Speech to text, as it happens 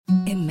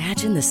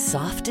Imagine the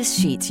softest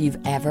sheets you've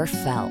ever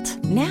felt.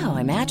 Now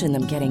imagine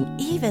them getting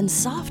even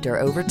softer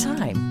over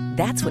time.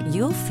 That's what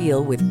you'll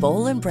feel with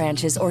Boll &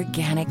 Branch's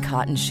organic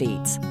cotton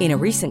sheets. In a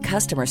recent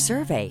customer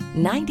survey,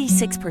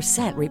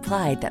 96%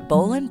 replied that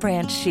Boll &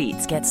 Branch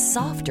sheets get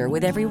softer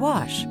with every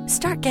wash.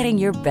 Start getting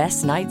your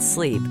best night's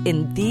sleep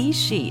in these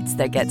sheets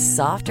that get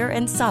softer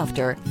and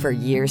softer for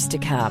years to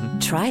come.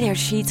 Try their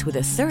sheets with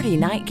a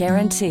 30-night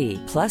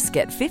guarantee. Plus,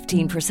 get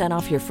 15%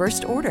 off your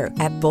first order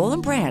at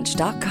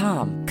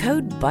bollandbranch.com.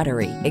 Code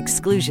BUTTERY.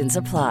 Exclusions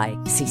apply.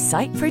 See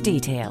site for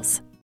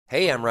details.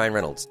 Hey, I'm Ryan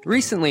Reynolds.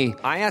 Recently,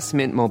 I asked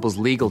Mint Mobile's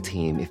legal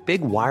team if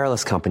big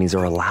wireless companies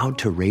are allowed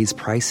to raise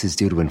prices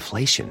due to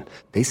inflation.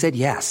 They said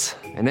yes.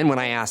 And then when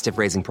I asked if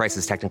raising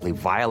prices technically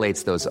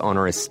violates those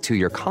onerous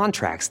two-year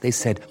contracts, they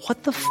said,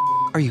 "What the f***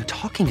 are you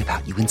talking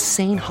about, you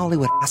insane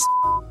Hollywood ass?"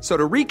 So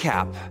to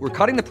recap, we're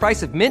cutting the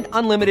price of Mint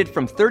Unlimited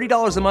from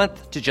 $30 a month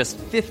to just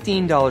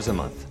 $15 a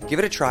month. Give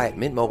it a try at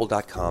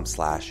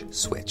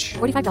mintmobile.com/switch.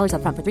 $45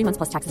 up front for 3 months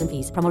plus taxes and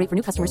fees. Promo rate for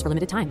new customers for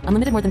limited time.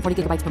 Unlimited more than 40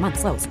 gigabytes per month.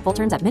 Slows full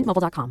terms at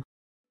mintmobile.com.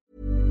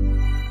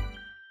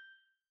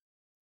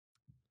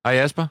 Hej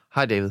Jasper.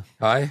 Hej David.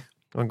 Hej.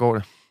 Hvordan går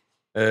det?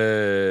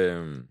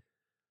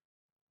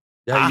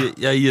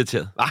 Jeg er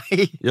irriteret.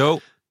 Nej. Jo.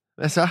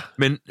 Hvad så?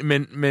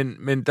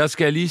 Men der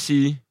skal jeg lige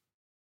sige,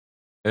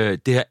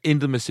 det har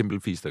intet med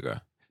Simple Feast at gøre.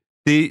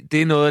 Det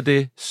er noget af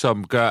det,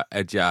 som gør,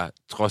 at jeg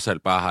trods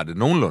alt bare har det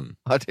nogenlunde.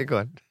 Det er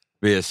godt.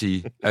 Vil jeg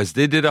sige. Altså,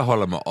 det er det, der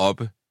holder mig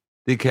oppe.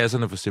 Det er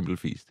kasserne for Simple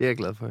Feast. Det er jeg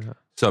glad for at høre.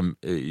 Som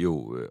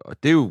og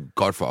det er jo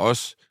godt for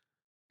os,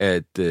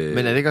 at... Men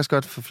er det ikke også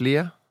godt for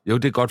flere? Jo,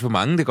 det er godt for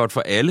mange, det er godt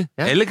for alle.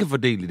 Ja. Alle kan få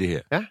del i det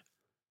her. Ja.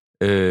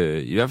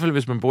 I hvert fald,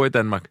 hvis man bor i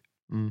Danmark.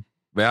 Mm.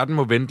 Verden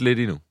må vente lidt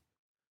endnu.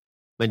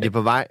 Men det er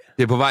på vej.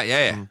 Det er på vej,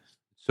 ja. Mm.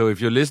 So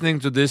if you're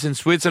listening to this in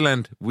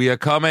Switzerland, we are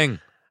coming.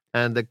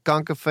 And the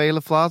conquer fail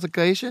of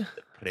Flautergeisha?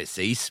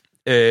 Præcis.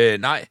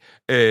 Nej,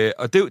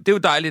 og det er jo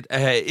dejligt at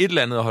have et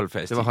eller andet at holde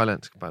fast i. Det var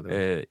hollandsk, bare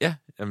det. Ja,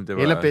 jamen det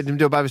var... Eller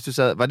det var bare, hvis du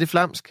sad... Var det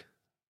flamsk?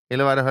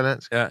 Eller var det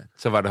hollandsk? Ja,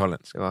 så var det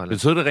hollandsk.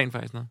 Betød det rent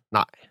faktisk noget?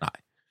 Nej.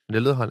 Men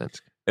det lød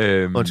hollandsk.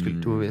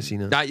 Undskyld, du var ved at sige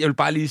noget. Nej, jeg vil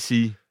bare lige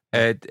sige,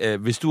 at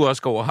hvis du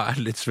også går og har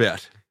det lidt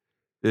svært,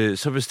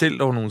 så bestil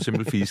dog nogle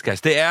Simple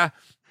Feast-kasser. Det er,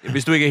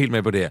 hvis du ikke er helt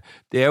med på det her,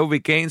 det er jo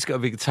veganske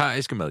og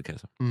vegetariske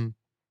madkasser.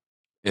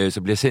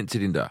 Så bliver sendt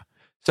til din dør.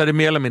 Så er det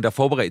mere eller mindre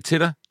forberedt til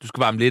dig. Du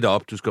skal varme lidt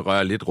op, du skal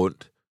røre lidt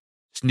rundt.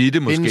 Snitte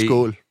måske.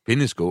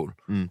 Pinde skål.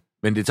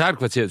 Men det tager et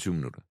kvarter 20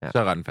 minutter. Ja. Så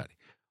er retten færdig.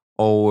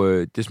 Og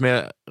det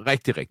smager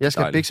rigtig, rigtig Jeg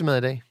skal dejligt. biksemad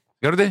i dag.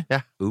 Gør du det?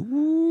 Ja.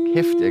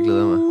 Kæft, jeg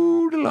glæder mig.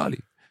 Det er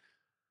lærligt.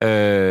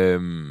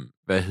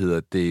 Hvad hedder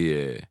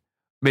det?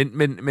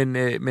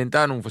 Men der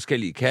er nogle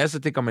forskellige kasser.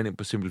 Det går man ind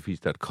på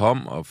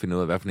simplefeast.com og finder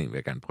ud af, hvad for en vil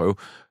jeg gerne prøve.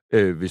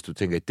 Hvis du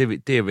tænker,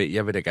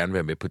 jeg vil da gerne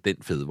være med på den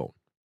fede vogn.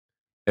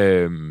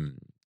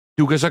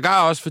 Du kan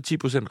sågar også få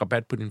 10%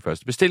 rabat på din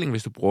første bestilling,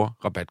 hvis du bruger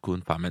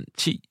rabatkoden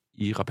FARMAND10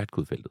 i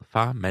rabatkodefeltet.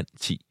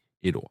 FARMAND10,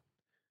 et ord.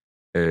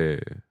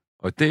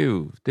 Og det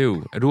er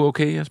jo... Er du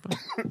okay, Jasper?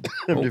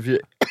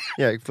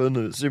 Jeg har ikke fået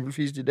noget Simple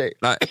Feast i dag.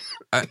 Nej.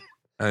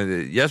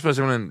 Jasper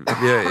simpelthen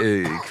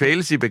bliver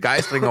kvæles i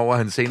begejstring over, at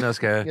han senere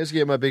skal... Jeg skal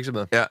hjem og have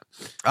biksemad. Ja.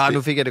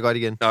 Nu fik jeg det godt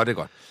igen. Nå, det er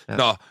godt. Ja.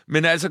 Nå,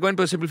 men altså gå ind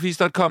på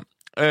simplefeast.com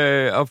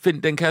og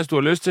find den kasse, du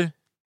har lyst til.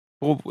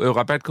 Brug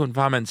rabatkoden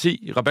FARMAND10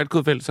 i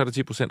rabatkodefeltet, så er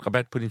der 10%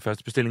 rabat på din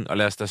første bestilling, og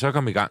lad os da så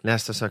komme i gang.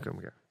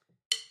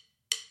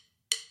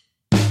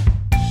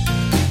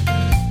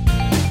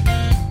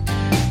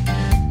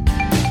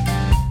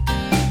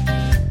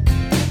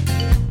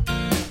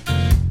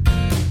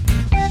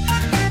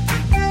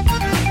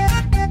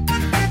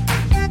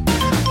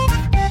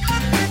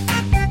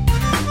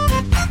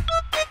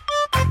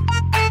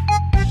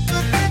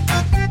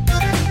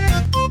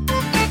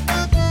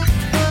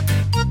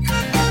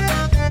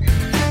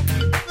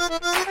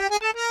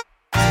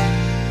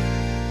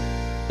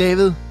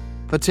 David,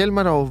 fortæl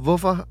mig dog,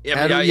 hvorfor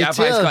er du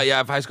irriteret? Jeg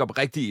er faktisk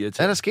oprigtig irriteret.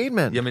 Hvad er der sket,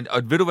 mand? Jamen,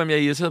 og ved du, hvem jeg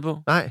er irriteret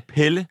på? Nej.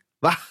 Pelle.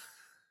 Hvad?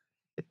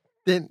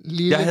 Den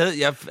lille...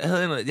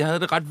 Jeg havde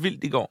det ret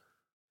vildt i går.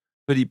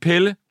 Fordi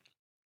Pelle,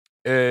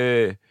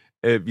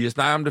 vi har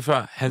snakket om det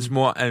før, hans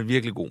mor er en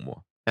virkelig god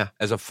mor. Ja.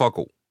 Altså for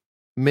god.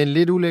 Men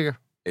lidt ulækker.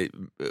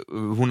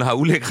 Hun har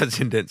ulækre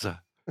tendenser.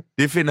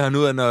 Det finder han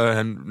ud af,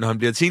 når han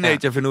bliver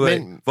teenager, finder ud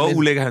af, hvor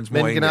ulækker hans mor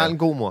er. Men generelt en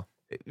god mor.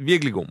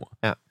 Virkelig god mor.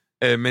 Ja.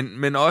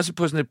 Men også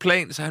på sådan et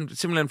plan, så han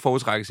simpelthen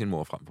foretrækker sin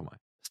mor frem for mig.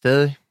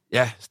 Stadig?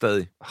 Ja,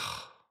 stadig.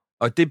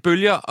 Og det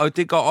bølger, og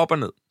det går op og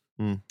ned.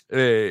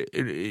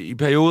 I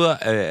perioder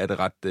er det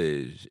ret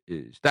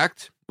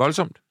stærkt,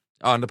 voldsomt,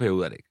 og andre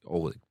perioder er det ikke,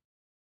 overhovedet ikke.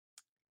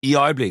 I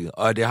øjeblikket,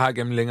 og det har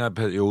gennem en længere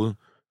periode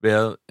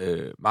været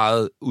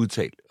meget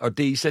udtalt. Og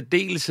det er i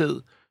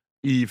særdeleshed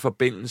i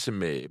forbindelse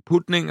med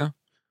putninger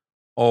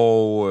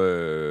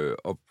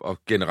og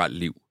generelt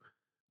liv.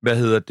 Hvad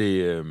hedder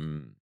det?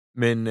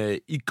 Men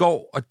i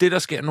går, og det der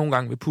sker nogle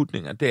gange ved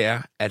putninger, det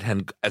er, at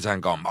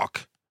han går amok,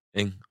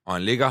 ikke? Og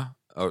han ligger,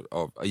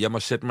 og jeg må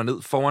sætte mig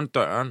ned foran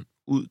døren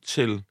ud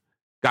til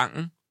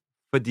gangen,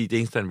 fordi det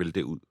eneste, han vil,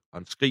 det ud. og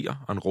han skriger,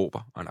 og han råber,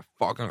 og han er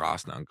fucking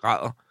rasende, og han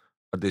græder,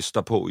 og det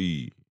står på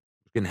i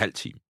en halv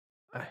time.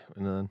 Ej,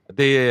 nederen.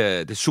 Det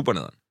er super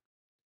nederen.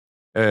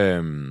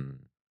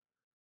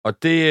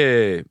 Og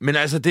det... Men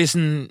altså, det er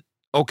sådan...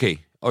 Okay,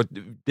 og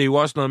det er jo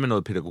også noget med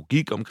noget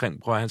pædagogik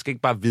omkring. Prøv at han skal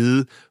ikke bare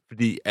vide,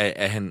 fordi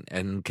at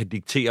han kan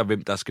diktere,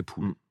 hvem der skal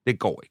putte. Det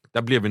går ikke.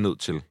 Der bliver vi nødt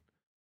til,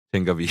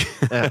 tænker vi.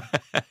 Ja.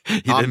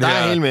 Der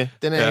er helt med.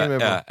 Den er helt med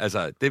på. Ja,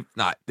 altså, det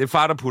er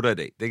far, der putter i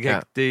dag. Det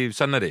kan ikke,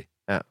 sådan er det.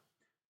 Ja.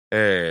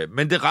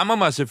 Men det rammer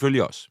mig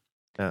selvfølgelig også.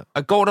 Ja.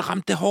 Og i går, der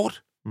ramte det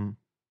hårdt.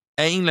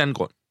 Af en eller anden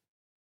grund.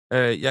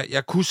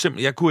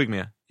 Jeg kunne ikke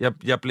mere.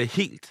 Jeg blev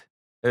helt...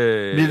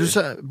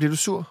 Bliver du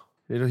sur?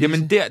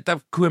 Jamen der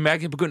kunne jeg mærke,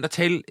 at jeg begyndte at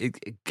tale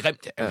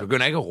grimt. Jeg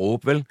begynder ikke at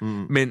råbe, vel?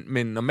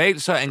 Men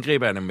normalt så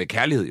angriber jeg dem med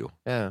kærlighed jo.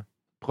 Ja.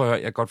 Prøv at høre,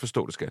 jeg kan godt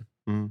forstå, det skal.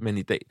 Men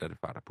i dag, der er det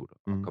far, der putter.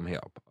 Og kom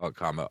herop og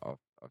krammer, og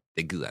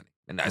det gider jeg ikke.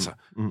 Men altså,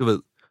 du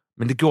ved.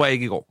 Men det gjorde jeg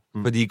ikke i går.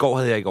 Fordi i går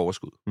havde jeg ikke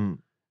overskud.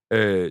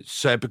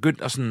 Så jeg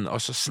begyndte at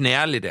så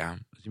snære lidt af ham.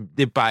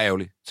 Det er bare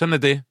ærgerligt. Sådan er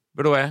det.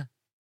 Ved du hvad?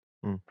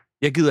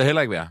 Jeg gider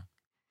heller ikke være her.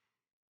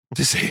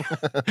 Det sagde jeg.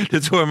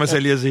 Det tog jeg mig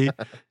selv i at sige.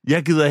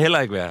 Jeg gider heller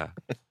ikke være her.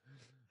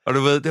 Og du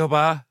ved, det var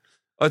bare...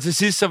 Og til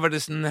sidst, så var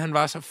det sådan, han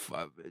var så...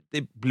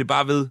 Det blev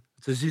bare ved.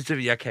 Til sidst,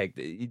 jeg kan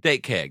ikke det. I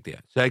dag kan jeg ikke det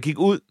her. Så jeg gik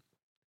ud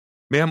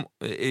med ham.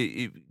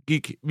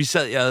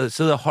 Jeg havde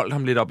siddet og holdt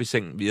ham lidt op i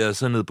sengen. Vi havde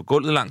siddet nede på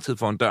gulvet lang tid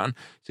foran døren.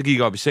 Så gik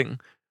jeg op i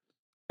sengen.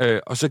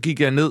 Og så gik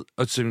jeg ned,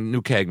 og så,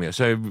 nu kan jeg ikke mere.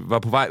 Så jeg var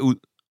på vej ud.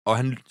 Og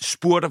han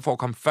spurgte for at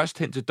komme først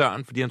hen til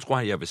døren, fordi han tror,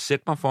 at jeg vil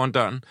sætte mig foran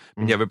døren,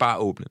 men jeg vil bare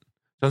åbne den.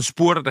 Så han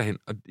spurgte derhen,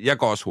 og jeg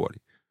går også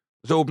hurtigt.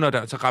 Og så åbner jeg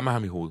døren, så rammer jeg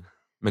ham i hovedet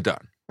med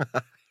døren.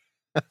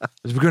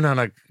 Og så begynder han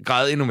at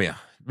græde endnu mere,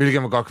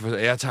 hvilket man godt kan forstå.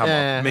 Jeg tager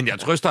ham op, men jeg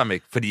trøster ham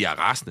ikke, fordi jeg er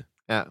rasende.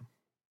 Ja.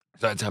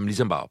 Så jeg tager ham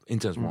ligesom bare op,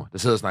 indtil hans mor, der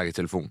sidder og snakker i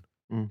telefon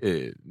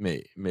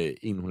med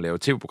en, hun laver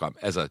tv-program.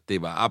 Altså,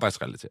 det var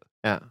arbejdsrelateret.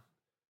 Ja.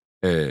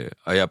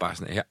 Og jeg er bare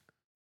sådan her.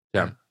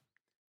 Ja.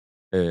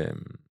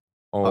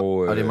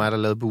 Og det er mig, der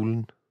lavede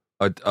bulen.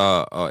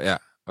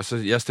 Og så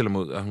jeg stiller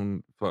mig ud, og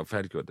hun får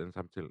færdiggjort den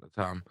samtale og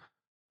tager ham.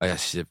 Og jeg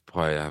siger,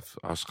 prøv at jeg har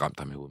også ramt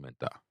ham i hovedet med en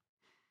dør.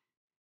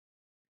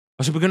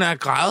 Og så begynder jeg at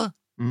græde,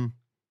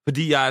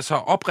 fordi jeg er så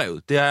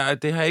oprevet. Det har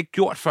jeg ikke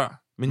gjort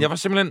før. Men jeg var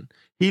simpelthen,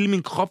 hele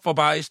min krop var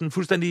bare sådan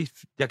fuldstændig,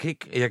 jeg kan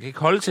ikke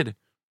holde til det.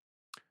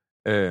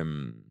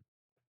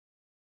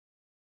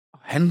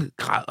 Han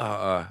græder,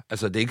 og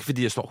altså det er ikke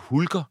fordi jeg står og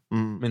hulker,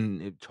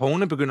 men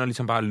tårerne begynder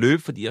ligesom bare at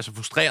løbe, fordi jeg er så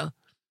frustreret.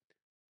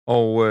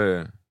 Og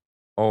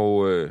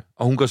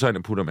hun går så ind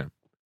og putter med.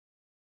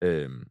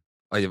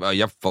 Og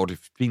jeg får det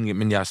fint,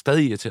 men jeg er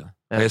stadig irriteret.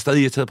 Ja. Og jeg er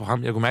stadig irriteret på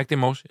ham. Jeg kunne mærke det i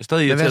morges. Jeg er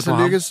stadig irriteret på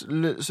ham.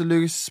 Så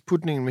lykkes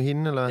putningen med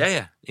hende, eller?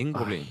 Ja, ingen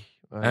problem.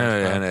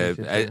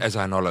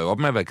 Han holder jo op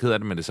med at være ked af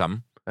det med det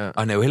samme. Ja.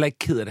 Og han er jo heller ikke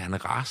ked af det, han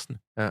er rasende.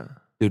 Ja. Det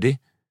er jo det.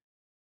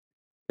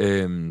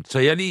 Så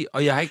jeg lige,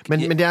 og jeg har ikke...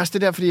 Men det er også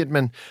det der, fordi at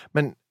man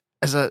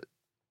altså,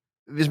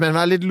 hvis man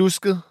var lidt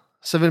lusket,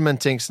 så vil man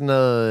tænke sådan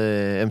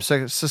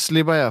noget, så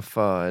slipper jeg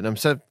for...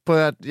 Så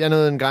prøver jeg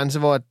nåede en grænse,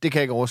 hvor det kan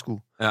jeg ikke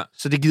overskue. Ja.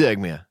 Så det gider jeg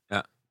ikke mere.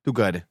 Ja. Du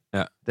gør det.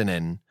 Ja. Den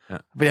anden. Ja.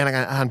 Fordi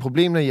har han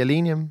problem, når I er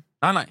alene hjemme?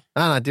 Nej,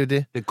 det er jo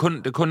det. Det er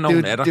kun når hun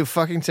er der. Det er jo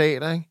fucking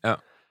teater, ikke?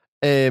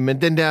 Ja.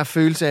 Men den der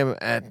følelse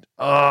af,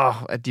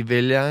 at de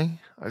vælger, ikke?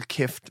 Hold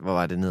kæft, hvor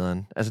var det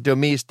nederen. Altså, det var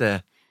mest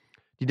af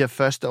de der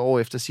første år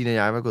efter Signe og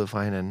jeg var gået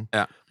fra hinanden.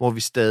 Ja. Hvor vi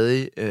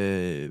stadig,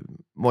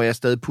 hvor jeg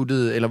stadig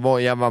puttede, eller hvor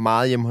jeg var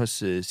meget hjemme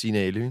hos Signe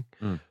og Elly.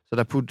 Så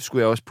der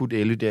skulle jeg også putte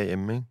Elly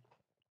derhjemme, ikke?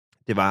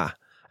 Det var,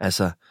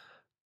 altså,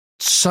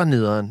 så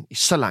nederen i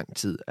så lang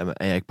tid, at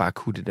jeg ikke bare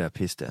kunne det der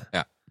pis der.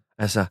 Ja.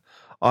 Altså,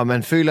 og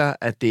man føler,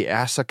 at det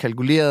er så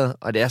kalkuleret,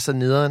 og det er så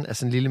nederen af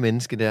sådan en lille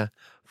menneske der.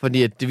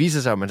 Fordi at det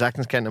viser sig, at man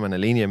sagtens kan, når man er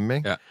alene hjemme,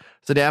 ikke? Ja.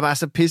 Så det er bare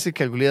så pisse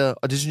kalkuleret,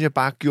 og det synes jeg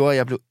bare gjorde, at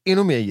jeg blev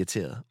endnu mere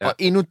irriteret. Ja. Og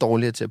endnu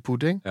dårligere til at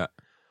putte, ikke? Ja.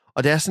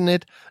 Og det er sådan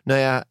lidt, når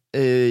jeg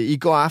i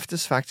går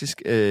aftes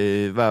faktisk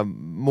var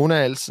Mona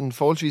altså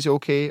forholdsvis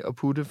okay at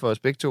putte for os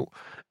begge to.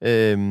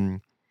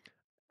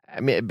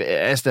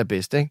 Asta er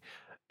bedst,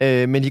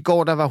 ikke? Men i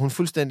går, der var hun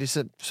fuldstændig,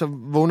 så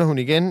vågner hun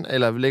igen,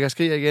 eller lægger og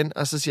skriger igen,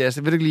 og så siger jeg,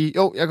 vil du ikke lige,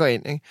 jo, jeg går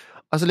ind, ikke?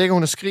 Og så ligger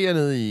hun og skriger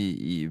ned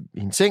i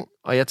hendes seng,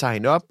 og jeg tager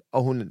hende op,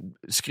 og hun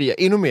skriger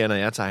endnu mere, når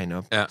jeg tager hende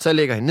op. Ja. Så jeg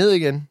lægger hende ned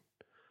igen,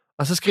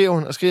 og så skriger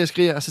hun og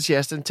skriger, og så siger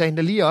jeg, tag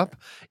hende lige op.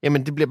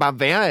 Jamen, det bliver bare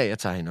værre af, at jeg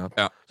tager hende op.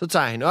 Ja. Så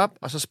tager jeg hende op,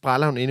 og så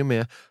spræller hun endnu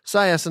mere. Så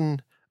er jeg sådan,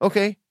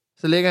 okay,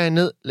 så lægger jeg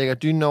hende ned, lægger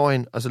dynen over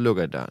hende, og så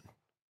lukker jeg døren.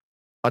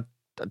 Og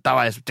der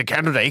var det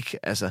kan du da ikke,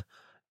 altså.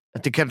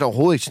 Det kan du da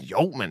overhovedet ikke.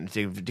 Jo, men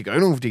det gør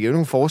jo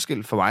nogen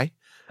forskel for mig.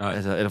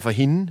 Altså, eller for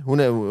hende.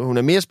 Hun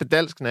er mere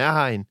spedalsk, når jeg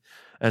har hende.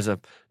 Altså,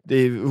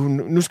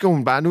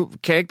 nu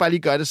kan jeg ikke bare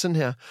lige gøre det sådan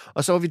her.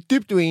 Og så var vi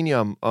dybt uenige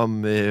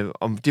om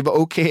det var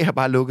okay at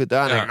bare lukke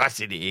døren. Ja. Jeg kan godt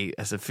se det ikke.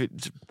 Altså,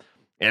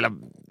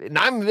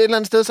 nej, men et eller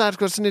andet sted, så har det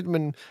sgu sådan lidt,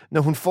 men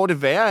når hun får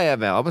det værre af at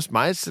være oppe hos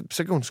mig, så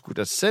kan hun sgu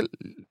da selv.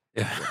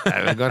 Ja.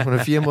 Jeg ved godt, hun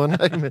er 4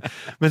 måneder.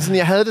 Men sådan,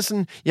 jeg havde det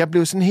sådan, jeg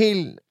blev sådan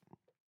helt,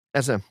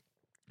 altså,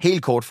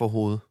 helt kort for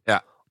hovedet. Ja.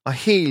 Og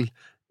helt,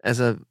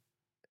 altså,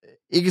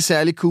 ikke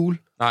særlig cool.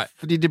 Nej.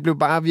 Fordi det blev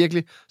bare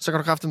virkelig, så kan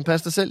du kraften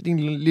passe dig selv, din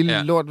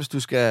lille lort, hvis du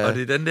skal... Og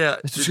det er den der...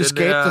 Hvis du skal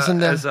skabe dig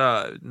sådan der...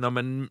 Altså,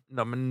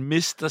 når man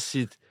mister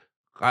sit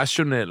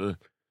rationelle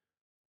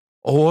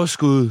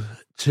overskud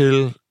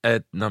til,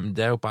 at det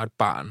er jo bare et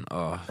barn,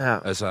 og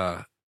altså,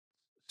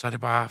 så er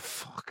det bare,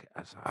 fuck,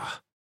 altså...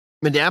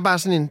 Men det er bare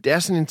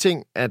sådan en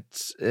ting,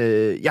 at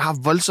jeg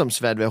har voldsomt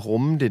svært ved at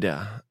rumme det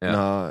der,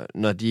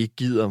 når de ikke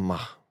gider mig.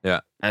 Ja.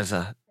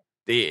 Altså,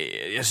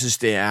 jeg synes,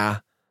 det er...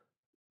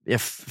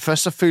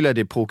 Først så føler jeg,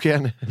 det er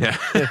provokerende. Ja.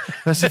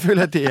 Og så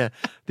føler jeg, det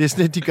er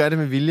sådan, at de gør det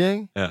med vilje,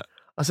 ikke? Ja.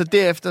 Og så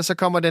derefter, så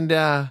kommer den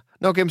der...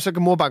 Nå, okay, så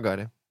kan mor bare gøre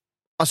det.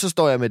 Og så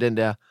står jeg med den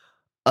der...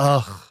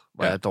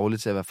 hvor jeg er dårlig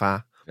til at være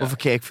far. Hvorfor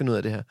kan jeg ikke finde ud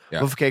af det her? Ja.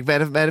 Hvorfor kan jeg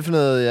ikke... Hvad er det for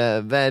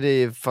noget... Hvad er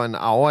det for en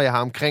aura, jeg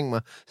har omkring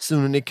mig,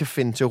 siden hun ikke kan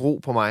finde til ro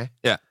på mig?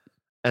 Ja.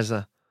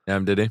 Altså...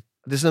 Jamen, det er det.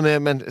 Det er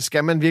sådan noget med,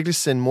 skal man virkelig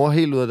sende mor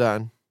helt ud af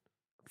døren,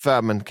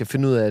 før man kan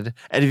finde ud af det?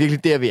 Er det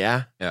virkelig der, vi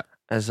er? Ja.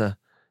 Altså,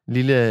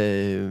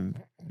 lille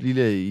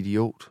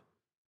idiot.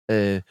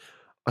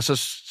 Og så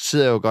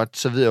sidder jeg jo godt,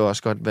 så ved jeg jo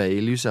også godt, hvad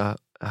Elisa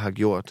har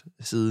gjort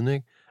siden,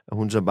 ikke? Og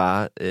hun så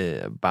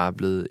bare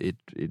blevet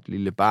et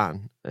lille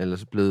barn, eller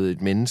så blevet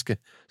et menneske,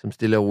 som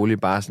stille og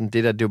roligt bare sådan,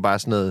 det er jo bare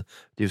sådan noget,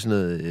 det er jo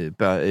sådan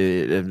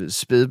noget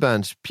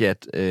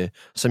spædbørnspjat,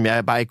 som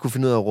jeg bare ikke kunne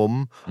finde ud af at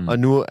rumme. Og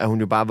nu er hun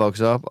jo bare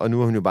vokset op, og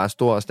nu er hun jo bare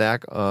stor og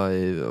stærk, og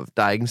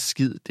der er ikke en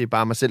skid. Det er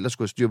bare mig selv, der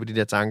skulle styre på de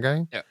der tanker,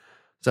 ikke? Ja.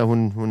 Så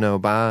hun er jo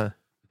bare...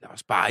 Det er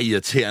også bare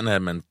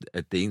irriterende,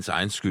 at det er ens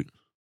egen skyld.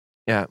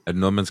 Ja. At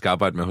noget, man skal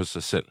arbejde med hos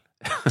sig selv.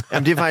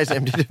 Jamen, det er faktisk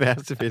det, er det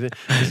værste ved det.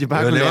 Hvis de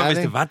bare hvis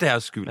det var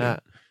deres skyld. Ja.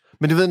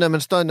 Men du ved,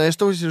 når jeg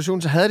stod i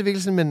situationen, så havde det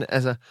virkelig sådan, men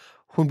altså,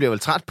 hun bliver vel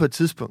træt på et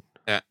tidspunkt,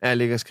 af at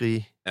ligge og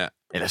skrige. Ja.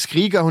 Eller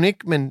skrige gør hun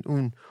ikke, men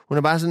hun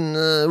er bare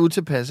sådan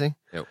utilpas, ikke?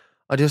 Jo.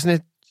 Og det er sådan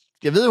et,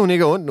 jeg ved, hun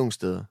ikke er ondt nogen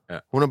steder. Ja.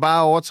 Hun er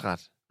bare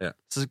overtræt. Ja.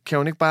 Så kan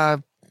hun ikke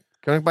bare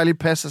lige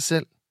passe sig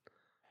selv.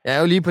 Jeg er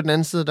jo lige på den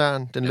anden side af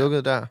døren, den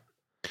lukkede dør.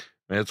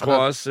 Men jeg tror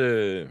også...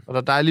 Og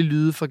der er dejlige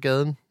lyde fra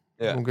gaden,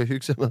 hun kan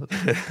hygge sig med.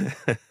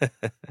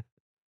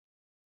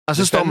 Og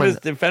så står man...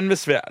 Det er fandme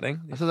svært, ikke?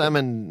 Og så er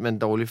man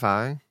dårlig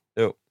far, ikke?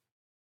 Jo.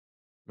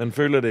 Man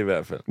føler det i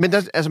hvert fald. Men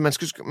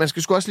man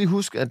skal sgu også lige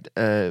huske,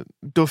 at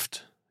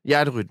duft,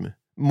 hjerterytme,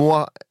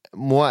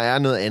 mor er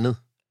noget andet.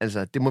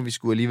 Altså, det må vi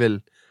sgu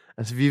alligevel...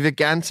 Altså, vi vil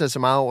gerne tage så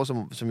meget over,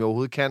 som vi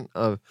overhovedet kan,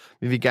 og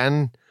vi vil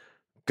gerne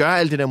gøre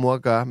alt det, der mor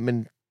gør,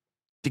 men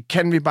det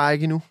kan vi bare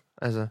ikke endnu.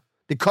 Altså,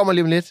 det kommer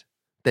lige om lidt,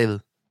 David.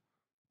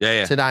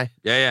 Ja. Til dig.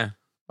 Ja.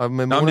 Og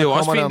med men det er jo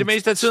også fint det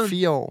meste af tiden.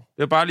 4 år.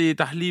 Det var bare lige,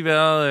 der har lige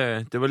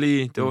været, det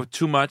var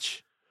too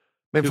much.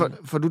 Men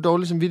får du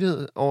dårlig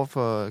samvittighed over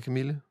for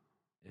Camille?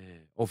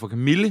 Over for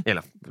Camille?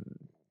 Eller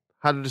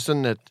har du det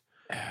sådan, at...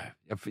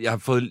 Jeg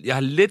har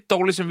lidt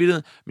dårlig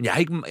samvittighed, men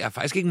jeg har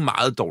faktisk ikke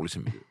meget dårlig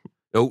samvittighed.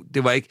 Jo,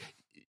 det var ikke...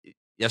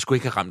 Jeg skulle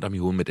ikke have ramt ham i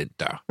hovedet med den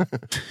dør.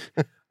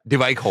 Det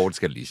var ikke hårdt,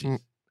 skal jeg lige sige.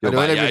 Det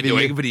var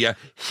ikke, fordi jeg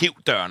hæv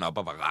døren op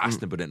og var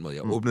rasende på den måde.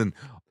 Jeg åbnede den,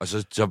 og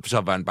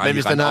så var han bare... Men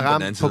hvis den havde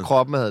ramt på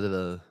kroppen, havde det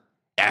været...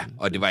 Ja,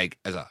 og det var ikke...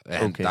 Altså,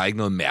 der er ikke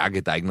noget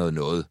mærke, der er ikke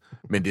noget.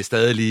 Men det er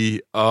stadig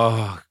lige...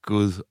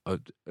 Gud. Og,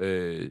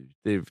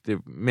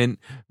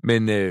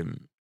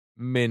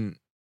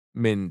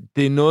 men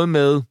det er noget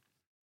med...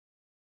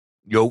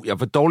 Jo, jeg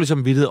får dårlig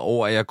samvittighed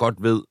over, at jeg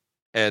godt ved,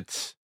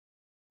 at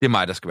det er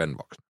mig, der skal være den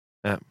voksen.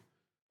 Ja.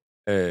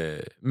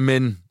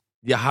 Men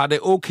jeg har det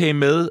okay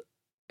med,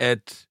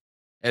 at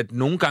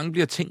nogle gange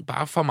bliver ting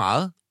bare for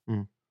meget.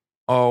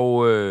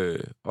 Og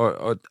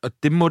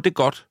det må det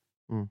godt.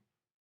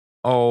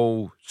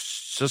 Og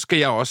så skal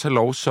jeg også have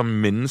lov som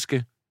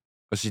menneske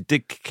at sige,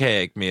 det kan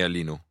jeg ikke mere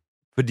lige nu.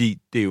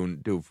 Fordi det er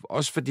jo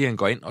også fordi, han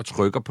går ind og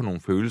trykker på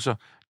nogle følelser,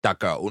 der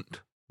gør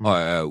ondt, og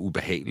er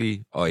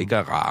ubehagelige, og ikke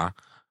er rare.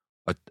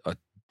 Og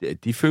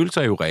de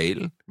følelser er jo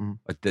reelle.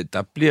 Og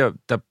der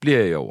bliver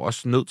jeg jo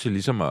også nødt til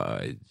ligesom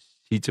at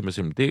sige til mig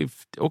selv, det er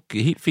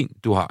okay, helt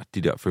fint, du har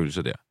de der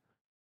følelser der.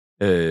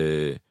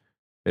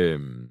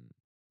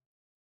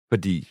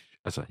 Fordi,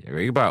 altså, jeg kan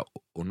ikke bare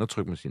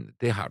undertrykke mig sin,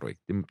 det har du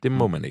ikke. Det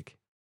må man ikke.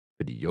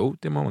 Fordi jo,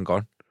 det må man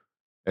godt.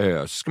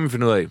 Og så skal man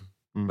finde ud af,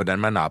 hvordan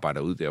man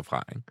arbejder ud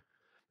derfra, ikke?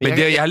 Men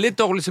jeg har lidt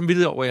dårligt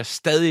samvittighed over, at jeg er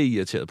stadig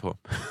irriteret på.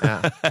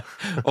 Ja.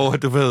 Over,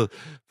 du ved,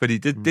 fordi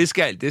det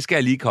skal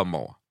jeg lige komme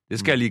over. Det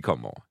skal jeg lige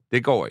komme over.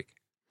 Det går ikke.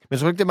 Men jeg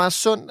tror ikke, det er meget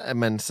sundt, at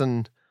man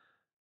sådan,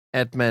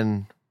 at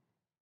man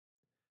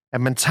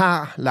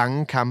tager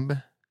lange kampe,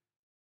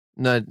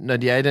 når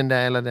de er i den der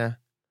alder der.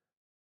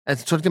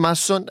 Altså, jeg tror ikke, det er meget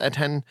sundt,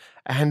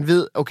 at han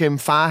ved, okay, men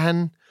far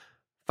han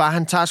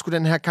tager sgu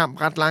den her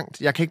kamp ret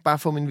langt. Jeg kan ikke bare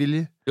få min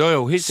vilje.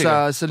 Jo, helt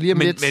sikkert. Så lige om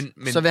lidt,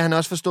 så vil han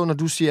også forstå, når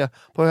du siger,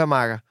 prøv at høre,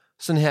 Marker,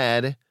 sådan her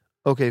er det.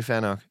 Okay, fair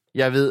nok.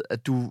 Jeg ved,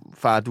 at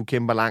du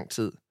kæmper lang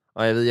tid.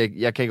 Og jeg ved,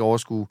 jeg kan ikke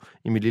overskue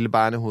i mit lille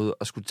barnehoved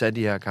at skulle tage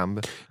de her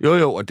kampe.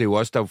 Jo, og det er jo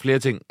også, der er jo flere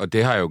ting, og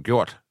det har jeg jo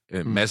gjort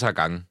masser af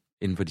gange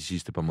inden for de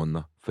sidste par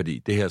måneder, fordi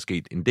det her er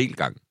sket en del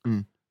gange.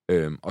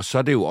 Og så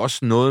er det jo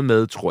også noget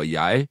med, tror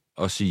jeg,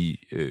 at sige,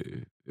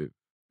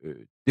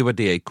 det var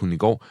det, jeg ikke kunne i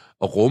går,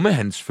 og rumme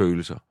hans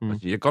følelser. Altså,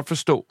 jeg kan godt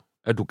forstå,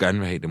 at du gerne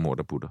vil have det mor,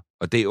 der putter.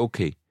 Og det er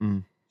okay.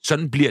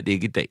 Sådan bliver det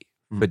ikke i dag,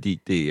 fordi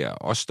det er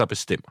os, der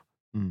bestemmer.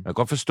 Jeg kan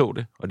godt forstå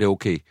det, og det er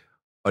okay.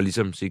 Og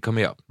ligesom sige, kom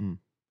herop.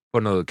 På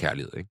noget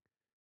kærlighed, ikke?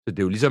 Så det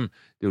er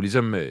jo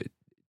ligesom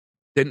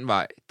den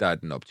vej, der er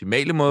den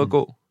optimale måde at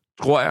gå,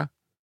 tror jeg.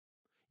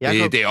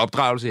 Det er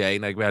opdragelse, jeg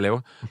aner ikke, hvad jeg laver.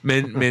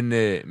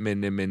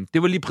 Men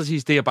det var lige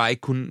præcis det, jeg bare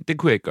ikke kunne. Det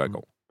kunne jeg ikke gøre i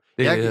går.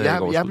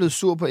 Jeg er blevet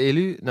sur på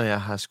Ellie, når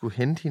jeg har skulle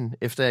hente hende,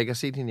 efter jeg ikke har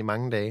set hende i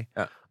mange dage.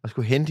 Ja. Og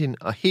skulle hente hende,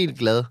 og helt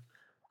glad,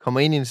 kommer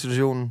ind i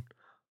institutionen.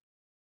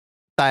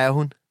 Der er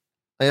hun.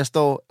 Og jeg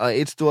står og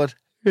et stort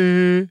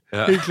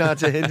helt klar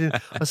til at hente hende.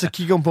 Og så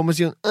kigger hun på mig og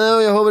siger,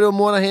 jeg håber, det var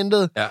mor, der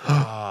hentede. Ja.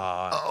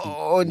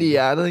 Ondt i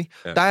hjertet, ikke?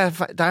 Ja. Der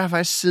er jeg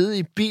faktisk siddet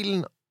i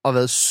bilen og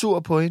været sur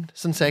på hende,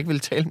 sådan så jeg ikke ville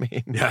tale med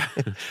hende. Ja.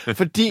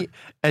 Fordi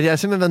at jeg har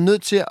simpelthen været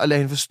nødt til at lade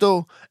hende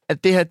forstå,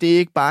 at det her, det er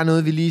ikke bare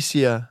noget, vi lige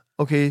siger,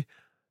 okay,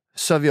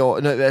 så er vi over.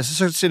 Altså,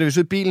 så sætter vi så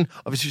i bilen,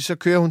 og hvis vi så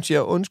kører, hun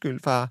siger, undskyld,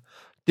 far.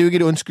 Det er jo ikke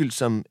et undskyld,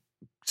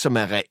 som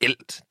er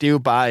reelt. Det er jo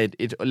bare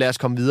et lad os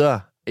komme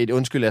videre. Et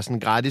undskyld er sådan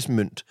en gratis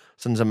mønt.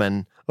 Sådan så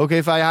man,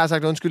 okay far, jeg har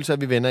sagt undskyld, så er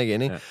vi venner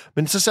igen, ikke? Ja.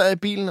 Men så sad jeg i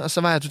bilen, og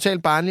så var jeg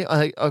totalt barnlig,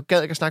 og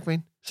gad ikke at snakke med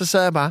hende. Så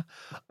sad jeg bare,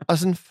 og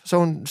så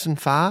hun sådan,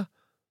 far,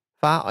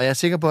 og jeg er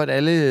sikker på, at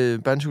alle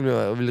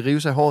børnepsykologer ville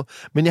rive sig i håret.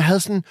 Men jeg havde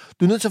sådan,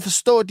 du er nødt til at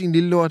forstå, din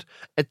lille lort,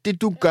 at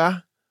det du gør,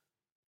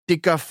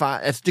 det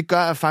gør,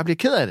 at far bliver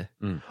ked af det.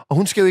 Og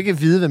hun skal jo ikke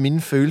vide, hvad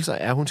mine følelser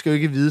er. Hun skal jo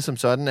ikke vide som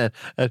sådan,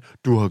 at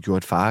du har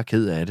gjort far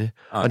ked af det.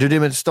 Og det er jo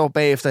det, man står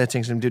bagefter, og jeg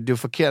tænker sådan, det er jo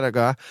forkert at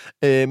gøre.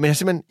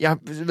 Men jeg har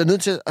været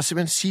nødt til at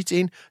simpelthen sige til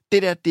hende,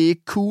 det der, det er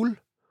ikke cool.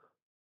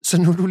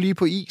 Så nu er du lige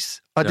på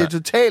is. Og det er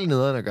totalt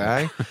nederen at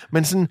gøre, ikke?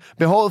 Men sådan,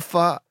 behovet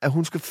for, at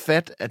hun skal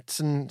fatte, at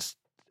sådan,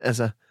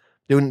 altså,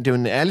 det er jo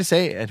en ærlig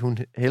sag, at hun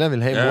hellere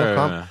vil have, mor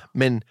kom.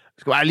 Men du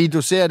skal bare lige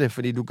dosere det,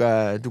 fordi du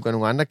gør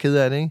nogle andre ked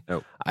af det, ikke?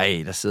 Jo.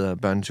 Ej, der sidder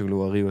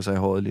børnepsykologer og river sig i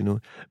håret lige nu.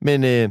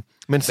 Men det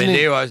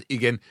er jo også,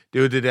 igen, det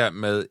er jo det der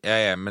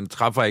med, man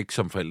træffer ikke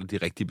som forældre de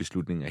rigtige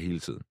beslutninger hele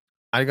tiden.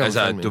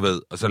 Altså, du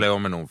ved, og så laver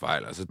man nogle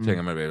fejl, og så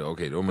tænker man,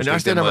 okay, det var måske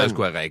ikke den måde, jeg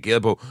skulle have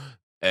reageret på,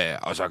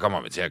 og så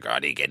kommer man til at gøre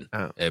det igen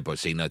på et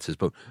senere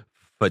tidspunkt,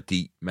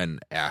 fordi man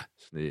er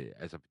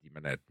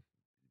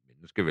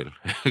menneske vel.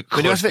 Men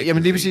det er også,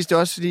 jamen lige præcis, det er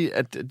også fordi,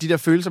 at de der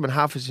følelser, man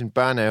har for sine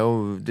børn, er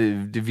jo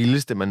det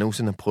vildeste, man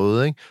nogensinde har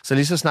prøvet, ikke? Så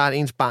lige så snart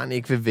ens barn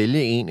ikke vil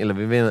vælge en, eller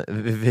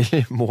vil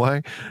vælge mor,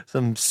 ikke?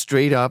 Som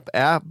straight up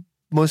er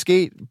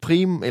måske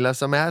eller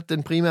som er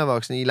den primære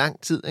voksne i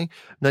lang tid, ikke?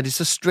 Når de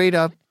så straight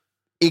up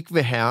ikke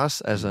vil have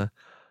os, altså,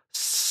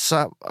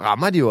 så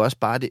rammer de jo også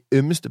bare det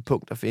ømmeste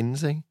punkt, der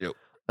findes, ikke? Jo.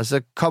 Og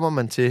så kommer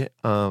man til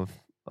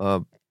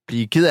at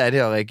blive ked af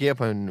det og reagere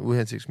på en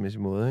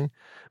uhensigtsmæssig måde, ikke?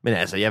 Men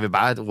altså, jeg vil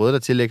bare råde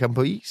dig til at lægge ham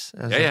på is.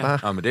 Altså, ja.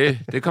 Bare... men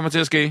det kommer til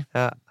at ske.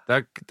 Ja.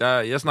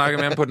 Jeg snakker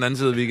med ham på den anden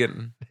side af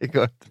weekenden. Det er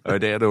godt. Og i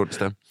dag er det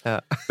onsdag. Ja.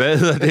 Hvad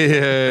hedder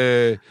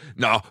det?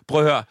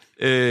 Prøv at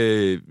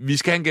høre. Vi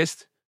skal have en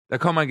gæst. Der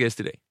kommer en gæst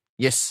i dag.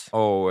 Yes.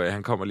 Og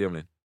han kommer lige om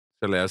lidt.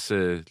 Så lad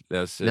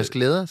os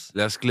glæde os.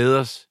 Lad os glæde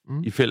os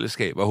i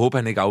fællesskab. Og håber,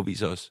 han ikke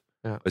afviser os.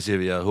 Ja. Og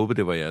siger, jeg håber,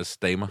 det var jeres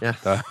damer,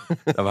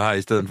 der var her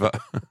i stedet for.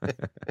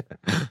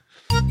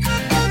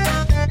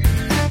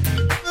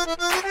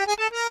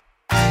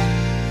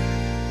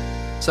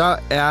 Så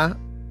er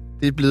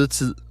det blevet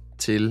tid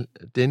til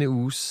denne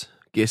uges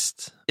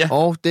gæst. Ja.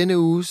 Og denne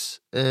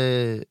uges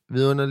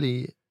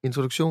vidunderlige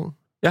introduktion.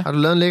 Ja. Har du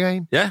lavet en lækker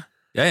en? Ja.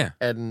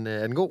 Er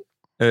den god?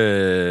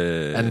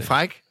 Er den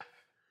fræk?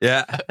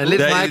 Ja,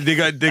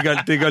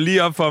 det går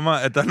lige op for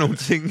mig, at der er nogle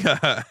ting, jeg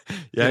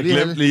har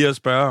glemt lige at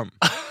spørge om.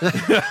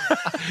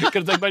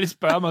 Kan du så ikke bare lige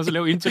spørge mig, og så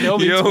laver vi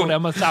introen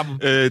af mig sammen?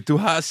 Du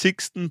har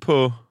Sixten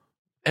på...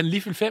 Han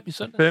lige fyldt 5 i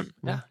søndag. 5?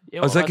 Ja.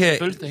 Og så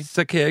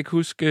kan jeg ikke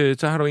huske...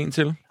 Så har du en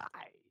til.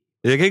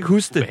 Jeg kan ikke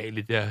huske det.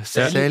 Ubehageligt, ja.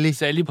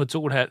 Sally på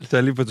 2,5.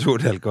 Sally på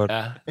 2,5, godt.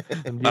 Ja.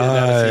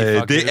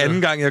 Det er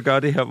anden gang, jeg gør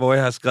det her, hvor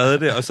jeg har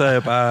skrevet det, og så er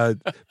jeg bare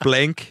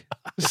blank.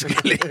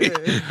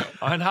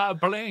 Og han har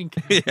blank.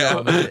 Ja.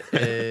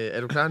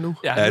 Er du klar nu?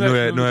 Ja,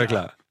 nu er jeg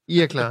klar. I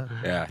er klar.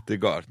 Ja, det er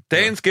godt.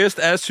 Dagens gæst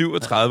er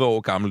 37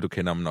 år gammel. Du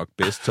kender ham nok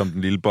bedst som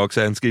den lille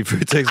boksehandske i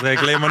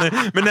Føtex-reklamerne.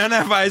 Men han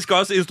er faktisk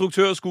også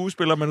instruktør,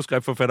 skuespiller,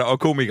 manuskriptforfatter og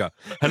komiker.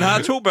 Han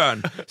har 2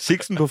 børn.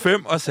 Sixten på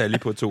 5 og Sally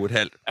på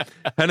 2,5.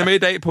 Han er med i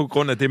dag på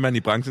grund af det, man i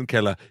branchen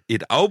kalder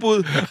et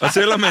afbud. Og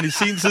selvom man i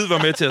sin tid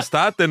var med til at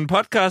starte den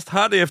podcast,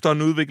 har det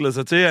efterhånden udviklet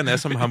sig til, at han er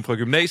som ham fra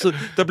gymnasiet,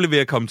 der blev ved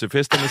at komme til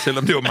festerne,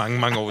 selvom det var mange,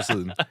 mange år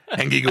siden.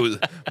 Han gik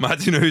ud.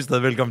 Martin Høsted,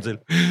 velkommen til.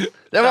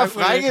 Det var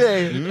fræk i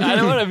dag. Nej,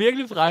 det var da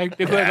virkelig fræk.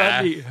 Det kunne jeg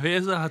godt lide.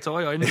 Jeg sidder og har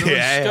tårer i øjnene.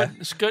 Det var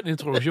en skøn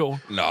introduktion.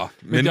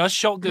 Men det er også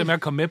sjovt, det der med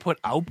at komme med på et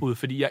afbud,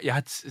 fordi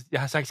jeg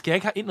har sagt, skal jeg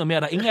ikke have ind noget mere?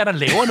 Der er ingen af jer, der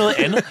laver noget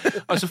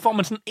andet. Og så får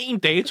man sådan en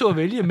dato at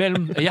vælge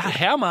imellem. Jeg har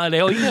her meget at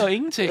lave, I laver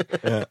ingenting.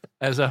 Ja.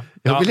 Altså,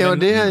 vi laver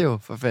det her jo,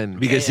 for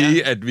fanden. Vi kan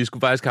sige, at vi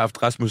skulle faktisk have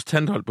haft Rasmus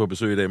Tandholt på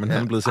besøg i dag, men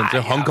han er blevet sendt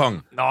til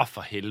Hongkong. Nå,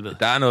 for helvede.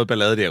 Der er noget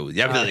ballade derude.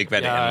 Jeg ved ikke,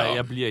 hvad det handler om.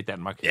 Jeg bliver i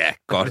Danmark. Ja,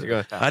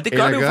 godt. Nej, det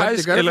gør du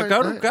faktisk. Eller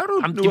gør du?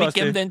 Jamen, kan vi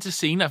gemme den til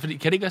senere? Fordi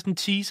kan det ikke være sådan en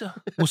teaser?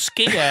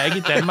 Måske det er ikke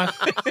i Danmark.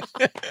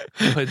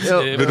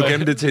 Vil du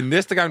gemme det til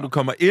næste gang, du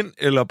kommer ind,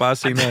 eller bare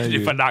senere?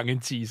 Det er for lang en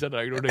teaser, der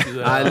er ikke nogen, der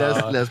gider. Nej,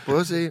 lad os prøve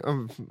at se,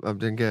 om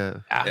den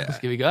kan... Ja,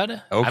 skal vi gøre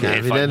det? Okay.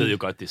 Jamen, folk ved jo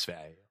godt, det er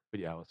Sverige.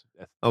 Fordi jeg også,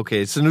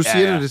 Okay, så nu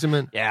siger du det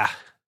simpelthen? Ja,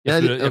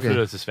 jeg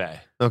flytter til Sverige.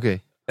 Okay.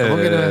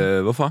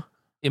 Hvorfor?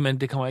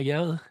 Jamen, det kommer ikke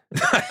jeg ud.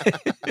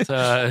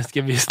 Så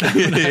skal vi snakke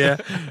med det. Ja.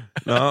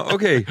 Nå,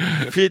 okay.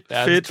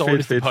 Fedt.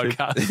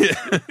 podcast.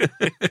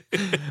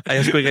 Ej,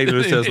 jeg skulle ikke rigtig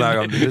lyst til at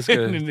snakke om det. Det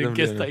skal en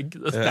gæst, der ikke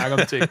gider at snakke om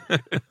ting. Det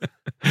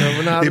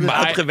er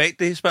meget privat,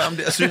 det I spørger om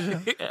det, synes jeg.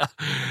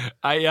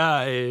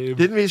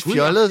 Det er den mest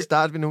fjollede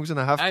start, vi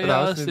nogensinde har haft på et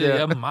afsnit.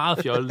 Jeg er meget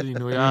fjollet lige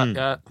nu. Jeg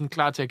er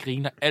klar til at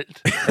grine af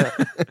alt.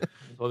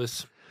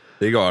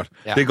 Det er godt.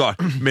 Ja. Det er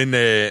godt.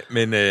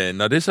 Men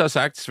når det så er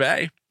sagt,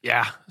 Sverige...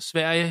 Ja,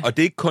 Sverige. Og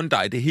det er ikke kun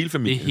dig, det er hele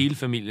familien. Det er hele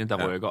familien,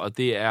 der rykker, og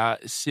det er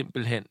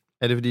simpelthen...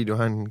 Er det, fordi du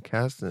har en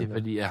kæreste? Det er,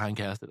 fordi jeg har en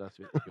kæreste, der er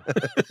svensk.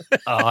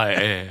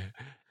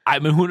 Ej,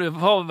 men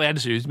for at være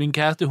det seriøst, min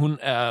kæreste, hun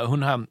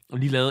har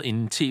lige lavet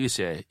en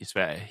tv-serie i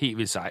Sverige, helt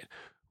vildt sejt.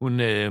 Hun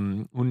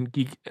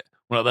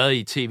har været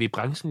i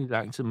tv-branchen i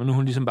lang tid, men nu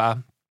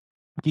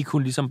gik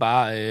hun ligesom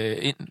bare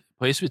ind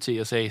på SVT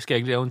og sagde, skal jeg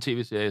ikke lave en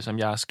tv-serie, som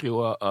jeg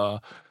skriver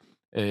og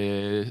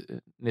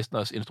næsten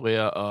også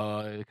instruerer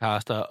og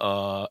caster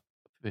og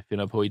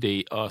finder på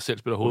idé og selv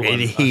spiller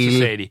hovedrollen. Okay, og så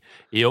sagde de,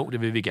 jo,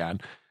 det vil vi gerne.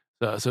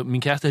 Så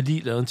min kæreste har lige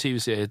lavet en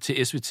tv-serie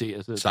til SVT,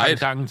 altså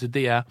gangen til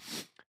DR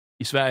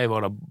i Sverige, hvor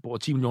der bor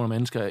 10 millioner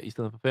mennesker i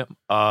stedet for 5,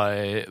 og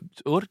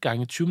 8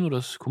 gange 20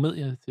 minutters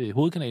komedie til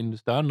hovedkanalen,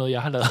 større end noget,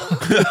 jeg har lavet.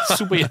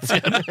 Super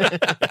irriterende.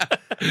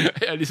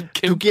 Jeg er ligesom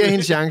du giver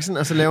hende chancen,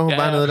 og så laver hun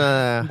bare noget, der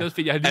er...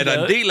 Er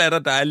der en del af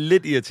dig, der er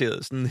lidt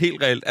irriteret? Sådan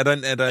helt reelt. Er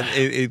der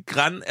et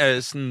græn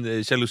af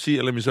sådan jalousi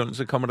eller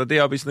misundelse? Kommer der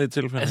det op i sådan et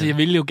tilfælde? Altså, jeg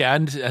vil jo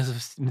gerne...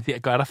 Altså,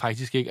 det gør der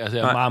faktisk ikke. Altså,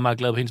 jeg er meget, meget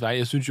glad på hendes vej.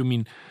 Jeg synes jo,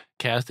 min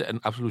kæreste er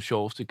den absolut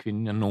sjoveste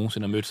kvinde, jeg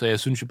nogensinde har mødt. Så jeg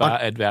synes jo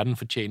bare, at verden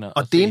fortjener...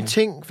 Og det er en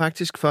ting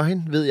faktisk for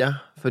hende, ved jeg.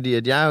 Fordi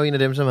at jeg er jo en af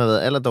dem, som har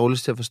været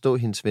allerdårligst til at forstå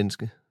hendes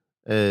svenske.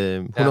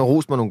 Hun har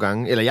rost mig nogle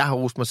gange, eller jeg har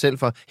rost mig selv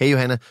for, hey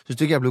Johanna, synes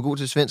du ikke, jeg er blevet god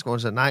til svensk? Og hun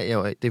sagde, nej,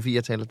 det er fordi,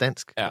 jeg taler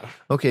dansk. Ja.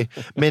 Okay,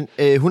 men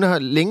hun har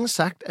længe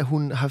sagt, at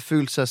hun har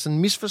følt sig sådan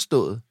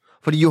misforstået.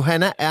 Fordi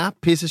Johanna er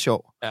pisse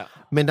sjov. Ja.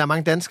 Men der er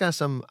mange danskere,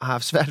 som har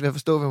haft svært ved at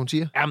forstå, hvad hun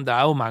siger. Jamen, der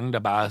er jo mange, der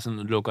bare sådan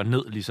lukker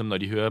ned, ligesom når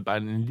de hører bare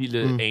en lille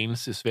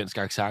anelse svensk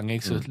accent,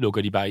 ikke? Så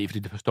lukker de bare i, fordi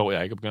det forstår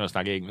jeg ikke, og begynder at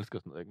snakke engelsk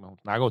og sådan noget, ikke? Men hun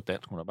snakker jo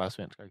dansk, hun har bare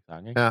svensk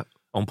accent, ikke? Ja.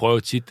 Og hun prøver jo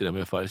tit det der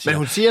med, at folk siger, men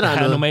hun siger, der er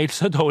noget. Jeg er normalt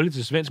så dårligt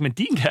til svensk, men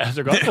din kan jeg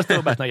så godt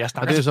forstå, når jeg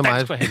snakker det er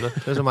dansk for helvede.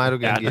 Det er så meget, du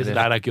gengiver det. Ja, det er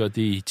dig, der har gjort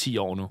det i 10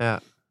 år nu. Ja.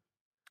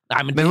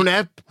 Nej, men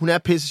hun er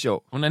pisse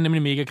sjov. Hun er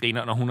nemlig mega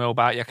griner, og hun er jo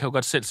bare... Jeg kan jo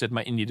godt selv sætte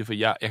mig ind i det, for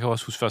jeg kan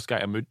også huske første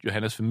gang, jeg mødte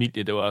Johannas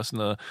familie, det var også sådan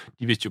noget...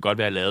 De vidste jo godt,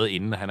 hvad jeg lavede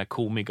inden, han er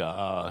komiker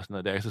og sådan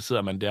noget der. Så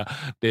sidder man der.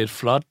 Det er et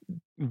flot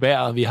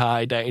vejr, vi har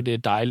i dag. Det er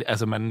dejligt.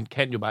 Altså, man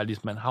kan jo bare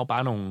ligesom... Man har jo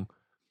bare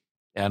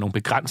nogle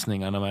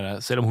begrænsninger, når man er...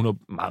 Selvom hun er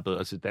meget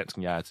bedre til dansk,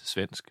 end jeg er til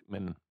svensk.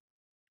 Men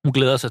hun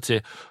glæder sig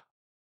til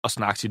at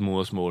snakke sit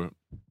modersmål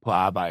på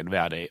arbejde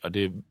hver dag. Og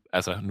det...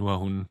 Altså, nu har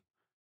hun...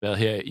 været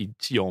her i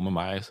 10 år med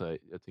mig, så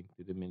jeg tænkte,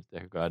 det er det mindste,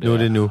 jeg kan gøre det. Nu er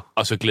det nu.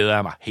 Og så glæder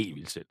jeg mig helt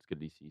vildt selv, skal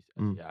det lige sige.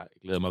 Altså, jeg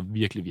glæder mig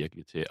virkelig,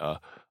 virkelig til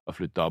at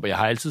flytte derop. Og jeg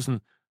har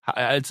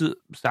altid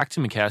sagt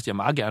til min kæreste, at jeg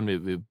meget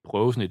gerne vil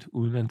prøve sådan et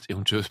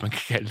udlandseventyr, hvis man kan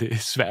kalde det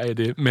Sverige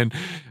det.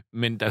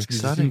 Men der skal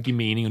sådan give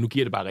mening, og nu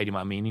giver det bare rigtig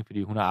meget mening,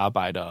 fordi hun har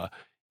arbejdet, og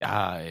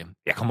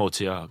jeg kommer over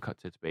til at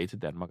tage tilbage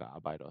til Danmark og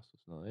arbejde også. Og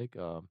sådan noget,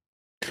 ikke? Og...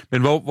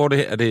 Men hvor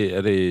det er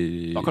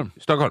det...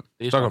 Stockholm.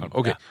 Det er Stockholm,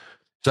 okay. Ja.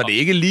 Så det er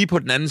ikke lige på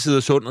den anden side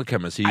af sundet,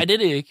 kan man sige. Nej, det er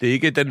det ikke. Det er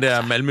ikke den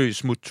der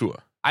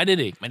Malmø-smuttur. Nej, det er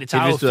det ikke. Men det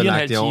tager jo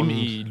 4,5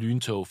 timer i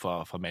lyntog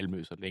fra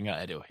Malmø, så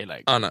længere er det jo heller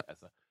ikke. Nej.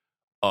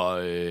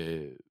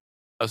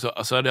 Altså.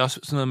 Og så er det også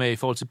sådan noget med i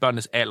forhold til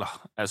børnenes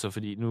alder. Altså,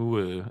 fordi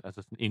nu,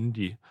 sådan, inden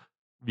de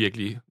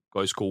virkelig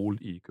går i skole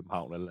i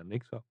København eller andet,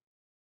 ikke? Så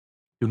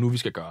det er jo nu, vi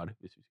skal gøre det,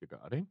 hvis vi skal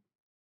gøre det, ikke?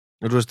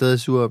 Og du er stadig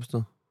sur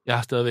opstået? Jeg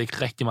har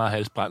stadigvæk rigtig meget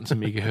halsbrand,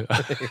 som I ikke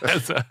hører.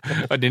 Altså,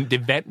 og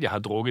det vand, jeg har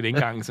drukket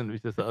engang, sådan,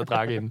 hvis jeg sad og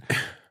drak en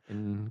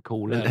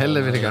cola. Men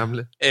halv ved det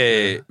gamle.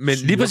 Men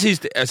lige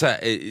præcis, altså,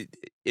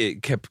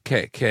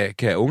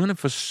 kan ungerne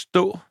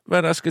forstå,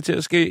 hvad der skal til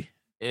at ske?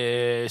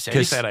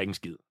 Sally fatter ikke en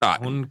skid. Nej.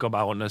 Hun går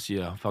bare rundt og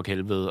siger, fuck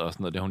helvede, og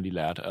sådan noget, det har hun lige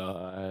lært.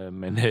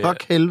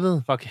 Fuck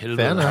helvede? Fuck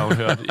helvede, har hun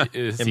hørt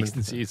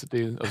Sixten sige.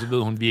 Og så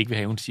ved hun, vi ikke vil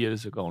have, hun siger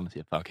det, så går hun og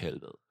siger, fuck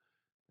helvede.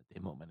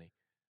 Det må man ikke.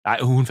 Nej,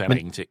 hun fatter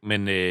ingenting.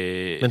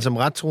 Men som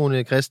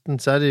rettroende kristen,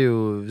 så er det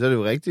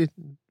jo rigtigt.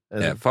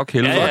 Altså, ja, fuck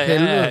helvede.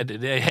 Ja,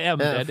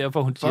 det er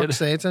derfor, hun siger det. Fuck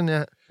satan,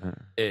 ja.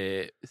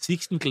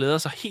 Sixten glæder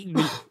sig helt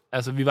vildt.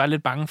 Altså, vi var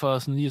lidt bange for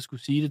sådan lige at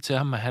skulle sige det til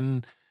ham, at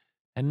han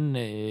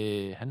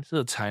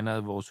sidder og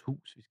tegner vores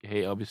hus, vi skal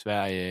have oppe i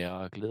Sverige,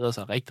 og glæder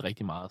sig rigtig,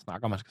 rigtig meget. Og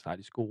snakker om, at man skal starte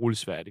i skole i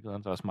Sverige. Det glæder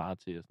han sig også meget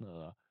til. Og sådan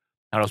noget. Og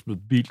han er også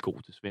blevet vildt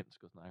god til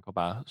svensk. Og sådan noget. Han kan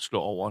bare slå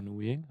over nu,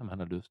 ikke? Om han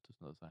har lyst. Og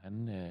sådan noget. Så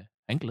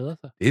han glæder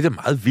sig. Det er da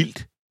meget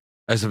vildt.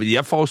 Altså,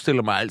 jeg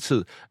forestiller mig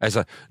altid,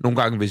 altså,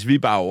 nogle gange, hvis vi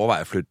bare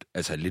overvejer at flytte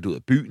lidt ud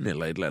af byen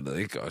eller et eller andet,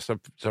 ikke? Og så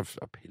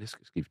Pelle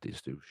skal skifte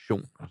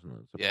institution og sådan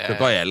noget. Så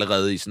går jeg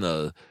allerede i sådan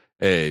noget,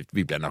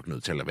 vi bliver nok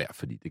nødt til at lade være,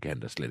 fordi det kan han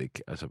da slet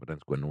ikke. Altså,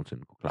 hvordan skulle han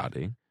nogensinde kunne klare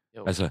det, ikke?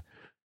 Jo. Altså,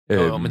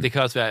 men det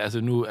kan også være,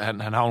 altså nu, han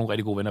har nogle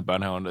rigtig gode venner i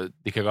børnehaven,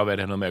 det kan godt være,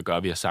 det har noget med at gøre,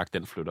 at vi har sagt,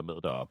 den flytter med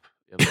derop.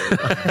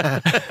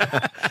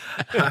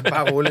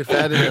 Bare roligt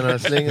færdig, han har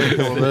slænget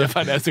på med.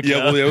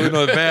 Jeg roder ud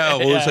noget værd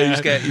og råd, så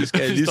I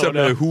skal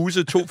ligesom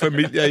huse 2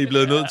 familier, I er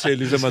blevet nødt til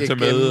ligesom at tage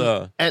med.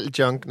 Og... Alt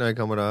junk, når I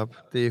kommer derop,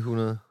 det er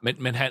 100.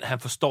 Men han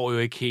forstår jo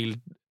ikke helt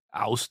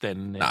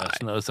afstanden eller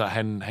sådan noget, så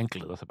han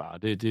glæder sig bare.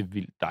 Det er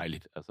vildt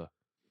dejligt, altså.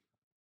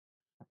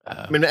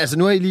 Men altså,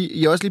 nu har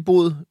I også lige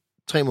boet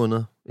 3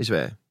 måneder i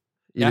Sverige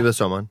i løbet af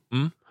sommeren.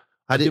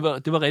 Det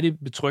var rigtig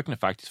betryggende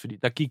faktisk, fordi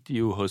der gik de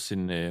jo hos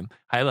en...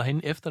 har jeg været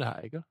herinde efter det her,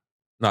 ikke?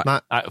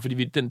 Nej,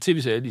 fordi den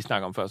tv-serie, jeg lige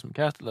snakker om før som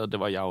kæreste, det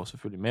var jeg jo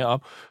selvfølgelig med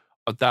op.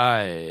 Og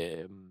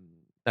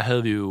der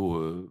havde vi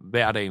jo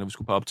hver dag, når vi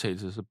skulle på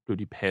optagelse, så blev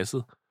de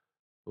passet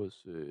hos...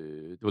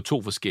 det var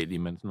 2 forskellige,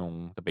 men sådan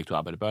nogle, der begge to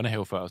arbejdede i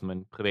børnehave før, sådan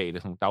en private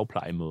sådan nogle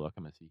dagplejemøder,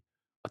 kan man sige.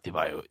 Og det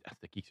var jo... Altså,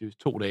 der gik seriøst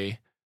 2 dage.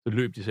 Så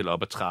løb de selv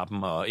op ad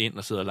trappen og ind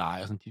og sidder og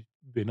leger. Sådan, de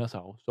vender sig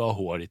jo så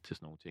hurtigt til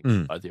sådan nogle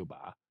ting. Og det er jo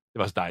bare... Det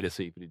var så dejligt at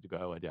se, fordi det gør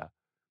jo, at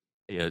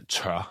jeg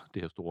tør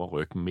det her store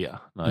ryg mere,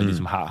 når jeg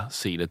ligesom har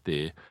set, at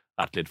det er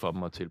ret let for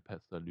dem at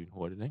tilpasse sig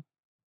lynhurtigt, ikke?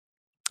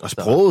 Og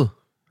sproget?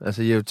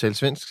 Altså, I har jo talt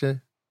svensk til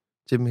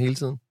dem hele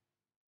tiden.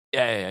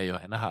 Ja,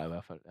 Johanna har i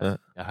hvert fald. Ja.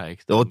 Jeg har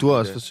ikke... Du har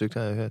også forsøgt,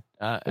 har jeg hørt.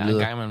 Ja, en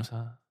gang imellem,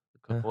 så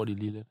kommer de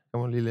lige lidt.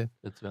 Kommer lige lidt.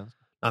 Lidt svensk.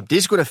 Nå, det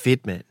er sgu da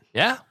fedt, mand.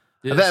 Ja.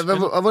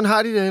 Og hvordan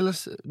har de det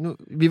ellers? Nu,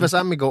 vi var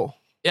sammen i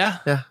går. Ja,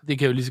 det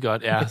kan jo lige så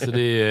godt. Ja, så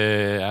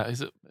det...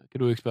 så kan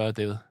du ikke spørge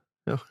David?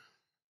 Jo.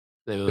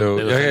 Jeg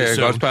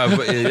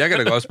kan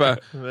da godt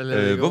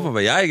spørge, hvorfor var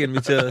jeg ikke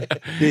inviteret?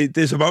 Det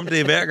er som om, det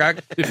er hver gang.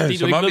 Det er fordi,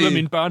 du ikke ved, hvad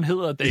mine børn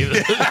hedder, David.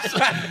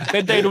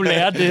 Den dag, du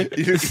lærer det.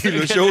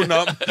 Illusionen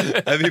om,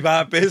 at vi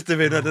bare er bedste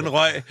venner, den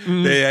røg.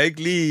 Det er jeg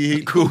ikke lige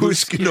helt kunne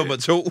huske nummer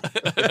 2.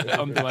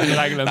 Om det var en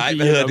række eller nej,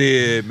 hvad hedder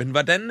det? Men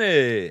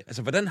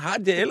hvordan har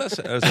de det ellers?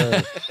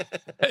 Altså...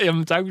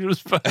 Jamen, tak fordi du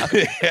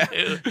spørger.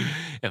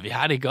 Ja, vi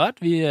har det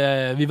godt.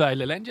 Vi var i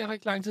LaLandia for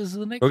ikke lang tid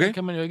siden, ikke? Okay. Det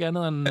kan man jo ikke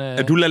andet end...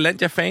 Er du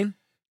LaLandia-fan?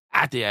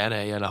 Ja, det er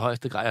da i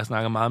allerhøjeste grad. Jeg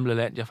snakker meget om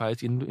LaLandia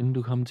faktisk, inden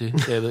du kom til.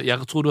 Jeg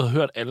tror, du har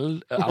hørt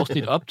alle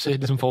afsnit op til,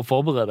 ligesom for at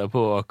forberede dig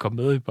på at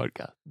komme med i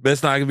podcast. Hvad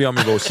snakker vi om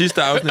i vores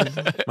sidste afsnit,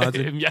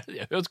 Martin? Jeg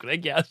hørte sgu da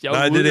ikke jeres.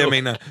 Nej, det er det, jeg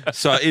mener.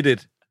 Så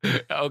 1-1.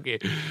 Ja, okay.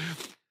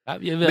 Ja,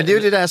 men det er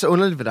jo det, der er så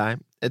underligt ved dig,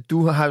 at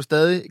du har jo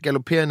stadig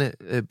galopperende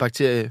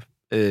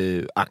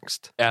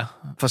bakterieangst. Ja.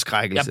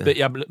 Forskrækkelse.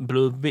 Jeg er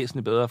blevet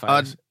væsentligt bedre,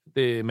 faktisk.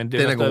 Men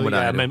det er god med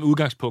dig. Men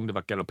udgangspunktet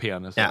var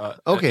galopperende, så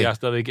jeg er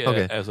stadigvæk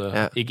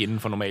ikke inden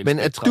for normalt. Men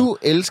at du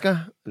elsker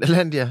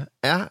LaLandia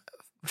er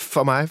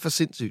for mig for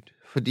sindssygt,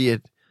 fordi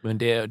at... Men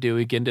det er jo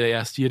igen det,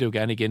 jeg siger det jo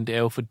gerne igen, det er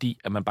jo fordi,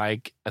 at man bare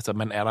ikke, altså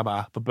man er der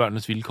bare på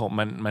børnenes vilkår,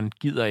 man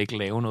gider ikke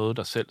lave noget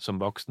der selv som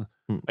voksen.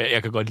 Og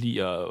jeg kan godt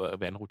lide at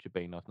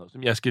vandrutsjebane og sådan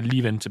noget. Jeg skal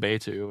lige vende tilbage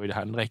til øvrigt, jeg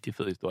har en rigtig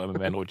fed historie med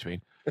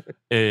vandrutsjebane.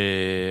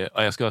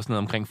 Og jeg skal også noget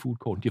omkring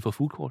foodcourt. De har fået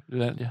foodcourt i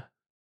LaLandia.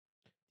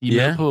 De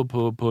er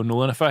med på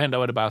noderne. Førhen, der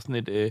var det bare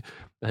sådan der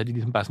havde de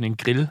ligesom bare sådan en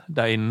grill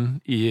derinde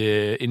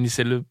inde i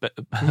selve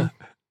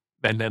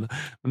vandlandet.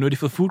 Men nu har de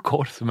fået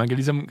foodcourt, så man kan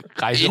ligesom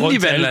rejse rundt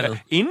i vandlandet.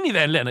 Inde i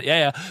vandlandet,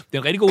 ja. Det er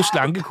en rigtig god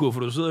slankekur, for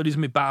du sidder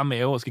ligesom i bare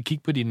mave og skal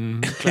kigge på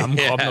din klamme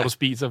krop, når du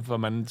spiser, for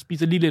man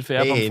spiser lige lidt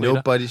færre pomfritter.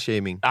 No body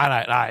shaming.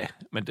 Nej.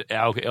 Men det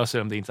er okay, også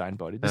selvom det er ens egen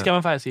body. Det skal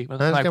man faktisk ikke. Man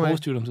skal snakke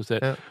positivt om sig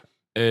selv.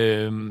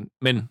 Ja.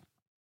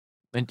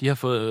 Men de har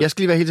fået... Jeg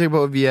skal lige være helt sikker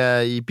på, at vi er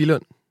i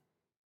Billund.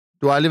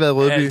 Du har aldrig været i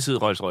Rødby? Altid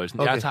Rolls-Roycen.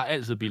 Okay. Jeg tager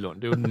altid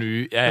Billund. Det er jo den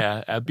nye.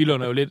 Ja.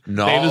 Billund er jo lidt...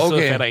 David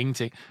så fatter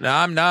ingenting.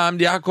 Nej,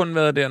 men jeg har kun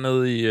været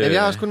dernede i...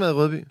 jeg har også kun været i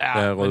Rødby.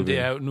 Ja, men det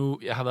er jo nu...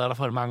 Jeg har været der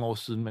for mange år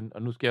siden,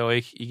 og nu skal jeg jo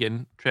ikke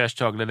igen trash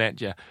talk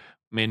LaLandia,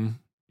 men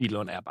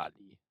Billund er bare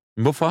lige...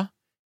 Hvorfor?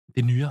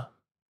 Det er nyere.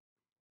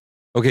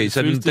 Okay,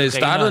 så det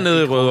startede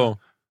nede i Rødovre.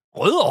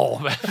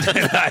 Rødovre? Hvad?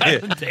 Nej,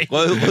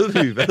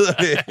 Rødby, hvad hedder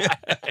det?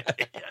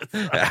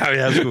 Ja,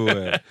 jeg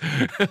skulle...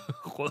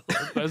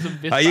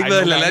 Har I ikke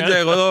været i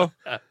LaLandia i Rødovre?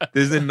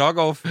 Det er sådan en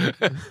knock-off.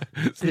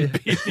 Sådan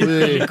en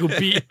billig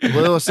kopi.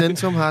 Rødovre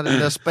Centrum har den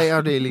der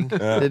spagafdeling.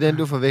 Det er den,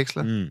 du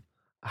forveksler.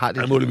 Har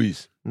det?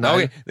 Muligvis.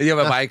 Okay, jeg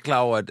var bare ikke klar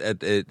over,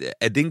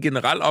 at det en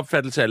generel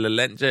opfattelse af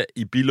LaLandia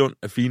i Billund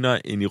er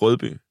finere end i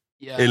Rødby.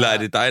 Ja. Eller er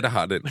det dig, der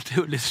har den? Men det er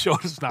jo lidt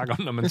sjovt at snakke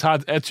om, når man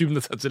er typen,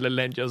 der tager til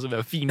LaLandia, og så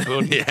være fin på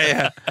den.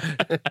 Ja.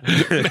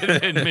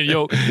 men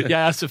jo,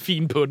 jeg er så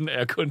fin på den, at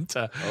jeg kun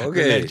tager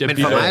LaLandia. Men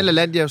for mig er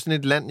LaLandia jo sådan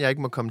et land, jeg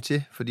ikke må komme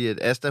til, fordi at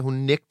Asta, hun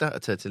nægter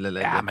at tage til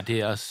LaLandia. Ja, men det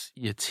er også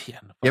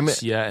irriterende, når folk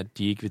siger, at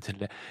de ikke vil til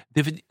LaLandia. Det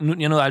er fordi,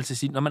 jeg nåede altid at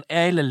sige, når man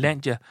er i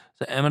LaLandia,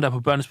 så er man der på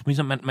børnenes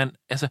præmisser.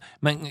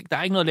 Der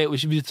er ikke noget at lave.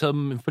 Hvis vi tager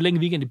en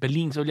forlænget weekend i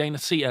Berlin, så vil jeg ind og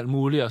se alt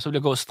muligt, og så vil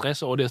jeg gå og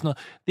stresse over det og sådan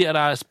noget. Der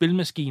er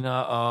spilmaskiner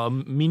og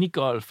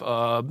minigolf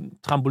og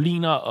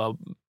trampoliner og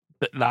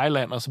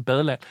lejeland og så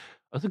badeland.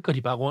 Og så går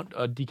de bare rundt,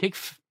 og de kan ikke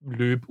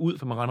løbe ud,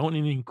 for man render rundt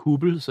ind i en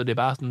kuppel, så det er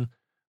bare sådan...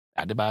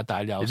 Ja, det er bare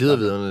dejligt afstand. Det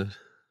lyder videre.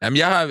 Jamen,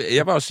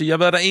 jeg vil også sige, jeg har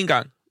været der en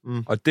gang.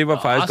 Og det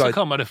var faktisk godt. Og så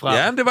kommer det fra.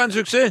 Ja, men det var en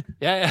succes.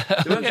 Ja.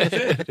 Det var en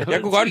succes.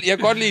 Jeg kunne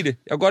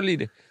godt lide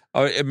det.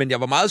 Men jeg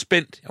var meget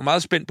spændt. Jeg var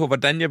meget spændt på,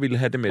 hvordan jeg ville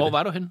have det med Hvor det.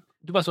 var du henne?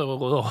 Du var så i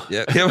Rødovre.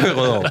 Ja, jeg var i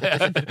Rødovre.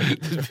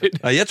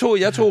 Og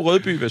jeg tog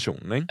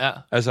Rødby-versionen, ikke? Ja.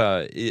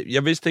 Altså,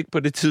 jeg vidste ikke på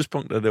det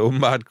tidspunkt, at det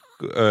åbenbart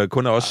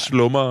kun er også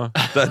slummer,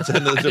 der tager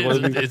ned til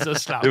Rødby. Det er så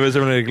slapt. Det var jeg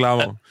simpelthen ikke klar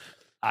over.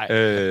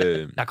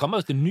 Der kommer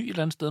også det nye et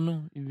eller andet sted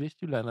nu, i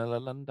Vestjylland eller et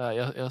eller andet, der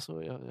jeg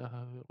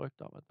har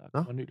rygter om, at der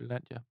kommer nyt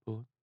land,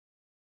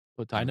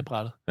 på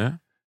tegnebrættet. Ja.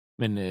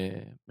 Men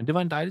det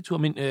var en dejlig tur.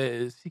 Men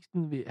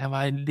Sixten, han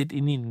var lidt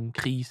inde i en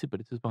krise på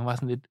det tidspunkt. Han var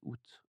sådan lidt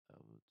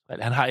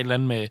han har et eller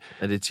andet med...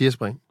 Er det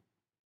tierspring?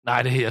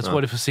 Nej, jeg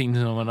tror, det er for sent.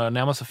 Når man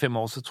nærmer sig 5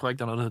 år, så tror jeg ikke,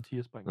 der er noget, der hedder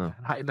tierspring. Ja.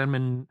 Han har et eller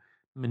andet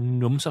med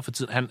numser for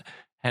tiden.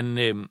 Han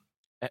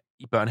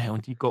i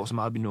børnehaven, de går så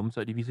meget op i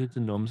numser, og de viser hele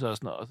tiden numser og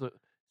sådan noget. Og så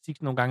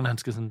Sixten nogle gange, når han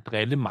skal sådan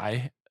drille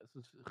mig, så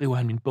river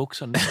han mine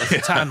bukser ned, og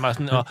så tager han mig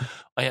sådan,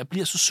 og jeg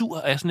bliver så sur,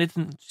 og jeg er sådan lidt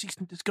sådan,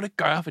 Sixten, det skal du ikke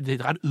gøre, for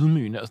det er ret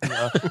ydmygende, og sådan,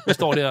 og jeg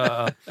står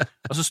der,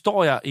 og så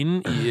står jeg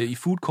inde i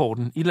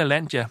foodcourten i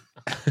LaLandia,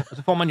 og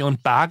så får man jo en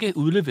bakke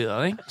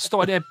udleveret, ikke? Så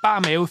står jeg der i bar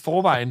mave i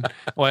forvejen,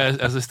 hvor jeg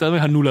altså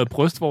stadigvæk har nullet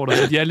brystvorter,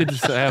 så de er lidt,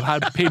 så jeg har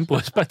et pænt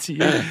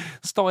brystparti. Så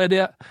står jeg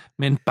der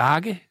med en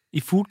bakke i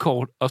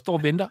foodcourt og står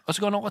og venter, og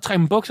så går han over og trækker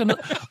mine bukser ned,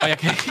 og jeg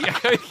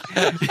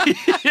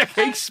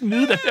kan ikke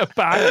smide den der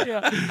bakke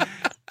her.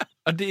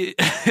 Og det,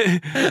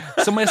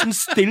 så må jeg sådan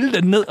stille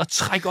den ned og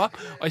trække op,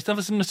 og i stedet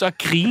for sådan så at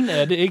grine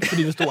af det, ikke?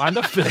 Fordi der stod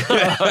andre fædre,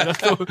 og der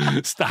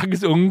stod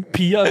stakkels unge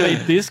piger bag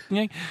disken,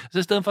 ikke? Så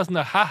i stedet for sådan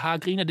at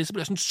grine af det, så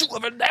bliver jeg sådan sur,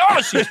 hvad laver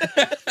du, sidst?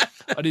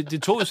 Og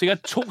det tog jo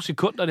sikkert 2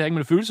 sekunder, det her, ikke? Men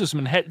det føltes som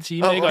en halv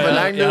time, ikke? Og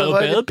jeg havde jo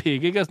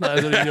badepik, ikke? Og sådan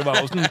noget. Altså, det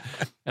var jo sådan,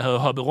 jeg havde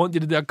hoppet rundt i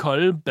det der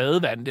kolde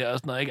badevand der og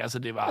sådan noget, ikke? Altså,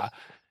 det var...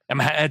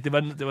 Jamen, det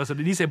var så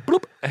det lige sagde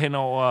blup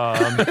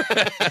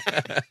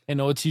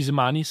henover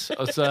Tissemanis,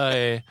 og så,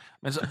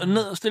 men så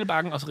ned og stille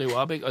bakken, og så rive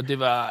op, ikke? Og det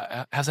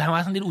var, altså han var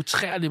sådan lidt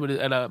utrærlig på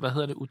det, eller hvad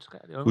hedder det?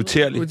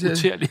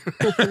 Utærlig.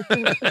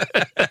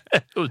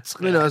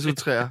 Men også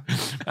utræer.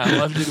 Ja, han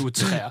var også lidt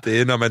utrær.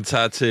 Det er, når man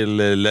tager til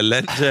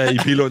LaLandia i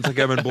Billund, så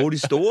kan man bruge de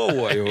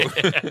store ord, jo.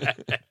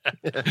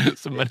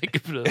 Som man ikke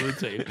kan finde at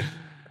udtale.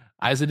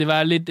 Altså, det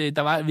var lidt,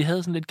 vi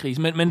havde sådan lidt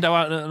krise, men der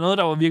var noget,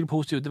 der var virkelig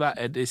positivt, det var,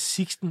 at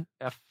Sixten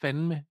er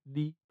fandme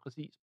lige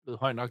præcis blevet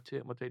høj nok til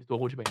at må tage de store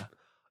rutsjebaner.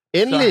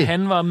 Endelig! Så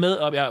han var med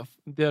op,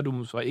 det har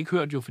du så ikke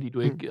hørt jo, fordi du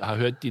ikke har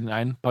hørt din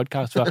egen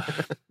podcast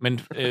før,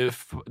 men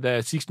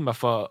da Sixten var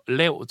for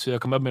lav til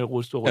at komme op med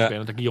en store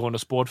rutsjebaner, der gik rundt og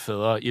spurgte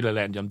fædre i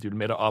LaLandia, om de ville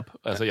med derop.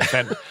 Altså, jeg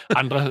fandt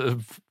andre...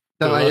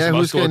 Der var, jeg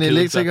husker en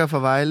elektriker fra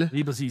Vejle.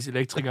 Lige præcis,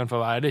 elektrikeren fra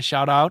Vejle.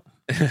 Shout out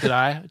til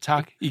dig.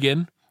 Tak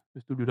igen,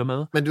 hvis du lytter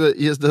med. Men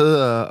I har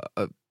stadig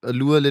og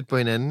luret lidt på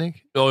hinanden,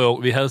 ikke? Jo,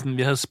 vi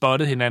havde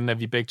spottet hinanden, at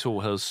vi begge to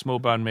havde små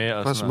børn med.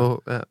 Og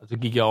små, ja. Og så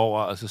gik jeg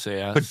over, og så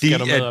sagde jeg... Fordi skal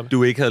du med op?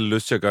 Du ikke havde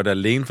lyst til at gøre det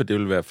alene, for det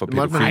ville være for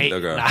pædofilt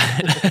at gøre. Nej.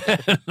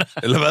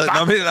 Eller hvad?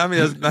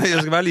 Jeg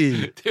skal bare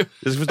lige... Jeg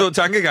skal forstå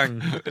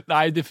tankegangen.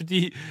 Nej, det er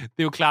fordi... Det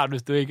er jo klart,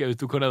 hvis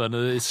du kun har været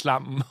nede i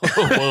Slammen og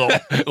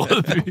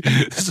Rødby,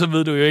 så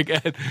ved du jo ikke,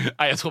 at...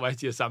 Ej, jeg tror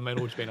faktisk, de er sammen med en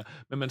rutsjebaner.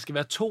 Men man skal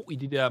være 2 i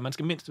de der... Man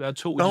skal mindst være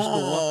 2 i de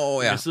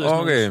store... Ja. Der sidder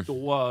sådan nogle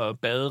store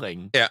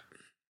baderinge. Ja.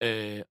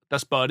 Der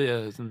spottede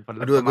jeg sådan...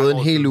 Og du har gået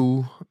en hel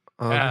uge.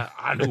 Ja,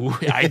 en uge.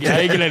 Jeg er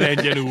ikke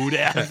LaLandia en uge.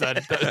 Det er altså...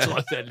 Det er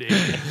trods alt ikke.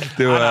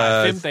 Det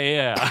var... 5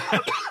 dage.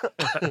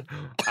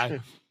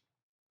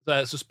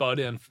 Så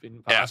spottede jeg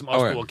en far, som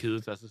også var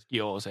kedet sig. Så gik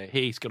jeg over og sagde,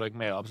 hey, skal du ikke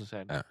med op? Så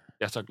sagde han,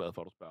 jeg er så glad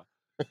for, at du spørger.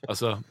 Og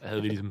så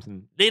havde vi ligesom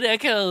sådan... Lidt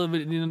akavet,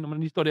 når man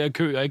lige står der i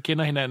kø, og ikke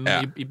kender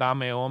hinanden i bare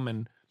maver,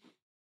 men...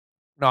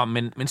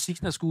 Men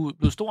Sixten er sgu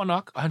blevet stor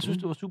nok, og han synes,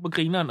 det var super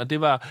grineren, og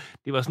det var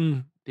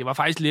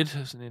faktisk lidt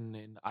sådan en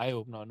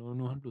eye-opener, og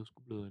nu er han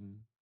blevet en...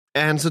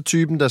 Er han så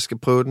typen, der skal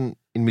prøve den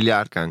 1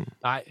 milliard gange?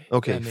 Nej,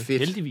 okay, fedt.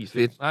 Heldigvis.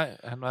 Fedt. Nej,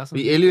 han var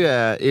sådan...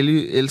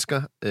 Elly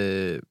elsker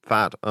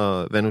fart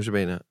og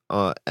vandrutsjebaner,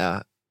 og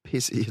er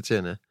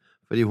pisseirriterende,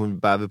 fordi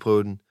hun bare vil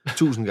prøve den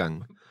 1000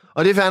 gange.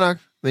 Og det er fair nok,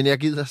 men jeg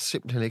gider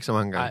simpelthen ikke så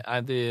mange gange. Nej,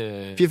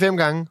 det... 4-5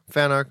 gange,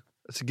 fair nok.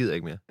 Så gider jeg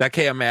ikke mere. Der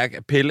kan jeg mærke,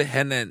 at Pelle,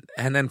 han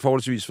er en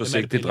forholdsvis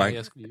forsigtig dreng.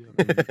 Det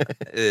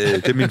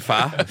er min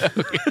far.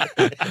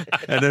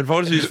 Han er en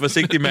forholdsvis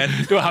forsigtig mand.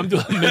 Det var ham, du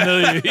havde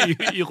med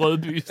i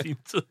Rødby i sin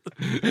tid.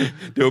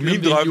 Det var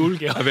min drøm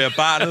at være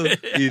barnet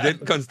i den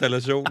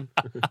konstellation.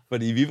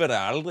 Fordi vi var der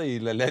aldrig i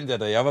LaLandia,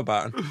 da jeg var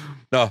barn.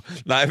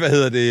 Nej, hvad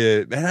hedder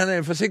det? Men han er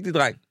en forsigtig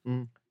dreng.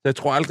 Så jeg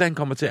tror aldrig, han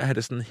kommer til at have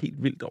det sådan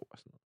helt vildt over.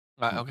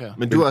 Nej, okay.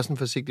 Men du er også en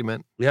forsigtig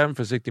mand. Jeg er en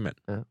forsigtig mand.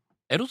 Ja.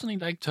 Er du sådan en,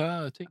 der ikke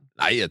tør ting?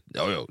 Nej,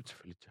 jo,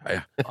 selvfølgelig tør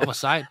jeg. Og hvor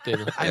sejt,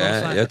 David.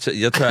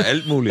 Jeg tør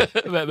alt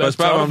muldligt. Hvad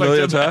spørger mig om noget,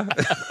 jeg tør?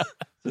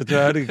 Så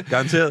tør jeg det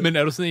garanteret. Men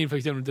er du sådan en, for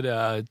eksempel det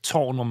der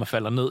tårn, hvor man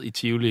falder ned i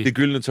Tivoli? Det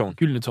gyldne tårn.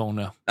 Gyldne tårn,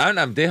 ja.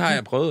 Nej, men det har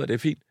jeg prøvet, og det er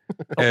fint.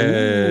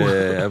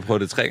 Jeg har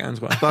prøvet det 3 gange,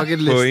 tror jeg.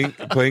 Bucket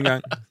list. På en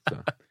gang. Så.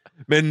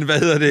 Men hvad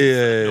hedder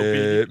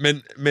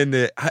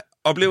det?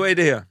 Oplever I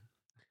det her?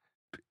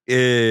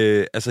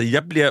 Altså,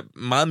 jeg bliver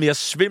meget mere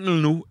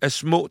svimmel nu af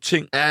små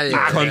ting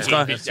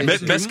kontra...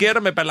 Hvad sker der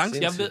med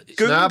balancen?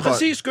 Gyngen,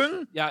 præcis,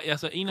 gyngen.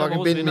 Altså, en af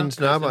vores venner, min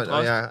snørbånd,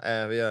 og jeg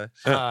er ved at...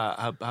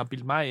 har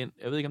bildt mig ind.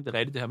 Jeg ved ikke, om det er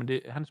rigtigt det her, men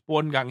han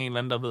spurgte en gang en eller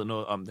anden, der ved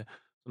noget om det,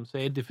 som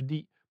sagde, at det er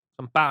fordi,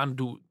 som barn,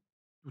 du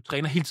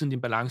træner hele tiden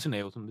din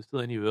balancenerve, som det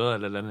sidder inde i øret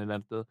eller et eller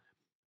andet sted.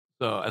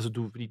 Så,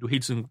 altså, fordi du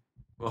hele tiden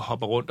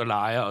hopper rundt og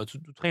leger, og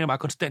du træner bare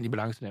konstant i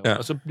balancenerve,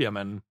 og så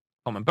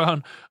får man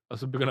børn, og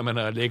så begynder man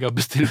at lægge og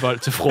bestille bold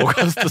til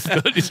frokost, og sådan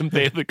noget, ligesom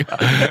David gør.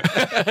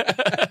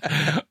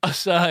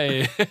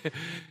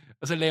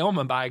 og så laver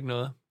man bare ikke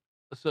noget.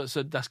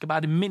 Så der skal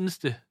bare det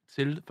mindste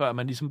til, før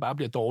man ligesom bare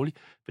bliver dårlig.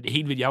 For det er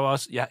helt vildt.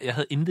 Jeg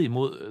havde intet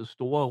imod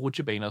store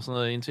rutsjebaner og sådan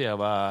noget, indtil jeg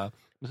var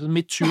så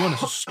midt 20'erne,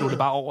 så slog det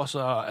bare over.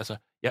 Så, altså,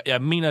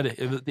 jeg mener det.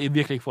 Jeg ved, det er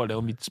virkelig ikke for at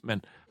lave mit,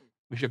 men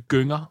hvis jeg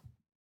gynger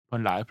på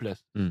en legeplads,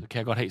 så kan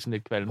jeg godt have sådan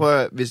lidt kvalm. Prøv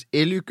at, hvis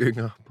Elly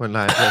gynger på en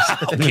legeplads.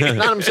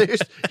 Nej, men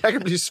seriøst. Jeg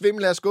kan blive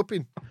svimmel af at skubbe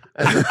hende.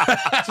 Altså,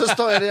 så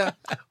står jeg der,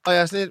 og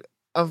jeg er sådan lidt,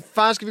 og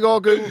far, skal vi gå over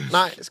gyngen?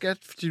 Nej, skat,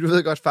 fordi du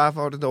ved godt, far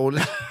får det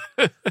dårligt.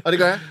 Og det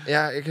gør jeg.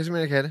 Jeg kan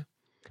simpelthen ikke have det.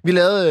 Vi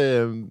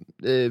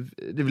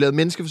lavede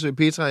menneskeforsøg,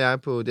 Petra og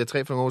jeg, på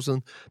DR3 for nogle år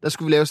siden. Der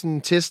skulle vi lave sådan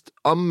en test,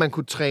 om man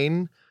kunne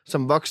træne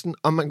som voksen,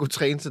 om man kunne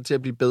træne sig til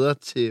at blive bedre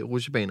til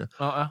rutsjebaner.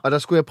 Og der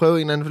skulle jeg prøve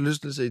en eller anden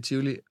forlystelse i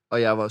Tivoli,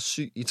 og jeg var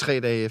syg i 3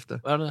 dage efter.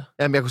 Var det?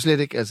 Jamen, jeg kunne slet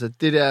ikke, altså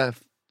det der... Jamen,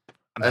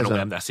 der er nogle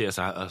af dem, der ser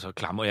sig altså,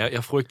 klammer.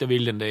 Jeg frygter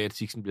vel den dag, at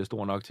Sixten bliver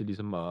stor nok til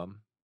ligesom at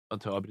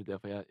tage op i det der,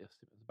 for jeg er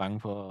bange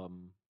for...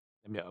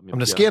 Om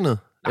der sker noget?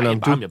 Nej,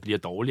 eller om jeg bliver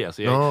dårlig.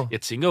 Altså,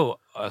 jeg tænker jo,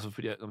 altså,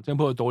 fordi jeg tænker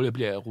på, hvor dårlig jeg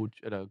bliver af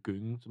eller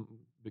gyngen, så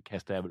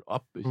kaster jeg vel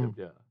op, hvis jeg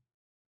bliver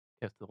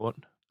kastet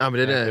rundt. Ja,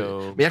 men,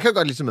 men jeg kan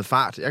godt lide med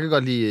fart. Jeg kan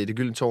godt lide Det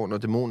Gyldne Tårn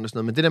og Dæmonen og sådan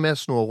noget, men det der med at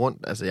snurre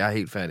rundt, altså, jeg er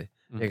helt færdig.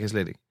 Jeg kan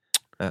slet ikke.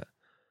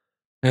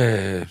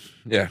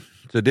 Ja,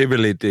 så det er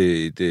vel et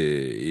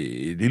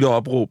lille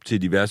opråb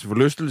til diverse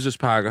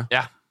forlystelsesparker.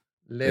 Ja.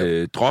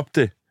 Drop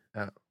det.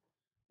 Ja.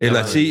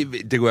 Eller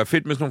det kunne være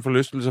fedt med sådan nogle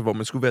forlystelser, hvor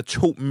man skulle være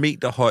 2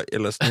 meter høj,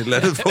 eller sådan et eller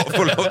andet, for at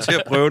få lov til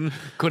at prøve den.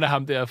 Kun af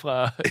ham der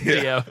fra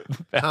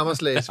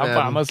Hammerslags.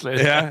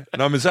 Ja,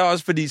 nå, men så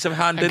også, fordi så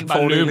har han den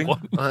fordel. Og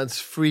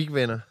hans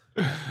freak-venner.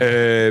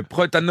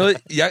 Prøv, der er noget...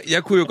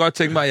 Jeg kunne jo godt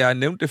tænke mig, at jeg har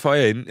nævnt det for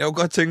jer inden. Jeg kunne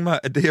godt tænke mig,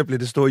 at det her bliver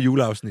det store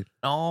juleafsnit.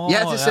 Ja,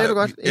 det sagde du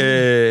godt.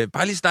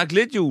 Bare lige snakke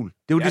lidt jul.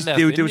 Det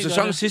er jo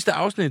sæsonens sidste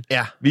afsnit.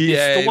 Ja.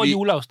 Det er store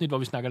juleafsnit, hvor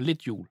vi snakker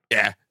lidt jul.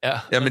 Ja,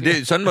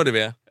 men sådan må det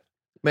være.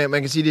 Men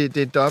man kan sige, det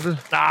er dobbelt.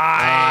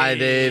 Nej,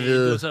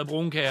 David. Du har taget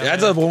brunkær. Jeg har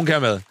taget brunkær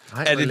med.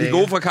 Er det de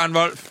gode fra Karen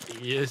Wolf?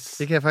 Yes.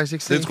 Det kan jeg faktisk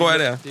ikke se. Det tror jeg,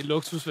 det er. Det er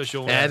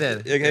luksusversion. Ja, det er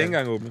det. Jeg kan ikke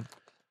engang åbne.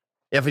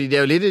 Ja, fordi det er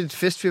jo lidt et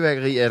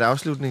festfyrværkeri af et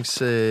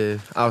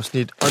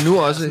afslutningsafsnit. Og nu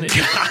også... Nej, de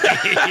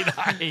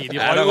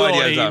røg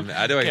de alle sammen.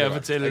 Ja, det var ikke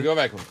godt. Det gjorde,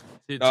 hvad jeg kunne.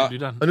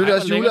 Og nu er det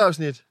også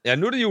juleafsnit. Ja,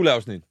 nu er det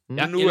juleafsnit.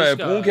 Nu er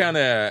brunkærne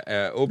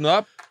er åbnet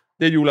op.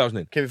 Det er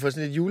juleafsnit. Kan vi få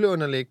sådan et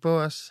juleunderlæg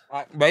på os?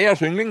 Nej. Hvad er jeres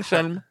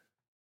yndlingssalme?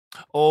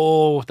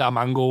 Der er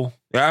mange gode.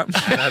 Ja. Hvis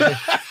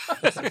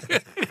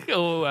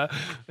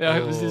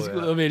jeg skal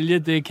ud og vælge,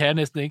 det kan jeg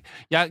næsten ikke.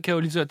 Jeg kan jo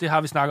lige så, det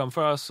har vi snakket om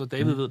før, så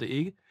David ved det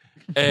ikke.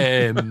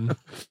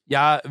 Vi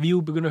er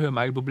jo begyndt at høre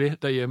Michael Bublé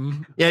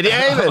derhjemme. Ja, det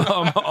er I vel.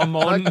 om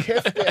morgenen.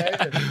 Kæft, det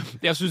er I vel.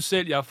 Jeg synes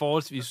selv, jeg er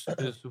forholdsvis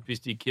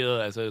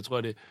sofistikeret. Altså, jeg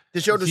tror, det er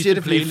sjovt, du siger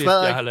det, fordi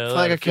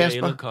Frederik og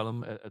Kasper.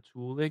 Column af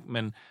Tool, ikke?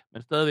 Men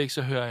stadigvæk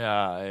så hører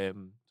jeg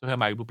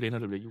Michael Bublé, når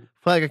det bliver jul.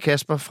 Frederik og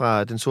Kasper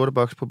fra Den Sorte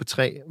Boks på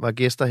B3 var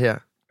gæster her.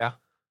 Ja.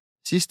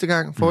 Sidste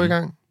gang, forrige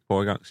gang.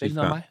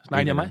 Sidste gang.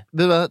 Snakker jeg mig?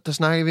 Ved du hvad, der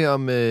snakker vi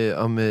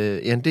om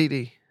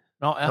ENDD.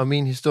 Og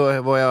min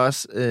historie, hvor jeg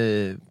også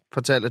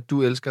fortalte, at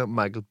du elsker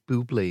Michael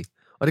Bublé.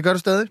 Og det gør du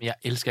stadig? Jeg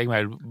elsker ikke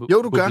Michael Bublé.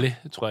 Jo, du gør.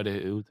 Bublé, tror jeg,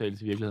 det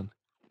udtales i virkeligheden.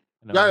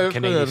 Jeg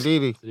elsker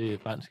ENDD. Det er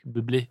fransk.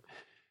 Bublé.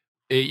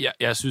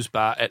 Jeg synes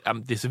bare, at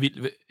det er så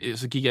vildt.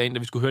 Så gik jeg ind, da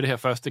vi skulle høre det her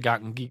første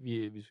gang,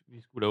 vi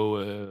skulle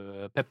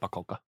lave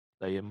pepperkokker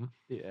derhjemme.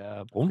 Det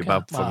er brunkær. Det er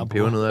bare for den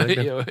peber noget af det,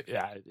 ikke?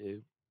 Ja, det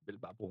er vel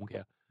bare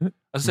brunkær.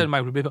 Og så selv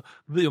Michael Bublé. Du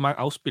ved jo mange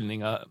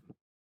afspilninger.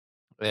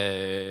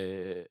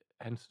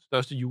 Hans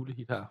største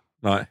julehit her.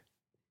 Nej.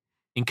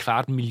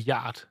 250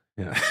 milliard.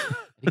 Ja. Er det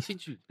ikke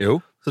sindssygt? Jo.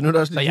 Så nu er der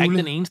også jeg er ikke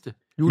den eneste.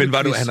 Men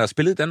han har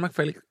spillet i Danmark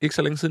for ikke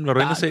så længe siden. Var du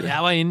inde og se det?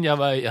 Jeg var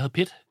inde. Jeg havde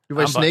pit. Du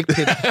var i Snake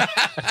Pit.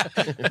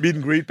 Meet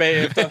and greet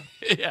bagefter.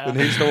 Ja. Den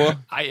helt store.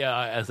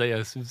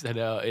 Jeg synes, han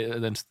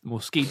er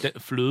måske den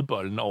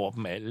flødebollen over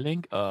dem alle,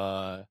 ikke?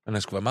 Og... Men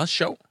han skulle være meget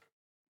sjov.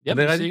 Ja,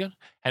 det er sikkert.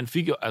 Han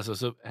fik jo, altså,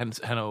 så han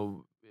har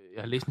jo,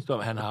 jeg har læst en historie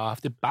om, han har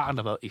haft et barn,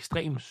 der har været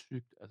ekstremt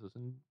sygt, altså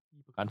sådan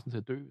på grænsen til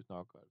at dø,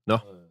 nok. Nå.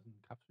 Sådan en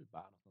kapsygt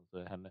barn. Så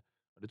han,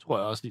 og det tror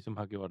jeg også ligesom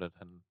har gjort, at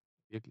han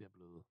virkelig er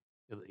blevet,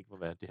 jeg ved ikke,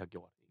 hvad det har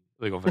gjort. Jeg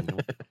ved ikke, hvorfor han nu.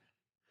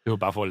 Det var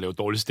bare for at lave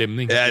dårlig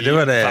stemning. Ja, det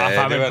var da.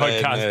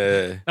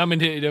 Nej, men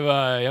det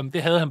var, jamen,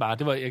 det havde han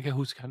bare. Jeg kan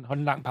huske, han holdt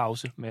en lang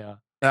pause med at...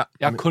 Ja.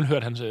 Jeg har kun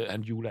hørt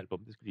hans julealbum,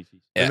 det skal lige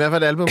sige. Ja. Hvad for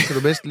et album kan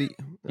du bedst lide?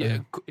 Ja,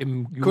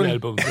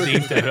 julealbum, det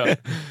eneste, jeg har hørt.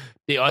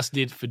 Det er også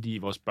lidt, fordi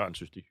vores børn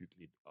synes, det er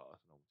hyggeligt. Og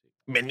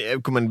sådan noget.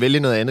 Men kunne man vælge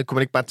noget andet? Kunne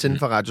man ikke bare tænde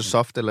for Radio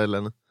Soft eller et eller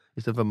andet?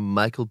 I stedet for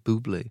Michael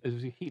Bublé. Jeg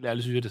synes helt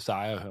ærligt, synes jeg, det er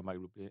sejere at høre Michael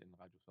Bublé end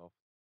Radio Soft.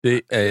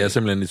 Det er jeg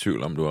simpelthen i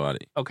tvivl om, du har ret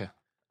i. Okay.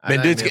 Men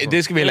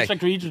det skal vi heller ikke.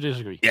 Disagree to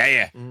disagree.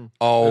 Ja.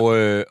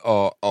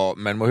 Og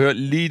man må høre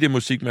lige det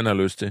musik, man har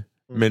lyst til.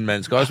 Men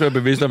man skal også være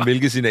bevidst om,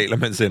 hvilke signaler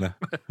man sender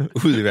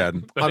ud i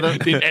verden. Det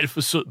er en alt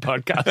for sød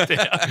podcast, det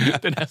her.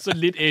 Den er så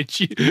lidt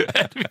edgy,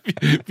 at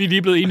vi er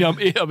lige blevet enige om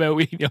at være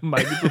uenige om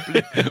Michael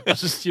Bublé. Og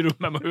så siger du, at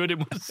man må høre det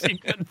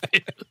musik, man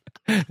vil.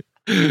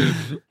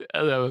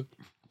 Altså,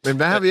 men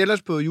hvad har vi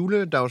ellers på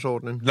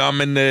juledagsordenen? Nå,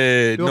 men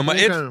nummer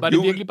 1... Var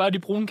det virkelig bare de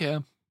brune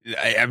kager?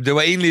 Ja, det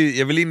var egentlig...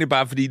 Jeg vil egentlig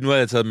bare, fordi nu har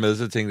jeg taget dem med,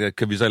 så tænkte jeg,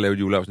 kan vi så lave et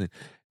juleafsnit?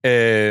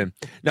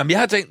 Nå, men jeg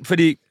har tænkt,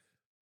 fordi...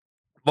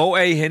 Hvor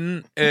er I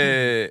henne?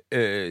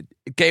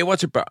 Gaver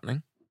til børn,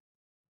 ikke?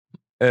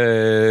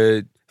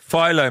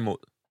 For eller imod?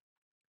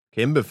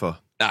 Kæmpe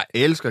for. Nej.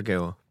 Jeg elsker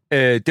gaver.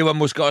 Det var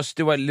måske også...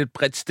 Det var et lidt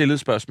bredt stillet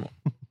spørgsmål.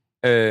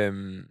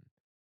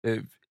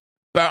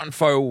 Børn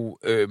får jo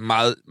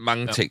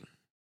mange ting.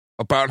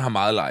 Og børn har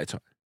meget legetøj.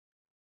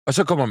 Og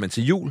så kommer man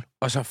til jul,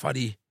 og så får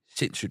de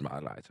sindssygt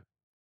meget legetøj.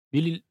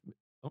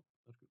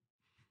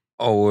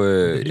 Og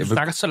du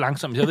snakker så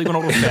langsomt. Jeg ved ikke,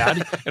 hvornår du er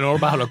færdig, eller hvornår du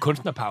bare holder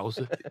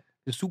kunstnerpause.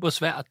 Det er super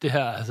svært, det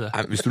her. Altså.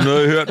 Ej, hvis du nu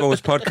havde hørt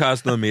vores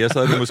podcast noget mere, så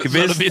havde du måske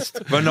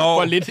vidst, hvornår...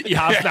 Hvor lidt I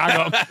har snakket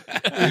om.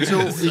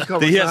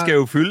 Det her skal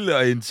jo fylde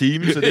og en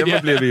time, så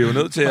derfor bliver vi jo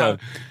nødt til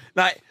at...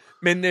 Nej,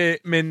 men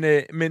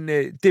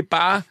det er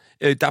bare...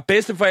 Der er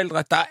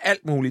bedsteforældre, der er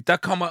alt muligt. Der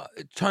kommer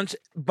tons...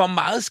 Hvor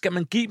meget skal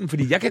man give dem?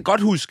 Fordi jeg kan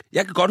godt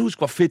huske,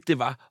 hvor fedt det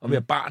var at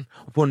være barn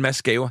og få en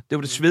masse gaver. Det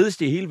var det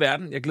svedigste i hele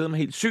verden. Jeg glæder mig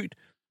helt sygt.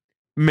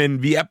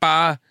 Men vi er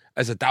bare...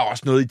 Altså, der er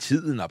også noget i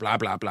tiden, og bla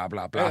bla bla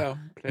bla bla. Ja.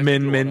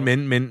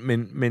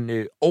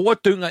 Men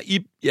overdynger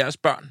I jeres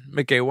børn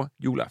med gaver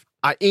juleaften?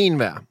 Ej, en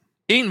hver.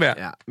 En hver?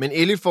 Ja, men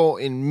Ellie får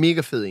en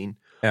mega fed en.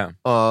 Ja.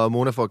 Og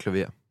Mona får et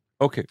klaver.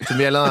 Okay. Som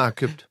vi allerede har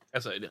købt.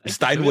 Altså,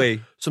 Steinway.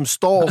 Som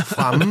står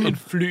fremme. En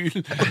flyl.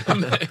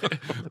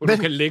 Hvor du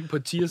kan lægge på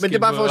tierskib. Men det er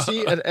bare for at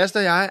sige, at Asta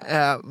og jeg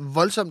er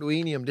voldsomt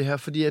uenige om det her,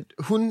 fordi at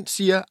hun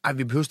siger, at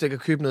vi behøver ikke at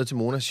købe noget til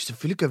Mona. Så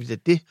selvfølgelig gør vi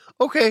det.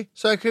 Okay,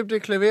 så har jeg købt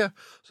et klaver.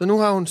 Så nu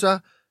har hun så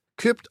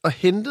købt og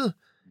hentet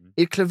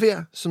et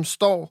klaver, som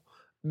står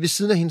ved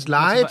siden af hendes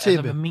legetæppe.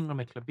 Altså, hvad mener du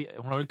med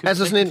klaver? Hun har jo ikke købt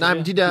altså sådan en, nej,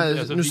 men de der,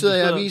 altså, nu sidder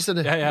jeg og viser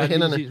det med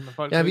hænderne.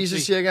 Jeg viser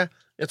se. cirka,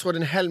 jeg tror,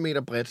 det er 1,5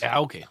 meter bredt.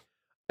 Ja, okay.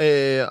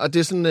 Og det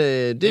er sådan...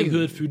 det er ikke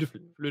hørt et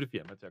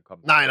flyttefirma til at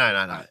komme.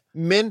 Nej.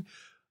 Men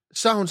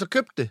så har hun så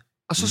købt det,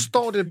 og så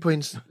står det på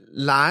hendes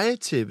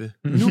legetæppe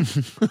nu.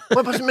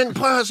 Men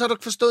prøv at høre, så har du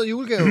ikke forstået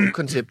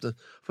julegavekonceptet.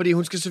 Fordi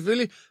hun skal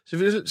selvfølgelig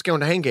skal hun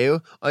da have en gave,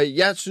 og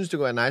jeg synes, det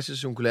kunne være nice,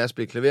 hvis hun kunne lære at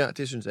spille klaver.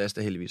 Det synes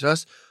Asta heldigvis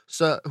også.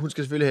 Så hun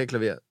skal selvfølgelig have et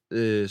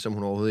klaver, som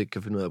hun overhovedet ikke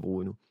kan finde ud af at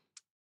bruge endnu.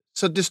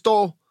 Så det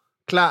står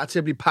klar til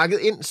at blive pakket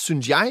ind,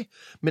 synes jeg.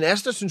 Men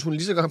Asta synes, hun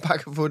lige så godt bare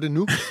kan få det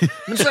nu.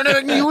 Men så er det jo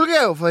ikke en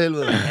julegave, for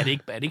helvede. Er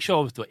det ikke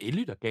sjovt, hvis det var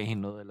Ellie, der gav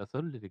hende noget, eller så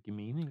er det lidt at give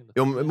mening? Eller?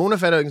 Jo, Mona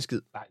fatter jo ikke en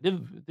skid. Nej, det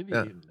vil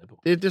jeg med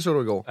på. Det så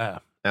du i går.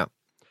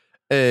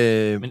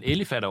 Ja. Men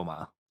Ellie fatter jo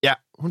meget. Ja,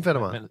 hun fatter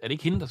meget. Men er det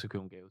ikke hende, der skal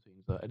købe en gave til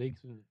hende? Så er det ikke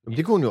sådan... Jamen,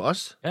 det kunne hun jo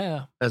også.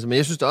 Ja. Altså, men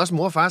jeg synes da også,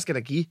 mor og far skal da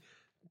give.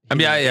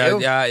 Jamen, jeg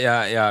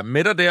er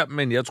med dig der,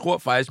 men jeg tror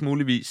faktisk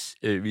muligvis,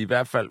 vi i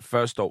hvert fald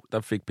første år,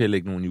 der fik Pelle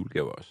ikke nogen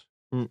julegaver også.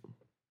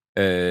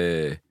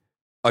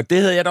 Og det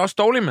havde jeg da også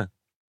dårligt med.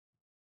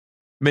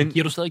 Men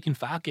giver du stadig din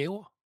far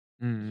gaver?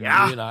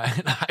 Ja. Nej,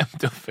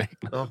 det var fake.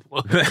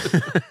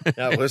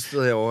 Jeg har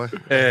rystet herovre.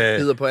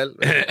 Bider på alt.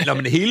 Nå,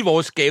 men hele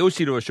vores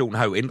gavesituation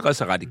har jo ændret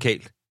sig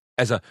radikalt.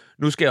 Altså,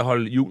 nu skal jeg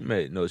holde jul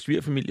med noget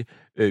svigerfamilie.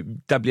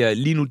 Der bliver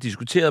lige nu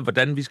diskuteret,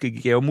 hvordan vi skal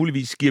give gaver.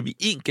 Muligvis giver vi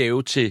en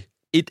gave til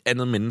et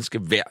andet menneske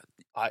hver,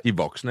 de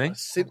voksne, ikke?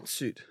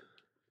 Sindssygt.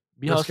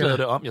 Vi har også lavet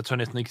det om. Jeg tør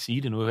næsten ikke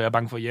sige det nu, jeg er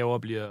bange for, at Jæver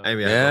bliver...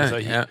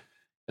 Ja.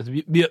 Altså,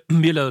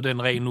 vi har lavet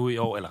den regel nu i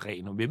år, eller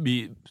regel nu.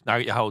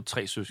 Jeg har jo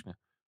 3 søskende,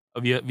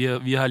 og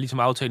vi har ligesom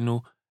aftalt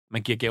nu,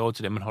 man giver gaver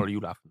til dem, man holder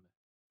juleaften.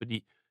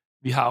 Fordi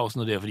vi har også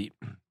noget der, fordi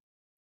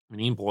min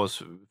ene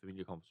brors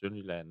familie kommer fra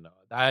Sønderjylland, og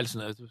der er altså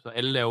noget, så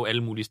alle er jo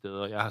alle mulige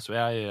steder. Jeg har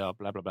Sverige og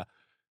bla bla bla.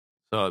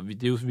 Så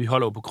vi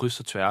holder jo på kryds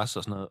og tværs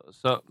og sådan noget. Og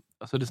så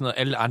er det sådan noget,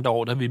 alle andre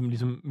år, der har vi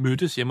ligesom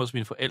mødtes hjemme hos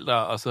mine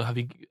forældre, og så har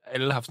vi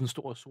alle haft sådan en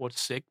stor sort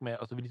sæk med,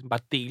 og så har vi ligesom bare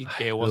delt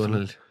gaver.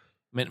 Sådan.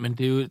 Men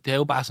det er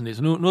jo bare sådan lidt.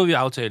 Så nu har vi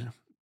aftalt,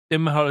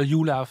 dem man holder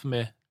juleaften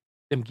med,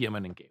 dem giver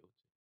man en gave.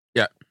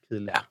 Ja.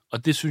 Ja,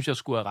 og det synes jeg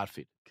skulle være ret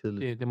fedt.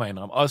 Det må jeg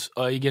indrømme. Også,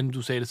 og igen,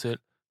 du sagde det selv,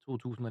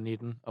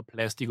 2019 og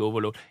plastik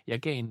overload. Jeg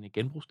gav en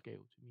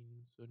genbrugsgave til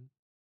min søn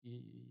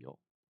i år.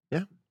 Ja.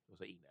 Det var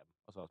så en af dem,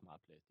 og så også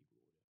meget plastik.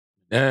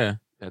 Ja.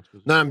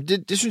 Nej, men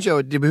det synes jeg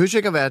jo, det behøver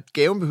ikke at være,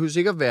 gaven behøver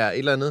ikke at være et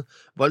eller andet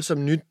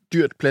voldsomt nyt,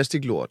 dyrt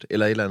plastiklort,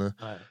 eller et eller andet.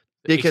 Nej,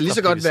 det kan lige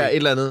så godt være et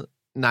eller andet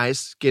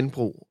nice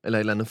genbrug, eller et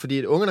eller andet,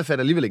 fordi ungerne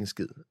fatter alligevel ikke en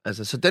skid.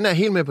 Altså, så den er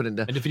helt med på den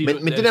der.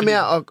 Men det der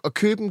med at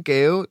købe en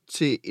gave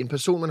til en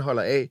person, man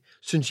holder af,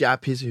 synes jeg er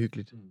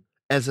pissehyggeligt.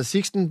 Altså,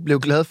 Sixten blev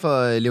glad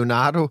for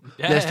Leonardo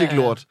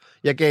plastiklort,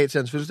 jeg gav til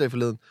hans fødselsdag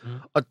forleden.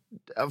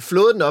 Og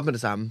flåede den op med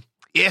det samme.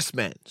 Yes,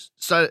 man.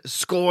 Så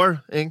score,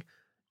 ikke?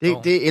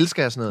 Det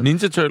elsker jeg sådan noget.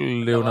 Ninja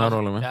Turtle Leonardo,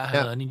 eller hvad? Jeg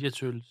havde Ninja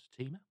Turtles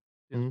tema.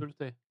 Det er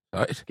fødselsdag.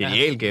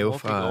 Genial gave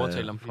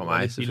fra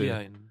mig,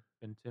 selvfølgelig.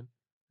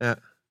 Ja.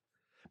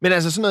 Men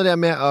altså sådan noget der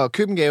med at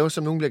købe en gave,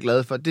 som nogen bliver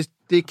glade for, det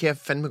kan jeg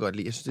fandme godt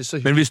lide. Jeg synes, det er så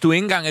hyggeligt. Men hvis du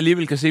ikke engang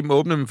alligevel kan se dem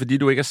åbne dem, fordi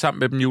du ikke er sammen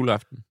med dem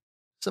juleaften.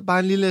 Så bare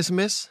en lille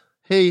sms.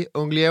 Hey,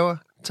 onkel Jæver,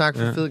 tak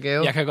for fed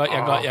gave.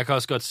 Jeg kan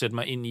også godt sætte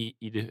mig ind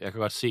i det. Jeg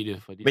kan godt se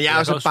det. Fordi men jeg er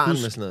også et barn med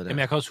sådan noget der. Jamen,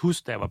 jeg kan også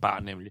huske, da jeg var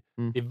barn nemlig.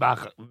 Det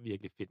var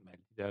virkelig fedt med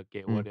de der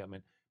gaver der.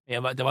 Men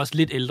der var også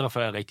lidt ældre,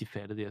 før jeg rigtig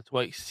fattede det. Jeg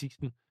tror ikke,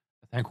 Sixten,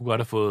 han kunne godt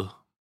have fået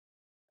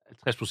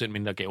 50%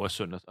 mindre gaver i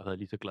søndags, og havde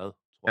lige så glad,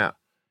 tror jeg.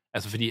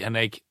 Altså, fordi han er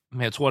ikke...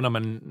 Men jeg tror, når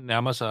man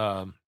nærmer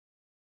sig...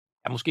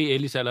 Ja, måske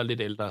Ellis alder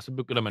lidt ældre, så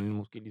begynder man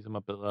måske ligesom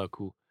at bedre at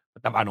kunne...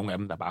 Der var nogle af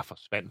dem, der bare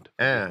forsvandt.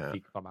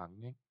 Ikke for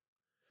mange, ikke?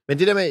 Men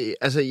det der med...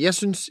 Altså, jeg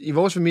synes, i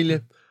vores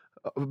familie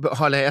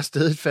holder jeg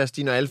stadig fast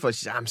i, når alle folk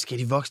siger, skal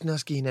de voksne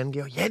også give hinanden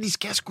gaver? Ja, de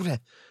skal sgu da.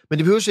 Men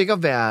det behøver ikke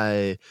at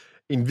være...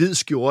 en hvid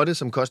skjorte,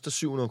 som koster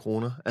 700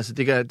 kroner. Altså,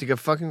 det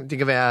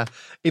kan være et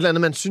eller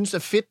andet, man synes er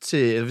fedt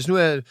til... Hvis nu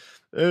er...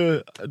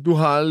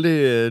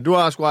 du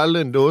har sgu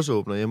aldrig en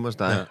dåseåbner hjemme hos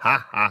dig.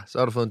 Så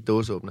har du fået en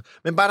dåseåbner.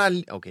 Men bare der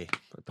er... Okay,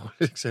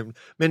 dårligt eksempel.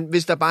 Men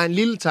hvis der bare er en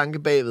lille tanke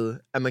bagved,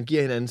 at man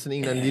giver hinanden sådan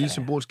en eller anden lille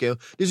symbolsk gave,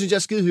 det synes jeg er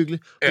skide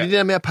hyggeligt. Fordi det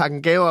der med at pakke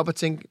en gave op og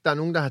tænke, der er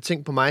nogen, der har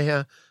tænkt på mig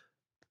her.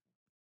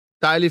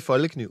 Dejlig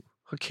foldekniv.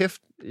 Hold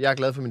kæft, jeg er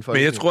glad for min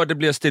foldekniv. Men jeg tror, det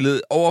bliver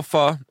stillet over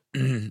for,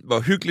 hvor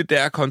hyggeligt det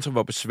er, kontra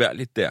hvor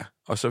besværligt det er.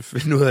 Og så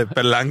finde ud af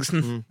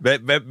balancen.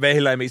 Hvad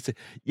hælder jeg mest til?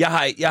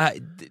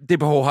 Det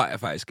behov har jeg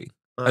faktisk ikke.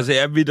 Altså,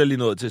 jeg er vitterlig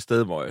nået til et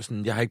sted,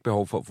 hvor jeg har ikke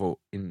behov for at få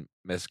en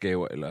masse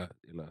gaver, eller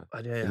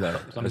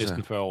som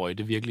næsten 40 år. Det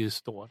er virkelig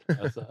stort.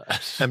 Altså.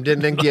 Jamen,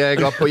 den giver jeg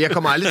ikke op på. Jeg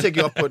kommer aldrig til at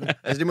give op på den.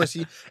 Altså, det må jeg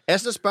sige.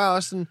 Astrid spørger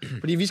også sådan,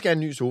 fordi vi skal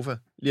have en ny sofa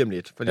lige om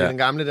lidt. Fordi den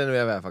gamle, den er ved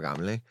at være for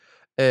gammel,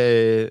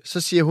 ikke?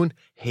 Så siger hun,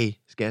 hey,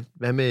 skat,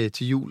 hvad med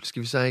til jul?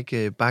 Skal vi så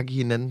ikke bare give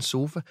hinanden en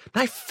sofa?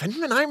 Nej,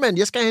 fandme nej, mand.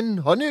 Jeg skal have en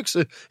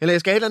håndøkse. Eller jeg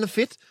skal have et eller andet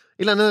fedt. Et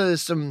eller andet,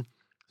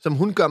 som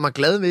hun gør mig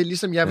glad ved,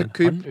 ligesom jeg vil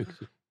købe.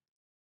 Håndøkse.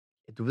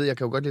 Du ved, jeg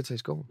kan jo godt lide at tage i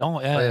skoven.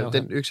 Okay.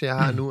 Den økse, jeg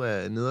har nu,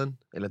 er nederen.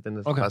 Eller den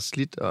er bare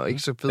slidt og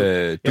ikke så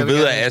fed. Du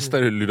ved, at Asta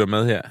lytter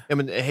med her.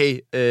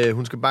 Jamen,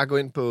 hun skal bare gå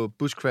ind på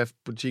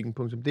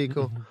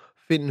bushcraftbutikken.dk,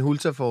 finde en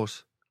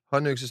Hultafors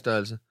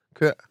håndøksestørrelse.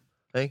 Kør.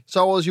 Ikke?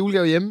 Så årets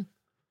julegave hjemme.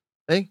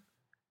 Ikke?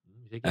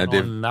 Vi kan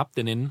ikke nappe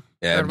den inde.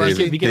 Ja,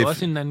 vi gav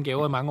også en anden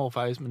gave i mange år,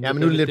 faktisk. Men men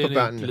nu er det lidt på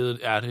børnene. Det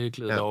er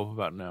glædet over på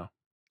børnene,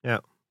 ja.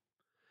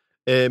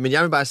 Men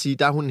jeg vil bare sige,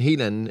 der er hun en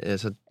helt anden.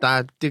 Altså,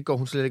 det går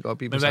hun slet ikke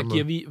op i. Men hvad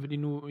giver vi? Fordi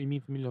nu i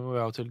min familie har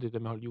jeg aftalt det der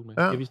med at holde jul med.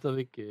 Giver vi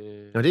stadigvæk... Nå,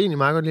 det er egentlig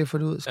meget godt lige at få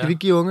det ud. Skal vi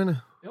give ungerne?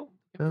 Jo,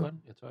 det kan godt.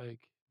 Jeg tør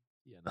ikke.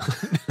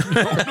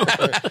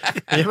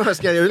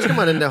 Jeg ønsker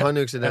mig den der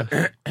håndøkse der.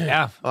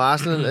 Ja. Og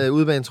Arsenal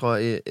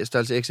udebanetrøje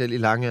størrelse XL i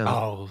lange.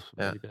 Så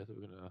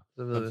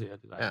ved vi.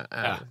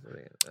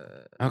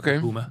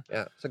 Okay.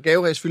 Ja, så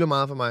gaveræs fylder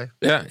meget for mig.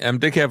 Ja,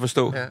 jamen det kan jeg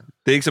forstå. Ja. Det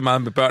er ikke så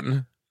meget med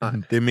børnene. Nej,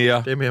 det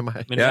er mere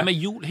mig. Men hvad med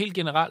jul helt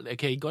generelt?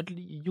 Kan I godt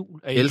lide jul?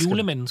 Er I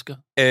julemennesker?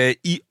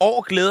 I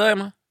år glæder jeg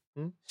mig.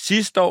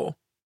 Sidste år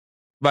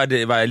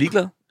var jeg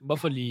ligeglad.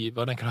 Hvorfor lige?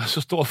 Hvordan kan der være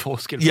så stor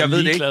forskel? Jeg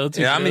ved det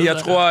ikke. Ja, men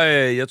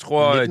jeg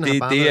tror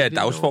det er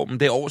dagsformen.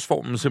 Det er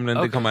årsformen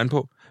simpelthen, det kommer an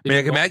på. Men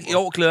jeg kan mærke, at i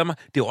år glæder mig.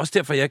 Det er også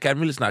derfor, jeg gerne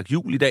ville snakke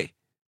jul i dag.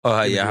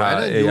 Og jeg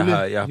har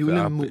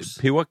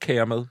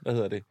peberkager med. Hvad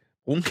hedder det?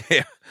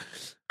 Brunkager.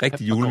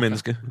 Rigtig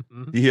julemenneske.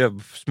 De her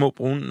små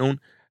brune nogen.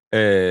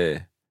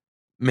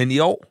 Men i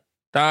år,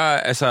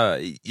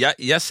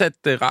 jeg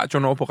satte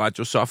radioen over på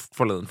Radio Soft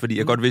forleden, fordi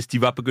jeg godt vidste,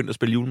 de var begyndt at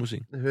spille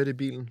julemusik. Jeg hørte det i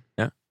bilen.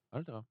 Ja.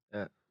 Hold da op.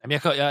 Ja. Jamen,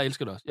 jeg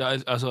elsker det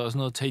også. Altså sådan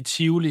noget tage i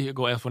Tivoli,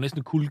 jeg får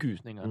næsten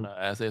kuldegysninger.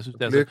 Altså, jeg synes,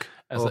 det er gløk.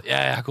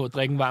 Jeg har gået og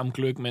drikke en varm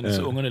gløk, mens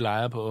ungerne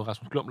leger på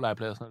Rasmus Klump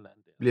legepladsen.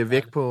 Bliver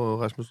væk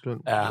på Rasmus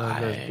Klump. Det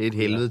er et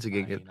helvede til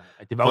gengæld.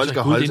 Det var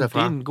også holde sig fra.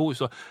 Det er en god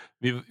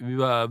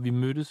historie. Vi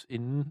mødtes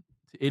inden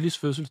til Ellis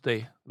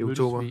fødselsdag. I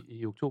oktober.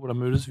 I oktober, der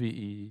mødtes vi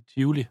i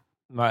Tivoli.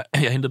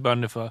 Jeg hentede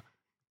børnene for...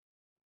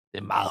 Det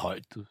er meget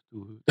højt, du.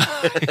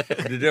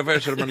 Det er derfor,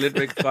 jeg sætter mig lidt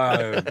væk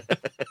fra...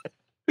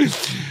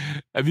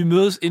 Ja, vi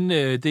mødes inden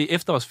det er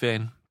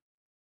efterårsferien.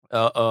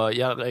 Og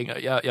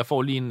jeg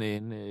får lige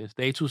en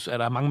status, at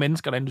der er mange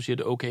mennesker derinde, du siger,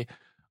 det er okay.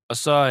 Og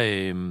så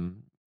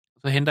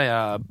henter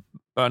jeg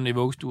børnene i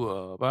vuggestue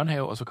og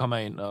børnehave, og så kommer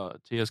jeg ind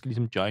til, jeg skal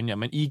ligesom join jer.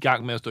 Men I er i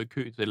gang med at stå i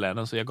kø til et eller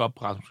andet, så jeg går op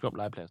på Rasmus Klump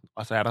legepladsen.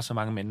 Og så er der så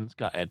mange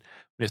mennesker, at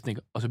næsten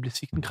ikke... Og så bliver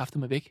Sigten kraftet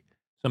med væk.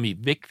 Som i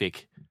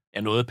væk.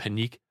 Jeg nåede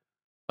panik.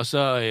 Og så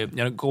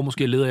jeg går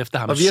måske og leder efter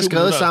ham. Og vi har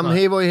skrevet sammen,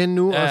 hey, hvor er I henne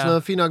nu? Ja. Og sådan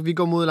noget. Fint nok, vi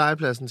går mod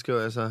legepladsen,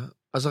 skriver jeg så.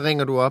 Og så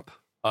ringer du op.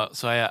 Og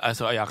så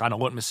er jeg render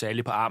rundt med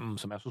Sally på armen,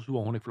 som er så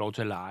sur, hun ikke får lov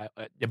til at lege.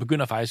 Og jeg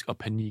begynder faktisk at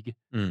panikke.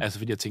 Altså,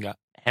 fordi jeg tænker,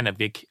 han er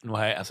væk. Nu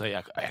har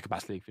jeg kan bare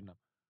slet ikke finde ham.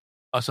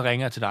 Og så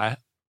ringer jeg til dig,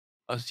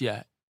 og så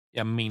siger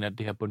jeg mener,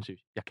 det her bundsøg,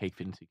 jeg kan ikke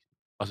finde Sigten.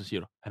 Og så siger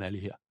du, han er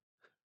lige her.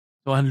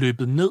 hvor han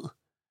løbet ned.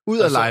 Ud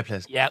af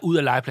legepladsen? Ja, ud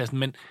af legepladsen,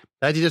 men...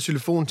 Der er de der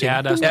xylofonting.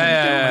 Ja, der er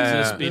sådan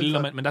at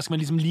spille, men der skal man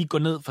ligesom lige gå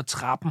ned fra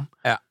trappen.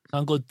 Ja. Så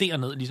han gået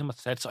derned, ligesom at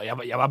satse,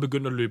 og jeg var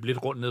begyndt at løbe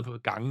lidt rundt ned på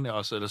gangene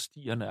også, eller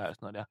stierne og sådan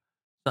noget der.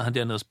 Så han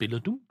dernede og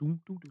spillede.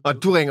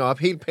 Og du ringer op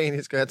helt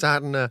panisk, og jeg tager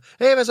den.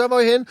 Hey, hvad så, hvor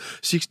er I hen?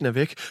 Sixten er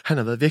væk. Han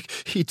har været væk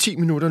i 10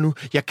 minutter nu.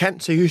 Jeg kan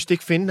seriøst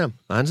ikke finde ham.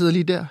 Og han sidder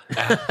lige der.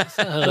 Ja,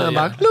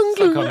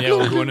 så kom jeg jo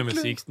gående med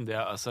Sixten der,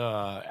 og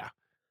så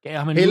gav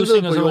ham en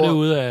lussing, og så var det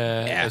ude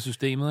af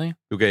systemet, ikke?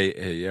 Du gav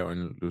jeg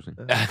en lussing.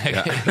 Ja.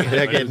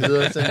 Jeg gav den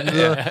videre.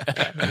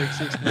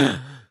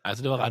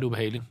 Altså, det var ret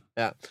ubehageligt.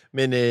 Ja,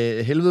 men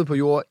helvede på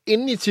jord.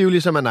 Inden i Tivoli,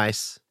 som er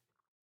nice.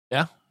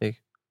 Ja.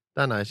 Ikke?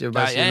 Der er nice. Jeg vil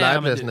bare sige,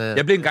 legepladsen er...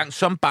 Jeg blev engang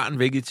som barn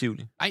væk i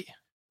Tivoli. Nej.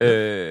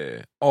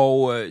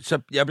 Så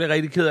jeg blev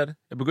rigtig ked af det.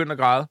 Jeg begyndte at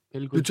græde.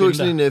 Du tog ikke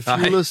sådan en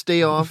fueled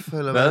stay off,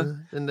 eller hvad?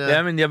 Den der...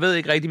 Ja, men jeg ved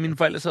ikke rigtigt. Mine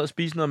forældre sad og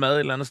spiste noget mad et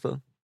eller andet sted.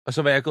 Og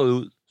så var jeg gået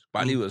ud.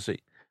 Bare lige ud og se.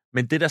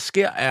 Men det, der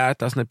sker, er, at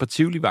der er sådan et par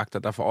Tivoli-vagter,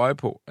 der får øje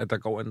på, at der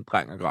går en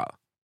dreng og græder.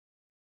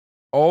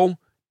 Og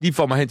de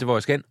får mig hen til, hvor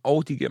jeg skal hen,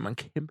 og de giver mig en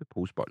kæmpe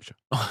pose bolsjer.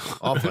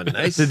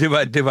 For nice. Så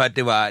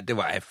det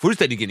var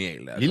fuldstændig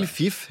genialt. Altså. Lille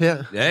fif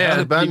her. Ja.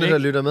 Så børnene, der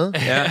lytter med.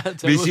 Ja.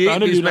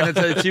 Hvis man har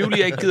taget i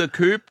Tivoli og ikke gider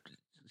købe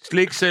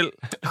slik selv,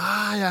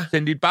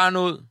 send dit barn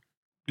ud,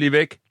 bliv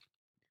væk.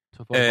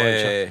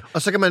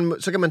 Og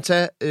så kan man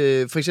tage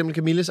for eksempel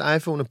Camilles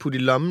iPhone og putte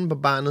i lommen på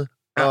barnet,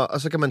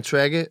 og så kan man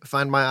tracke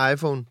Find My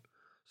iPhone,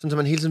 sådan så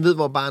man hele tiden ved,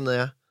 hvor barnet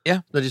er,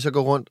 når de så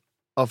går rundt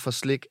og får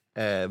slik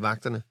af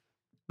vagterne.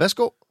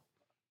 Værsgo.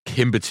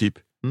 Kæmpe tip.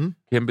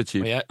 Kæmpe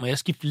tip. Må jeg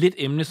skifte lidt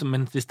emne,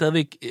 men det er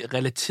stadigvæk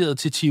relateret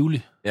til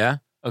Tivoli? Ja.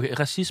 Okay,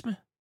 racisme?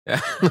 Ja.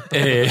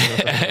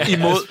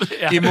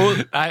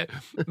 Imod. Nej,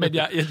 men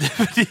det er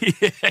fordi,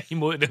 jeg er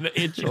imod den der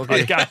edgy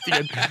podcast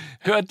igen.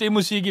 Hør det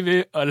musik, I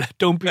vil, og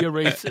don't be a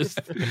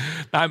racist.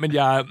 Nej, men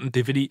det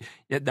er fordi,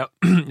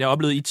 jeg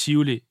oplevede i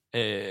Tivoli,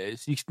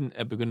 Sixten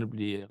er begyndt at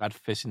blive ret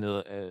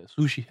fascineret af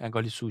sushi. Han kan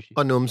godt lide sushi.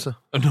 Og numser.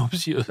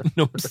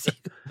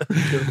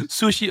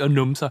 Sushi og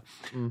numser.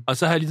 Og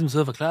så har jeg ligesom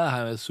siddet og forklaret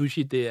ham, at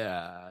sushi, det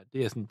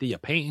er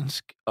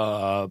japansk,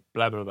 og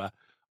bla bla bla.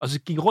 Og så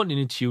gik jeg rundt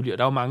ind i Tivoli, og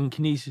der var mange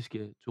kinesiske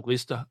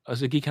turister, og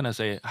så gik han og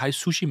sagde, hej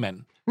sushi-mand,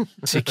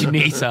 til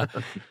kineser.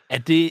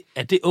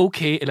 Er det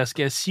okay, eller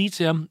skal jeg sige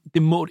til ham,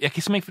 det må... Jeg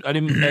kan simpelthen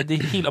ikke... Og det er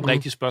et helt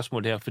oprigtigt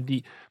spørgsmål her,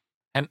 fordi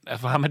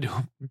for ham er det jo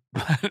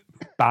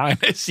bare en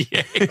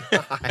asiat.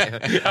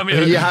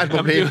 Jeg har et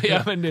problem.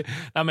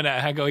 Men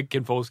han kan jo ikke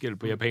kende forskel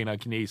på japanere og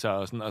kinesere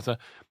og sådan.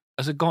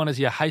 Og så går han og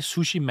siger, hej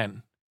sushi-mand,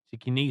 til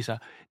kineser.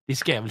 Det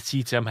skal jeg vel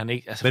sige til ham, han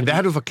ikke... Altså, men hvad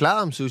har du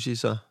forklaret om sushi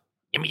så?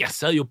 Jamen, jeg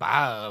sad jo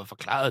bare og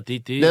forklarede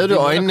det. Lavede du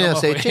øjnene og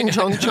sagde, ching,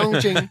 chong,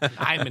 chong, ching?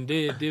 Nej, men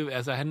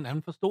altså,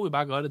 han forstod jo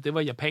bare godt, at det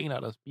var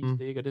japanere, der spiste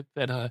det, ikke? Og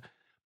det,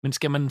 men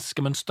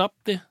skal man stoppe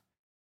det?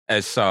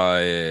 Altså,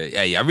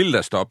 jeg ville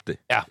da stoppe det.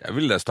 Ja. Jeg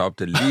ville da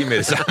stoppe det lige med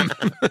det samme.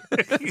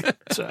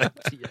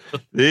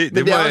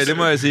 det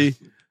må jeg sige. Det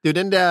er jo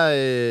den der,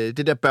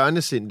 det der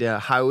børnesind der,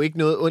 har jo ikke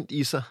noget ondt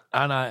i sig.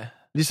 Nej.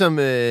 Ligesom,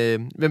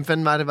 hvem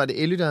fanden var det? Var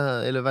det Elly, der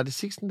havde, eller var det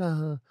Sixten, der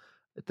havde...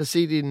 Der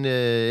set en,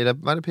 eller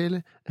var det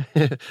Pelle,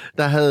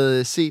 der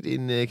havde set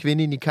en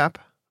kvinde i niqab,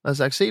 og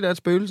sagt, se, der er et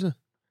spøgelse. Det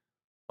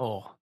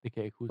kan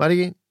jeg ikke huske. Var det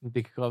ikke en?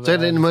 Det kan godt være. Så er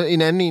det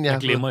en anden en, jeg har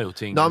glemmer jo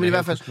ting. Nå, men i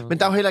hvert fald, men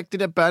der er jo heller ikke det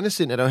der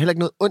børnesind, er der jo heller ikke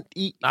noget ondt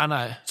i.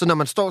 Nej. Så når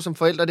man står som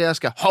forælder der og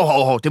skal,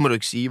 hov, det må du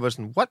ikke sige, hvor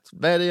sådan, what?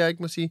 Hvad er det, jeg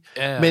ikke må sige?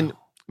 Ja.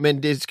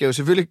 Men det skal jo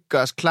selvfølgelig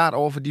gøres klart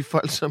over for de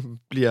folk, som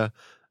bliver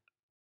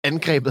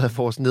angrebet af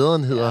vores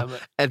nederenheder,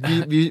 at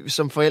vi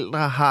som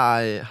forældre har...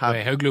 Jeg har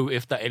jo ikke løbet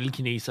efter alle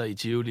kinesere i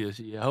Tivoli og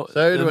sige... Så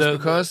er du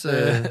sgu også...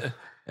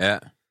 Ja,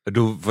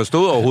 du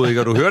forstod overhovedet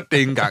ikke, og du hørte det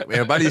ikke engang. Men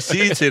jeg vil bare lige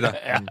sige til dig.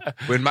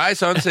 When my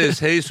son says,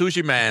 hey,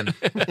 sushi man,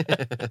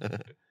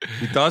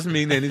 he doesn't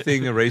mean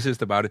anything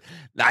racist about it.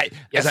 Nej,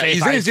 altså i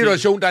sådan en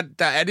situation,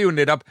 der er det jo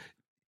netop...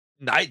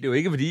 Nej, det er jo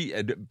ikke fordi,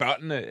 at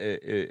børnene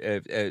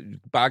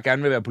bare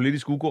gerne vil være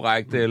politisk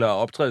ukorrekte, eller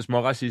optræde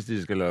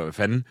småracistisk, eller hvad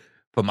fanden.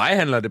 For mig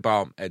handler det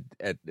bare om,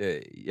 at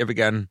jeg vil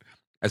gerne,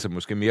 altså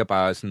måske mere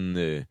bare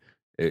sådan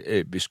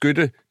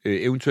beskytte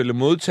eventuelle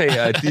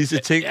modtagere af disse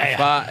ting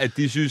fra, at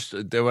de synes,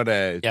 det var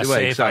da det var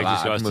ikke så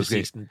rart. Også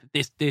måske.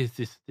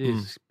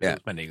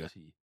 Det man ikke at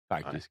sige,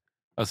 faktisk.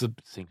 Nej. Og så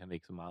tænker han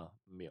ikke så meget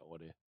mere over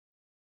det.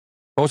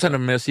 Fortsætter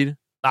du med at sige det?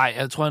 Nej,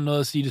 jeg tror, jeg nåede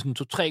at sige det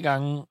sådan 2-3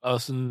 gange,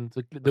 og sådan,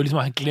 det var ligesom,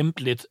 at han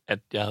glemte lidt, at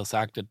jeg havde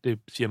sagt, at det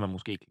siger man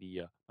måske ikke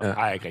lige, og det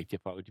har jeg ikke rigtig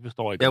for. De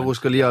forstår ikke. Jeg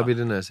rusker lige op i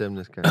den her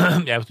semnesk.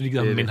 Ja, hvis du lige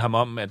gider minde ham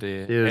om, at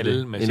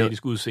alle med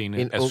asiatisk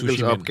udseende er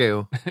sushi-mænd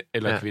opgave.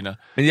 eller kvinder.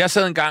 Men jeg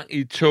sad engang i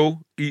et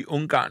tog i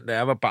Ungarn, da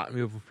jeg var barn,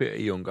 vi var på ferie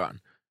i Ungarn,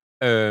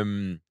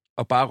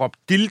 og bare råbte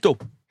dildo.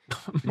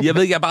 Jeg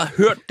ved ikke, jeg har bare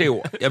hørt det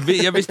ord.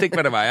 Jeg vidste ikke,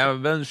 hvad det var. Jeg har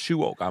været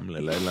 7 år gammel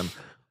eller et eller andet.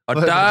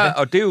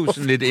 Og det er jo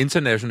sådan lidt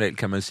internationalt,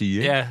 kan man sige.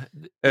 Ikke?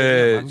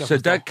 Ja. Så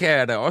der kan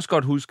jeg da også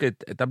godt huske,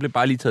 at der blev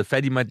bare lige taget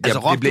fat i mig. Altså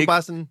råbte du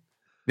bare sådan...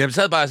 Jeg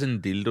sad bare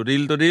sådan,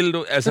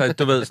 dildo. Altså,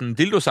 du ved, sådan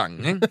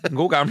dildo-sangen, ikke? En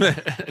god gamle.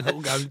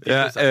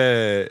 dildo-sang.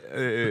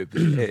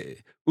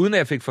 uden at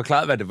jeg fik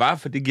forklaret, hvad det var,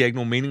 for det giver ikke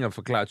nogen mening at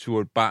forklare til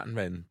et barn,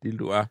 hvad en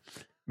dildo er.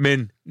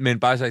 Men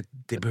bare sagt,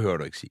 det behøver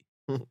du ikke sige.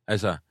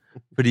 Altså,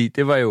 fordi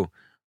det var jo...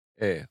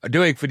 og det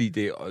var ikke, fordi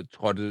det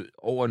trådte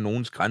over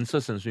nogens grænser,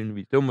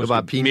 sandsynligvis. Det var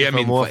måske mere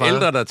mine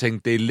forældre, der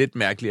tænkte, det er lidt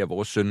mærkeligt, at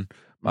vores søn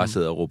bare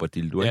sidder og råber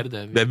dildo.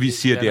 Ja, hvad vi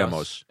siger det om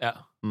os. Ja.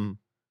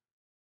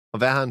 Og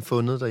hvad har han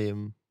fundet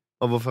derhjemme?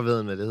 Og hvorfor ved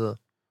han, hvad det hedder?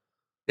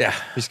 Ja.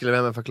 Vi skal lade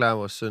være med at forklare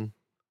vores søn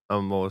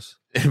om vores...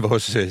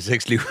 vores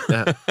sexliv.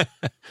 Ja.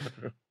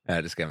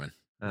 Ja, det skal man.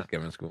 Ja. Det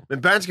skal man sgu.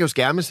 Men børn skal jo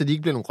skærmes, så de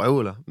ikke bliver nogle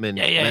røvhuller. Men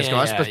man skal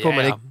også passe på, at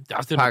man ikke det er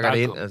også det, pakker det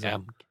ind. Altså. Ja,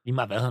 lige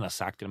meget hvad han har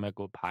sagt, det med at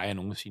gå og pege af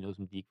nogen og sige noget,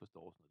 som de ikke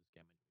forstår.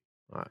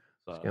 Nej,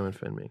 det skal man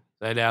fandme ikke.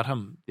 Så jeg lærte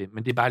ham det.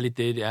 Men det er bare lidt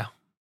det er. Det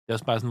er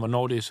også bare sådan,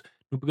 hvornår det er...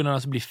 Nu begynder det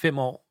også at blive 5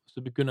 år,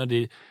 så begynder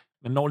det...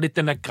 Man når lidt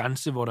den der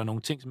grænse, hvor der er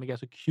nogle ting, som ikke er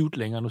så cute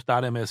længere. Nu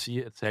starter jeg med at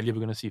sige, at Sally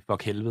begynder at sige,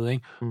 fuck helvede,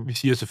 ikke? Vi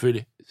siger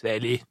selvfølgelig,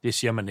 Sally, det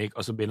siger man ikke,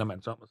 og så vender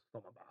man sig om, og så står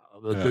man bare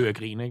og ved at dø af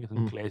grin, ikke?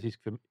 Sådan en klassisk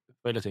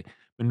forældreting.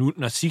 Men nu,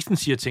 når Sixten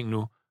siger ting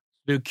nu,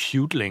 det er jo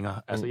cute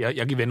længere. Altså,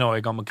 jeg vender jo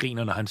ikke om at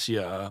grine, når han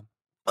siger,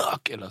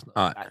 fuck, eller sådan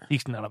noget. Nej,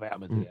 Sixten er der værd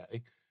med det der,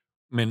 ikke?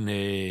 Men,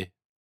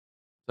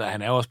 så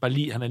han er jo også bare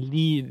lige, han er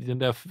lige i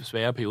den der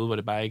svære periode, hvor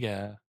det bare ikke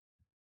er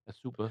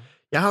super.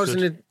 Jeg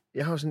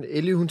har jo sådan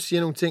Ellie, hun siger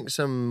nogle ting,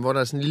 hvor der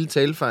er sådan en lille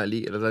talefejl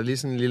i, eller der er lige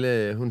sådan en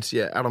lille, hun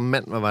siger, er du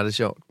mand, hvor var det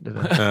sjovt, det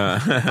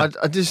der.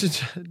 og det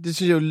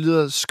synes jeg jo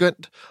lyder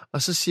skønt.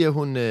 Og så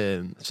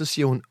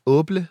siger hun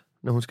åble,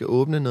 når hun skal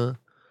åbne noget.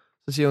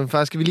 Så siger hun,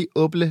 far, skal vi lige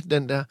åbne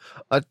den der?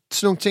 Og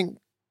sådan nogle ting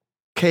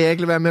kan jeg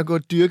ikke lade være med at gå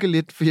og dyrke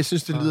lidt, for jeg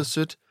synes, det lyder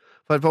sødt.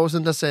 For et par år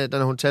siden,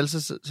 når hun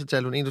talte, så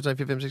talte hun 1, 2, 3,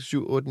 4, 5, 6,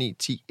 7, 8, 9,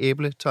 10,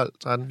 æble, 12,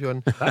 13,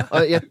 14.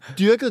 Og jeg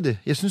dyrkede det.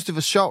 Jeg synes, det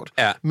var sjovt.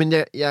 Ja. Men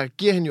jeg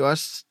giver hende jo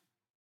også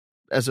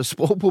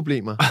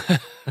sprogproblemer.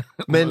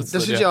 Men der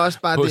synes jeg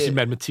også bare... På sin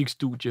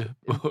matematikstudie.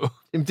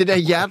 Jamen, det der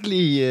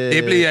hjertelige...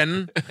 Æble i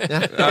anden.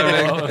 Ja.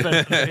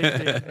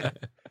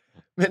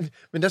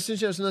 Men der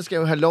synes jeg jo sådan noget, skal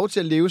jo have lov til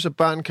at leve, så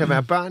børn kan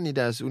være børn i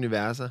deres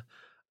universer.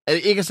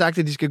 Ikke har sagt,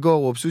 at de skal gå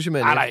og råbe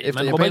sushi-mand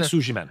efter man råber ikke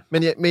sushi-mand.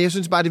 Men jeg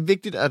synes bare, det er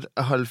vigtigt at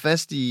holde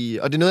fast i...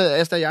 Og det er noget,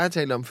 Asta og jeg har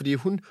talt om, fordi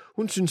hun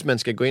synes, man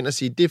skal gå ind og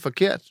sige, det er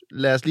forkert,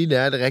 lad os lige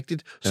lære det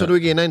rigtigt, så du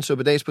ikke ender i en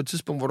suppedags på et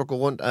tidspunkt, hvor du går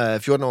rundt og er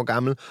 14 år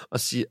gammel og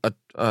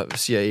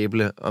siger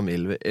æble om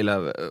 11,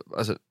 eller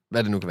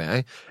hvad det nu kan være.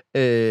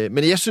 Ikke?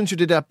 Men jeg synes jo,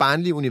 det der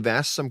barnlige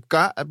univers, som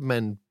gør, at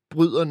man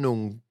bryder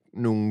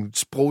nogle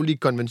sproglige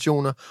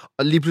konventioner,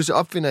 og lige pludselig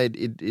opfinder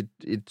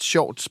et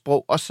sjovt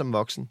sprog, også som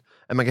voksen.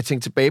 At man kan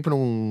tænke tilbage på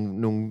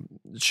nogle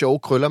sjove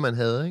krøller, man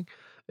havde,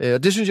 ikke?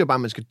 Og det synes jeg bare,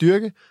 man skal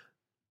dyrke.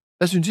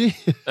 Hvad synes I?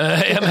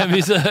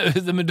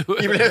 Jamen, men du...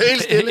 I bliver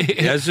helt stille.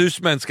 Jeg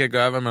synes, man skal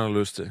gøre, hvad man har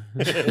lyst til.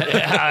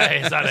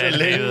 Ej,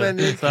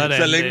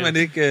 så længe man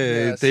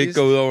ikke, det ikke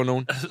går ud over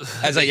nogen.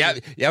 Altså,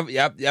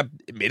 jeg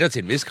midter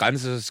til en vis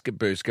grænse,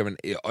 så skal man...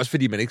 Også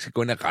fordi man ikke skal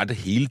gå ind og rette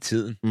hele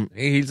tiden.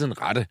 Ikke hele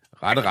tiden rette.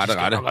 Man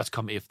skal nok også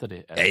komme efter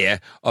det. Altså. Ja.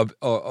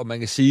 Og man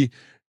kan sige...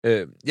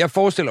 jeg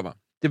forestiller mig,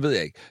 det ved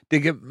jeg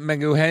ikke. Man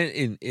kan jo have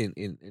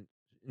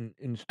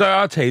en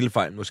større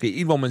talefejl måske,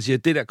 en hvor man siger,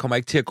 at det der kommer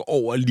ikke til at gå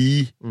over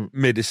lige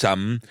med det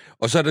samme.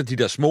 Og så er der de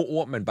der små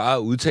ord, man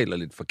bare udtaler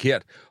lidt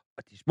forkert.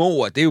 Og de små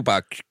ord, det er jo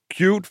bare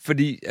cute,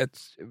 fordi at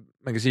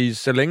man kan sige,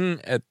 så længe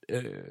at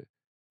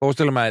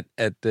forestiller mig,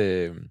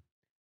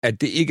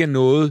 at det ikke er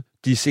noget,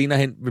 de senere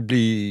hen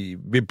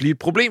vil blive et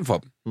problem for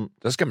dem.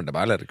 Så skal man da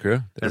bare lade det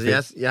køre.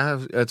 Altså,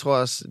 jeg tror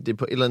også, det er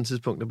på et eller andet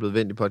tidspunkt, der er blevet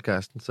vendt i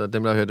podcasten, så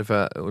dem, der har hørt det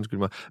før, undskyld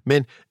mig.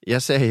 Men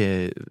jeg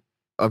sagde,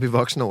 op i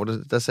voksenår,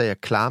 der sagde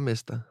jeg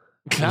klarmester.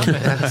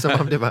 Klarmester? Ja, som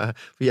om det var...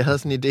 For jeg havde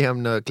sådan en idé om,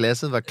 når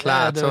glasset var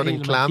klart, så var det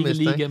en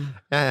klarmester.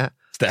 Ja.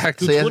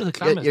 Stærkt.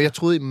 Jeg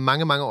troede i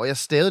mange, mange år, jeg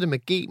stavede det med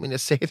G, men jeg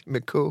sagde det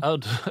med K.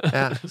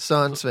 Ja, så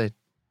åndssvagt.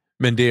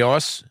 Men det er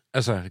også,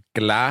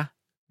 klar,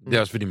 det er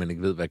også, fordi man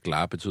ikke ved, hvad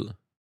klar betyder.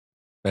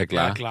 Hvad er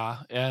klar? Ja,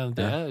 klar. Ja,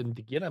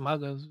 det giver dig meget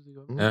godt.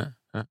 Ja.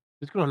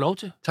 Det skal du have lov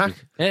til. Tak.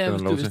 Ja,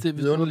 hvis det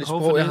vidunderligt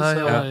sprog, jeg har.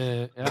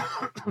 Ja.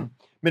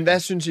 Men hvad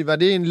synes I? Var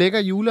det en lækker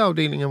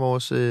juleafdeling af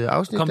vores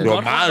afsnit? Det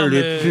var meget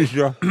lidt, synes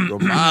jeg. Det var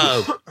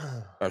meget...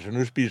 Altså,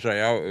 nu spiser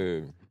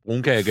jeg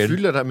brunkage igen.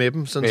 Fylder dig med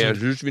dem? Sådan jeg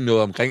synes, vi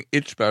nåede omkring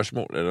et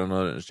spørgsmål, eller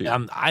noget.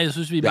 Jamen, jeg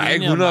synes, vi jeg er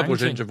ikke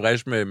 100%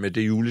 tilfreds med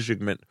det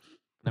julesegment.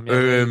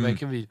 Jamen, hvad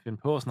kan vi finde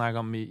på at snakke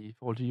om i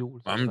forhold til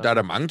jul? Jamen, der er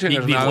der mange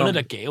ting, vi rundet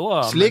af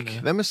gaver. Slik.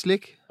 Hvad med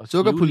slik?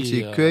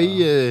 Sukkerpolitik.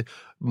 Kører I,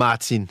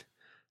 Martin?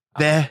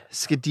 Hvad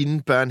skal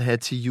dine børn have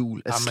til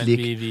jul af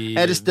slik?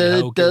 Er det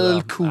stadig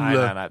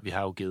dadelkugler? Nej, vi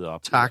har jo givet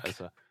op. Tak.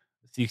 Altså,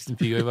 Sixten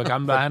fik jo, hvor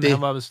gammel var han?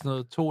 Han var sådan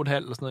noget 2,5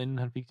 eller sådan noget, inden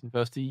han fik sin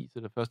første is,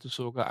 eller første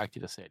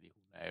sukkeragtigt, der sagde de,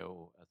 hun er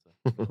jo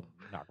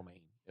narkoman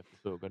efter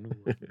sukker nu.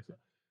 Altså.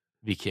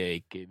 Vi kunne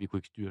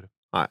ikke styre det.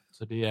 Nej.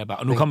 Så det er bare...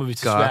 Og nu kommer vi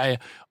til Sverige,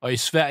 og i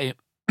Sverige,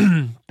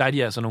 der er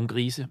de altså nogle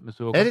grise med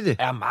sukker. Er det?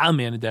 Er meget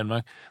mere end i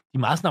Danmark. De er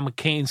meget sådan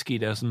amerikanske i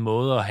deres sådan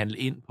måde at handle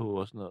ind på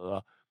og sådan noget.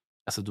 Og,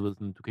 altså, du ved,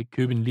 du kan ikke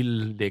købe en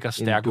lille lækker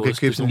stærk ost. Du kan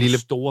købe sådan en lille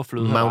store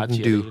fløde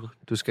Mountain Dew.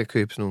 Du skal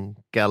købe sådan nogle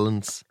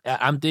gallons. Ja,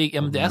 det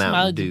er så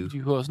meget,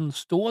 de har sådan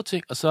store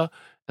ting, og så,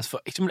 altså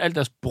for eksempel alt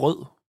deres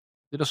brød,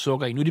 Det er der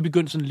sukker i. Nu er de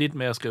begyndt sådan lidt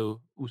med at skrive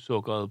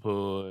usukkeret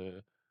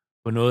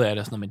på noget af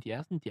det, sådan noget,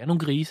 men de er nogle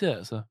grise,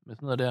 altså, med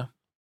sådan noget der.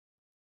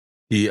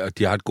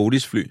 De har et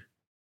godisfly.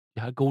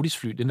 De har et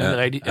godisfly, det er nemlig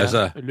rigtigt.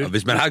 Altså, og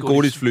hvis man har et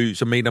godisfly,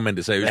 så mener man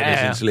det seriøst med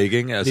sin slik,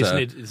 ikke? Altså,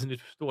 det er sådan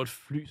et stort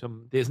fly,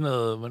 som... Det er sådan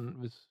noget...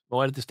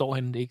 Hvor er det står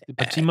henne? Det er ikke et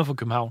par timer fra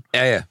København.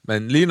 Ja,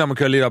 men lige når man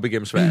kører lidt op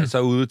igennem Sverige, så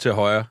ude til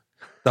højre,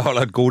 der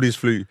holder et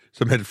godisfly,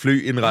 som er et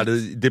fly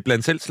indrettet... Det er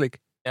blandt selv slik.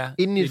 Ja,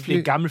 det er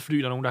et gammelt fly,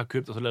 der er nogen, der har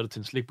købt, og så lavet det til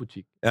en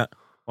slikbutik. Ja.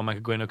 Hvor man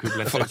kan gå ind og købe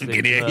blandt selv slik.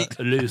 Genialt.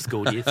 Løs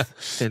godis.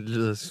 Det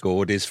lyder...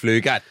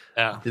 Godisflygat.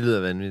 Ja. Det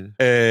lyder vanvittigt.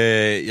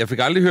 Jeg fik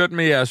aldrig hørt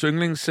med jeres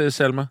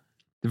yndlingssalmer.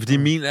 Det er fordi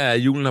min er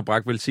julen har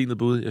bragt velsignet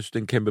bud. Jeg synes, det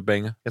er en kæmpe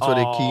banger. Jeg tror,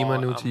 det er Kima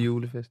nu til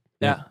julefest.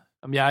 Ja.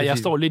 Jeg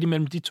står lidt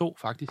imellem de to,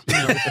 faktisk.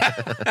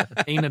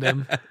 En af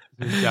dem,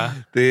 synes jeg.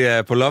 Det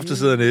er på loftet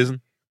sidder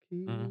næsen.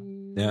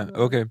 Ja,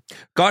 okay.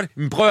 Godt,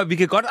 men prøv at, vi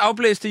kan godt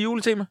afblæse det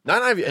juletema. Nej,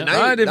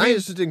 jeg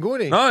synes, det er en god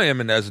idé. Nå,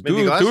 jamen altså, du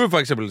er for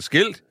eksempel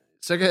skilt.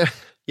 Så kan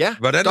ja,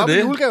 hvordan er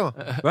det? Julegaver.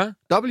 Hvad?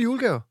 Dobbelt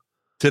julegaver.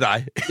 Til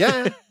dig. Ja.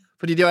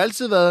 Fordi det har jo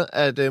altid været,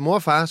 at mor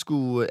og far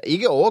skulle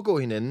ikke overgå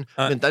hinanden,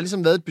 men der har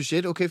ligesom været et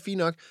budget. Okay, fint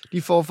nok.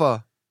 De får for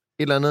et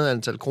eller andet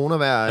antal kroner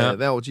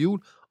hver år til jul.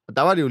 Og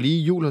der var det jo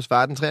lige jul hos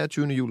far den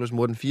 23. jul hos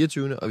mor den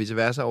 24. og vice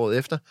versa året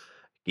efter.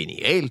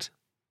 Genialt.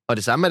 Og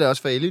det samme er det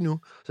også for Ellie nu.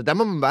 Så der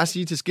må man bare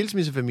sige til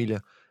skilsmissefamilier,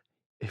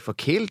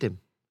 forkæl dem.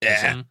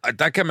 Ja, og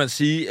der kan man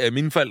sige, at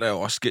mine forældre er jo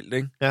også skilt,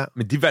 ikke? Ja.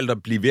 Men de valgte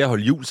at blive ved at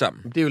holde jul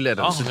sammen. Det er jo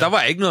lettere. Så der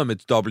var ikke noget med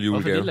dobbelt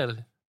julegave. Hvorfor det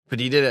latterligt?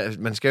 Fordi det der,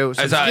 man skal jo...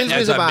 Altså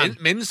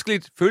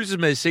menneskeligt,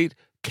 følelsesmæssigt set,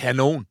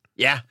 kanon.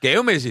 Ja.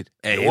 Gavemæssigt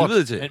er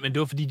helvede til. Men det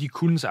var fordi, de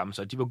kunne sammen,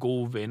 så de var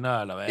gode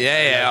venner, eller hvad?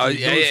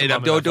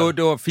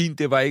 Det var fint.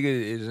 Det var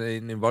ikke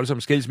en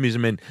voldsom skilsmisse,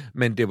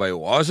 men det var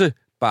jo også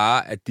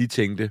bare, at de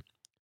tænkte,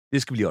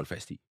 det skal vi lige holde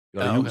fast i. Vi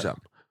holder jul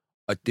sammen.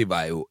 Og det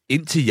var jo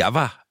indtil jeg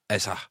var,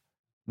 altså,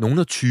 nogen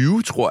af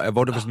 20, tror jeg,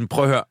 hvor det var sådan,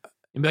 prøv at høre.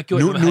 Jamen, hvad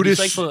gjorde har de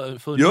så ikke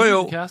fået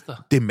nye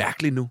kærester? Det er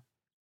mærkeligt nu.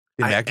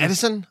 Er det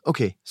sådan?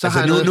 Okay. Så altså,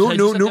 har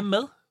nu.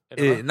 Med?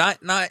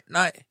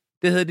 Nej.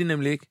 Det havde de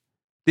nemlig ikke.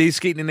 Det er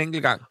sket en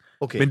enkelt gang.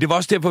 Okay. Men det var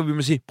også derfor, vi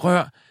må sige, prøv at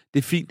høre, det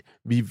er fint.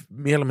 Vi er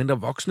mere eller mindre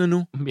voksne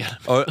nu.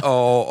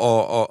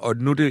 Og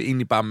nu er det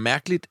egentlig bare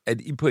mærkeligt,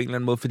 at I på en eller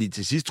anden måde, fordi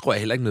til sidst tror jeg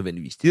heller ikke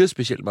nødvendigvis, de havde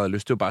specielt meget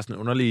lyst. Det var bare sådan en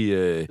underlig...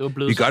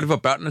 vi gør det for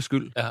børnenes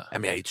skyld. Ja.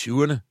 Jamen, jeg er i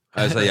 20'erne.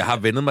 Altså, jeg har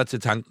vendet mig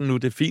til tanken nu,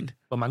 det er fint.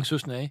 Hvor mange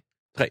søskende er I?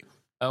 3.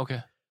 Ja, okay.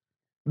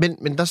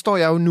 Men der står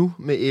jeg jo nu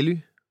med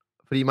Ellie,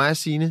 fordi mig og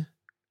Signe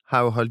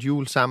har jo holdt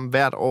jul sammen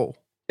hvert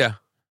år. Ja.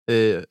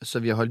 Så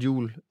vi har holdt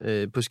jul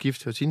på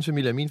skift hos hendes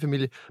familie og min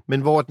familie,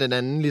 men hvor den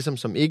anden, ligesom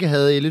som ikke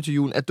havde Elle til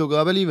julen, er dukket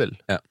op alligevel.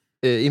 Ja.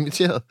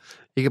 Inviteret.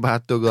 Ikke bare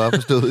dukket op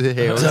og stået i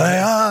haven.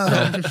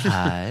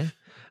 Hej.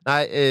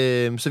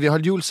 Nej, så vi har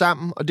holdt jul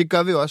sammen, og det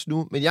gør vi jo også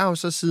nu. Men jeg har jo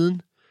så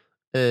siden...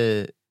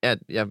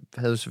 jeg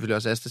havde jo selvfølgelig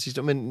også Asta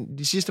sidste år, men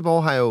de sidste par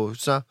år har jeg jo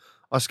så,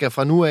 og skal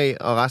fra nu af,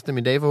 og resten af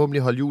mine dage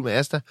forhåbentlig holde jul med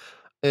Asta.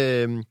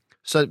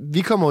 Så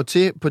vi kommer jo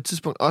til på et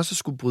tidspunkt også at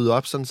skulle bryde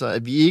op, sådan så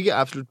at vi ikke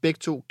absolut begge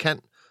to kan,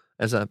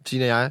 altså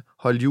Tina og jeg,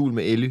 holde jul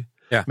med Ellie.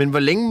 Ja. Men hvor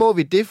længe må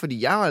vi det?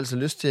 Fordi jeg har altså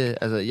lyst til...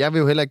 Altså, jeg vil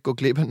jo heller ikke gå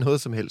glip af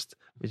noget som helst,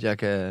 hvis jeg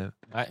kan...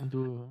 Nej,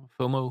 du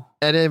FOMO.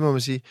 Ja, det må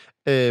man sige.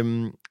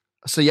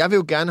 Så jeg vil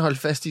jo gerne holde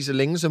fast i så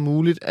længe som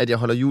muligt, at jeg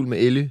holder jul med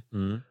Ellie.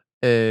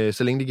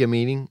 Så længe det giver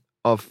mening.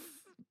 Og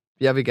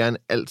jeg vil gerne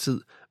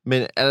altid.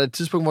 Men er der et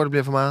tidspunkt, hvor det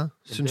bliver for meget?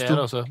 Synes det du? Er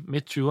der så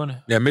midt-20'erne.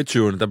 Ja,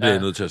 midt-20'erne, der bliver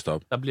jeg nødt til at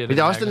stoppe. Der bliver det men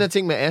der er også den der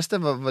ting med Asta.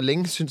 Hvor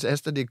længe synes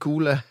Asta, det er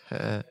cool,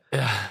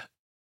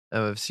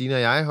 at Signe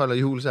og jeg holder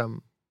jul sammen?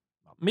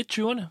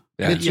 Midt-20'erne.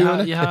 Ja.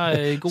 Jeg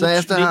har gode så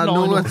Asta 19 har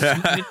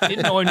år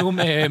 19 år nu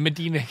med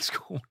din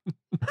ekskone.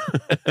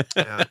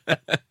 Ja.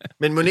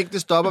 Men må ikke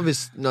det stopper,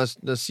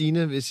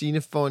 hvis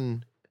Signe får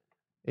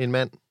en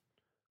mand,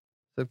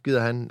 så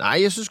gider han... Nej,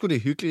 jeg synes sgu, det er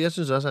hyggeligt. Jeg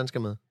synes også, han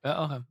skal med.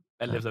 Ja, okay.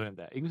 Alt efter hvem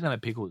der er. Ikke hvis han er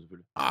pikhoved,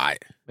 selvfølgelig. Nej.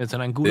 Men så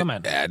er han en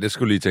guttermand. Ja, det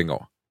skulle lige tænke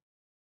over.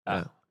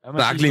 Ja.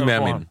 Snak lige med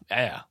ham.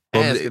 Ja.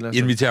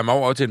 Inviterer mig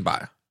over til en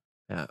bajer.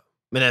 Ja.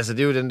 Men altså, det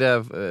er jo den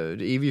der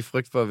evige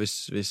frygt for,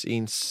 hvis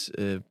ens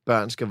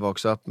børn skal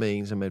vokse op med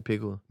en, som er et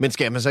pikhoved. Men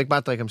skal man så ikke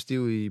bare drikke ham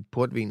stiv i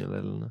portvin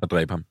eller noget? Og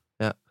dræbe ham.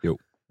 Ja. Jo.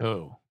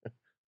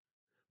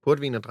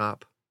 Portvin og drab.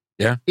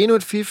 Ja. Endnu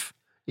et fif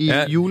i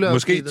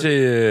juleafsnittet. Måske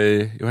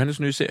til Johannes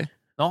nye serie.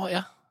 Nå,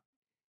 ja.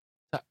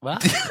 Hvad?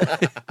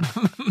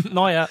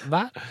 Nå, ja.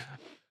 Hvad?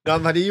 Nå,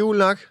 var det jul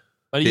nok?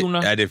 Var det jul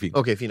nok? Ja, det er fint.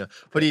 Okay, fint.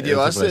 Fordi det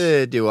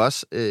er jo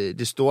også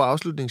det store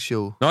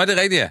afslutningsshow. Nå, det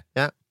er rigtigt,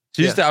 ja.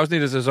 Sidste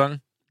afsnit af sæsonen.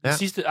 Ja.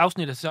 Sidste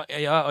afsnit af sæsonen.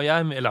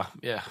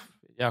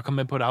 Jeg er kommet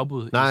med på et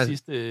afbud. Nej,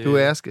 sidste, du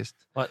er æresgæst.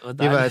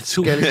 Det var et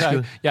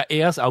skaldeskud. Jeg er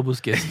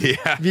æresafbudsgæst.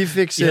 Ja. Vi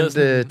fik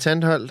sendt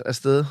Tandholt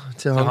afsted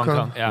til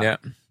Hongkong. Ja.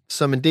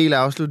 Som en del af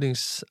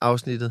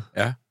afslutningsafsnittet.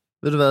 Ja.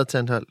 Ved du hvad,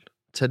 Tandholt?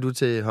 Tag du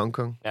til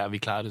Hongkong? Ja, vi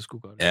klarer det sgu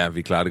godt. Ja,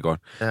 vi klarer det godt.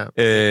 Ja.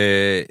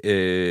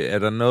 Er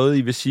der noget,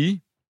 I vil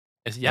sige?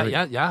 Altså,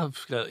 jeg har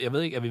skrevet... Jeg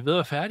ved ikke, er vi ved at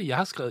være færdige? Jeg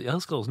havde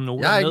skrevet sådan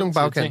nogle... Jeg har ikke nogen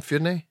bagkant. Fyr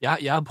den af.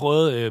 Jeg har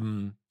prøvet...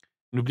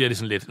 nu bliver det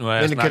sådan lidt... Nu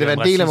men kan det være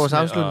en del af vores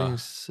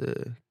afslutnings...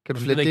 Kan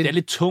du flette det er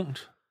lidt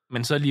tungt,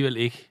 men så alligevel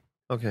ikke.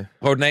 Okay.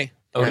 Prøv den af.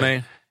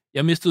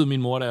 Jeg mistede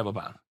min mor, da jeg var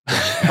barn.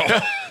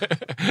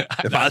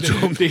 Det er meget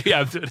dumt.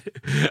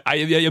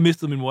 Jeg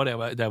mistede min mor, da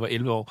jeg var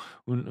 11 år.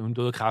 Hun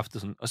døde af kræft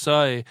og sådan. Og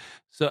så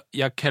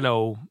jeg kalder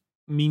jo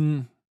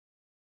mine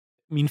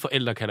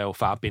forældre kalder jo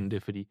far Bente,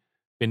 fordi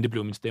Bente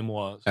blev min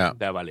stemmor, da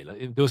jeg var lille.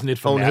 Det var sådan lidt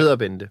for hun hedder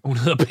Bente. Hun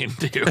hedder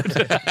Bente, jo.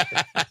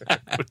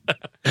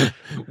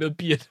 Hun hedder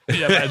Birte.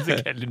 Jeg vil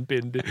altid kalde hende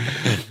Bente. Det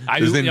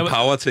er sådan en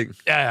power-ting.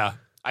 Ja.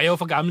 Ej, jeg var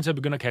for gammel til at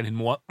begynde at kalde hende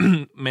mor.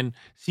 Men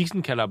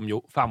Sixten kalder dem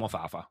jo farmor og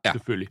farfar,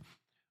 selvfølgelig.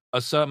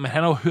 Og så, men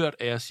han har jo hørt,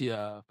 at jeg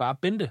siger far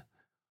Bente.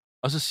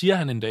 Og så siger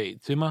han en dag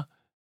til mig,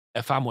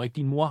 at farmor ikke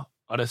din mor.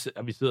 Og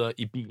vi sidder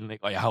i bilen,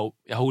 ikke? Og jeg har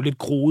jo lidt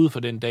groet for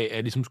den dag, at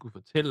jeg ligesom skulle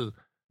fortælle,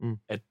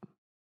 at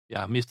jeg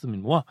har mistet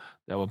min mor, da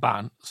jeg var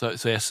barn.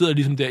 Så jeg sidder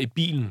ligesom der i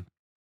bilen,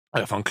 og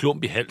jeg får en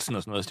klump i halsen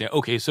og sådan noget, og siger,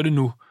 okay, så er det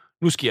nu.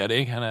 Nu sker det,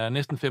 ikke? Han er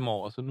næsten 5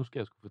 år, så nu skal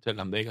jeg skulle fortælle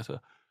ham det, ikke? Og så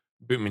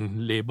blev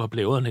min læber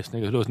blævret næsten,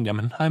 ikke? Og det var sådan,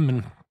 jamen, hej,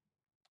 men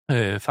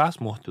fars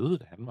mor døde,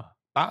 da han var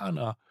barn,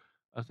 og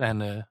så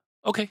han,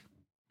 okay.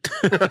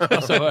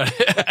 Og så var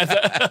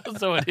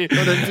det,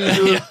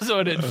 så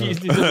var den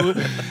fis ligesom ud.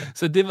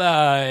 Så det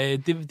var,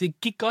 det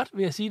gik godt,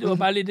 vil jeg sige. Det var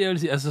bare lidt det, jeg ville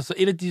sige. Altså, så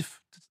en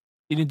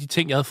af de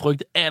ting, jeg havde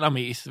frygtet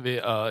allermest ved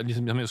at,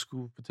 ligesom, jeg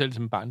skulle fortælle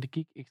til min barn, det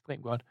gik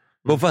ekstremt godt.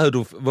 Hvorfor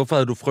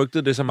havde du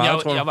frygtet det så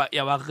meget, tror du?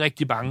 Jeg var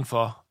rigtig bange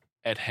for,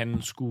 at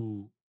han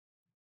skulle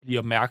blive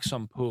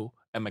opmærksom på,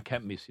 at man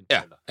kan miste sine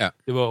forældre. Ja.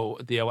 Det var jo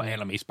det, jeg var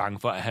allermest bange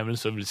for, at han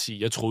så ville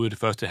sige. Jeg troede, det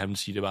første, han ville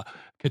sige, det var,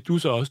 kan du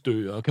så også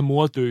dø, og kan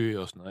mor dø,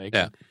 og sådan noget, ikke?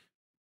 Ja.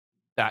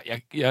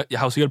 Jeg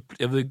har jo sikkert,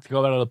 jeg ved ikke, det kan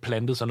godt være, der havde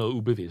plantet sig noget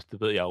ubevidst,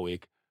 det ved jeg jo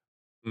ikke.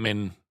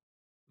 Men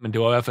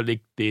det var i hvert fald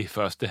ikke det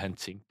første, han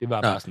tænkte. Det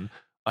var bare sådan,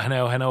 og han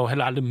har jo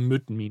heller aldrig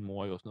mødt min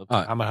mor, jo, sådan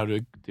noget. Han har det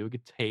er jo ikke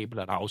et tab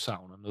eller et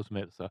afsavn, eller noget som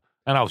helst, så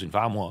han har jo sin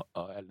farmor,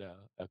 og alt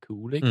er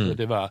cool, ikke? Så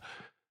det var...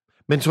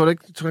 Men tror du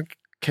ikke,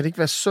 kan det ikke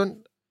være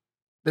sundt,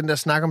 den der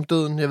snak om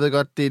døden? Jeg ved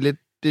godt, det er lidt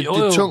det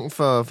er tungt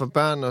for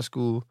børn at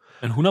skulle...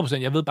 Men 100%,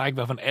 jeg ved bare ikke,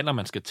 hvad for en alder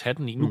man skal tage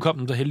den i. Nu kom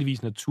den så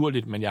heldigvis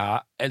naturligt, men jeg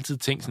har altid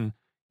tænkt sådan,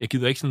 jeg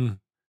gider ikke sådan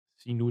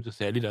sige nu til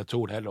Sally, der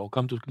er 2,5 år,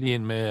 kom, du skal lige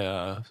ind med,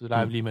 og så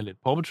leger vi lige med lidt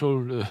Paw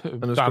Patrol,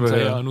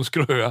 og nu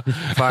skal du høre.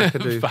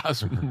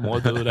 Fars mor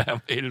døde, da han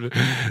var 11.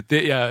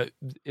 Det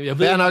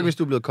er nok, hvis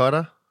du er blevet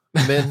cutter,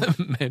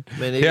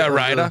 men her er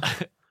Ryder.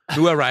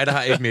 Nu er Ryder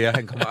her ikke mere,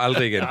 han kommer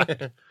aldrig igen.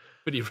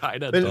 Fordi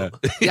Ryder er død.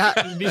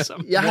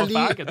 Jeg har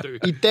lige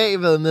i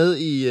dag været med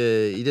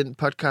i den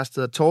podcast,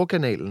 der hedder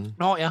Torkanalen.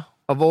 Nå ja.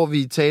 Og hvor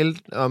vi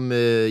talte om,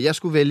 jeg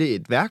skulle vælge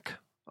et værk,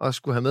 og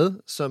skulle have med,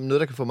 som noget,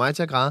 der kan få mig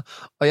til at græde.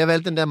 Og jeg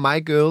valgte den der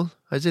My Girl.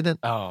 Har I set den?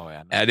 Ja,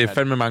 det er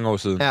fandme mange år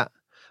siden. Ja.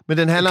 Men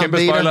den handler om Veda.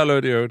 Kæmpe spoiler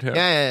alert i øvrigt her.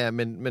 Ja,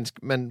 men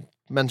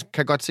man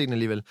kan godt se den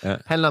alligevel. Ja.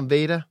 Handler om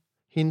Veda.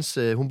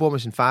 Hun bor med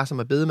sin far, som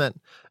er bedemand.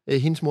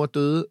 Hendes mor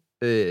døde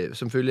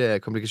som følge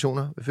af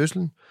komplikationer ved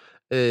fødslen.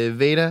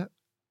 Veda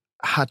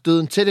har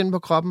døden tæt inde på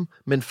kroppen,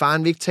 men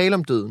faren vil ikke tale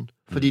om døden,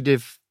 fordi det er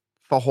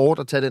for hårdt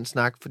at tage den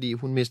snak, fordi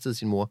hun mistede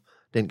sin mor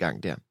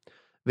dengang der.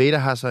 Veda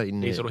har så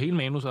en... Læser du hele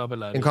manus op,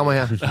 eller? Den kommer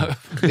her.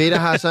 Veda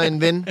har så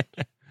en ven,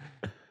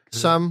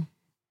 som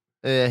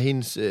er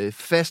hendes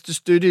faste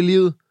støtte i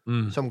livet,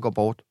 som går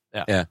bort.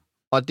 Ja.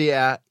 Og det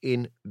er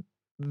en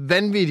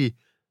vanvittig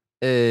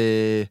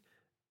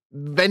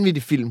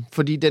film,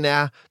 fordi den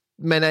er...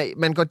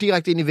 Man går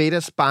direkte ind i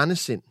Vedas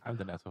barnesind. Jamen,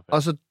 den er så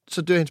og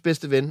så dør hendes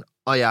bedste ven,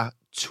 og jeg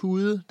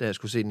tudede, da jeg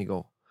skulle se den i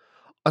går.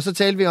 Og så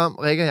talte vi om,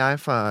 Rikke og jeg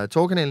fra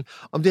Torkanalen,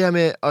 om det her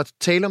med at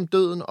tale om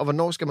døden, og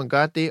hvornår skal man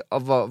gøre det, og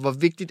hvor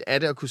vigtigt er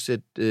det at kunne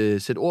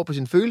sætte ord på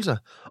sine følelser.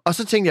 Og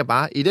så tænkte jeg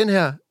bare, i det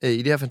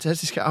her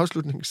fantastiske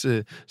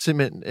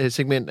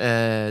afslutningssegment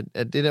af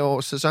det der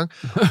års sæson,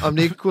 om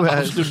det ikke kunne være...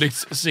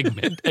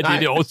 Afslutningssegment af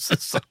det års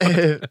sæson?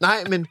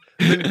 Nej, men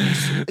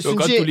det var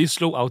godt, du lige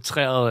slog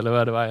aftræret, eller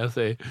hvad det var, jeg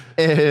sagde.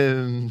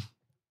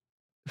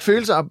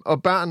 Følelser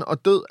og børn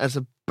og død,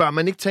 altså bør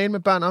man ikke tale med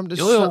børn om det?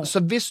 Jo. Så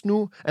hvis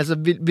nu, altså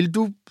vil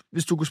du,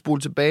 hvis du kunne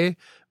spole tilbage,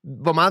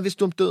 hvor meget vidste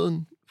du om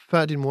døden,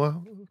 før din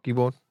mor gik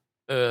bort?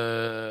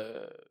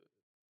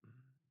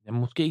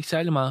 Måske ikke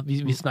særlig meget.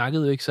 Vi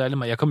snakkede jo ikke særlig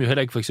meget. Jeg kom jo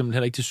heller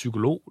ikke til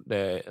psykolog,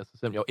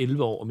 selvom jeg var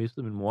 11 år og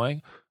mistede min mor,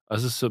 ikke? Og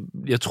så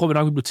jeg tror vi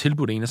nok, vi blev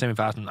tilbudt en, og sagde min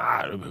far sådan,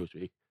 nej, det behøver vi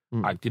ikke.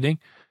 Agtigt,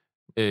 ikke?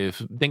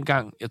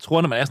 Dengang, jeg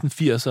tror, når man er sådan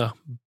 80'er,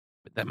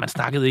 man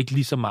snakkede ikke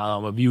lige så meget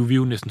om, og vi er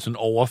jo næsten sådan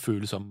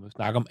overfølsomme at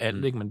snakke om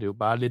alt, ikke? Men det er jo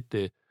bare lidt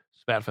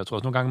svært, for jeg tror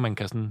også nogle gange, man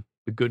kan sådan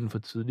begynde for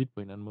tidligt på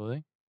en eller anden måde,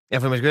 ikke? Ja,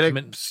 for man skal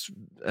ikke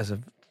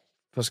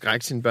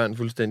forskrække sine børn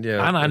fuldstændig.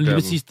 Nej, lige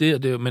præcis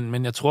det,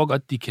 men jeg tror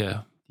godt, de kan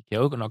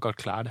jo nok godt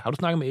klare det. Har du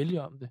snakket med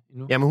Ellie om det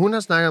endnu? Jamen, hun har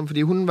snakket om,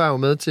 fordi hun var jo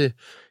med til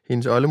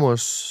hendes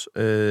oldemors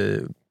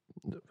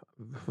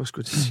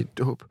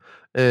dåb,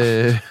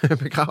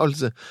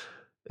 begravelse,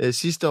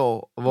 sidste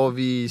år, hvor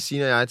vi,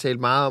 Signe og jeg,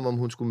 talte meget om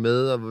hun skulle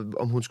med, og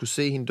om hun skulle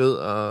se hende død,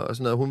 og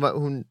sådan noget.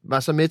 Hun var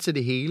så med til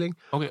det hele, ikke?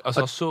 Okay, og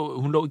så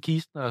hun lå i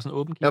kisten, og sådan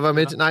åben kiste? Jeg var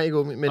med til, nej, ikke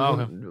åben, men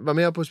okay. Hun var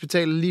med op på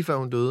hospitalet lige før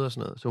hun døde, og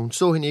sådan noget. Så hun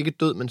så hende ikke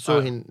død, men så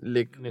hende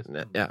ligge.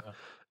 Ja.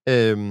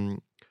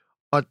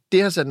 Og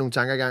det har sat nogle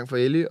tanker i gang for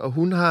Ellie, og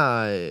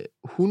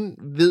hun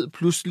ved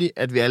pludselig,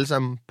 at vi alle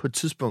sammen på et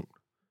tidspunkt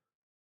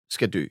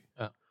skal dø.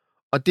 Ja.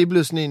 Og det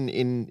blev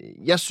sådan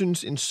jeg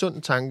synes, en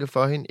sund tanke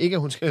for hende. Ikke,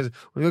 at hun skal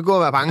gå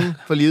og være bange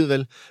for livet,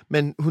 vel?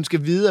 Men hun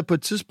skal vide, at på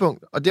et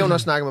tidspunkt, og det har hun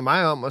også snakket med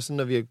mig om, og sådan,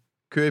 når vi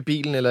kører i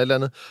bilen eller et eller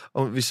andet,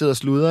 og vi sidder og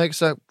sluder, ikke,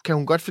 så kan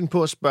hun godt finde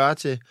på at spørge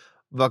til,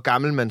 hvor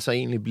gammel man så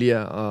egentlig bliver,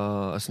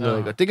 og sådan noget.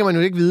 Ikke? Og det kan man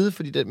jo ikke vide,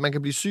 fordi man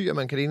kan blive syg, og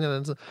man kan det ene eller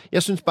andet.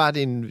 Jeg synes bare, det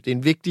er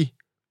en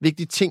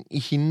vigtig ting i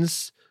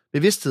hendes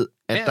bevidsthed,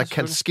 at der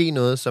kan ske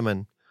noget,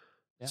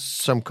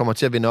 som kommer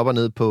til at vende op og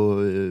ned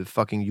på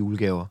fucking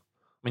julegaver.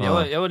 Men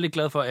jeg var lidt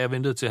glad for, at jeg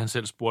ventede til, at han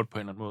selv spurgte på en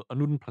eller anden måde. Og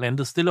nu er den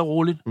plantet stille og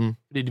roligt,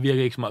 fordi det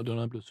virker ikke som om, det er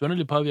noget, blevet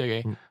sønderligt påvirket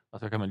af. Og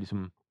så kan man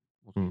ligesom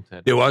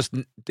tage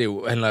det.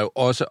 Det handler jo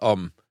også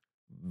om,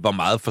 hvor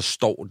meget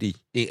forstår de.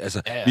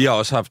 Altså,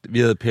 vi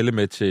havde Pelle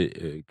med til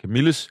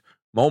Camilles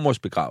mormors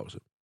begravelse.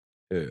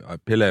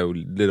 Og Pelle er jo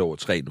lidt over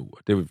 3 nu.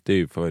 Og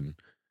det er for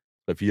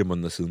 3-4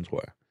 måneder siden,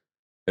 tror jeg.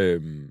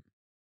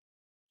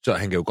 Så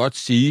han kan jo godt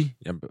sige,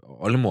 at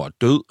oldemor er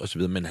død, og så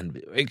videre, men han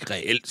ved jo ikke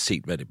reelt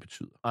set, hvad det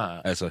betyder.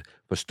 Altså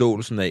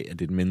forståelsen af, at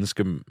det er et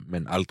menneske,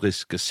 man aldrig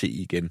skal se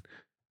igen.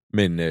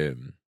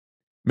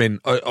 Men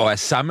af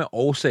samme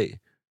årsag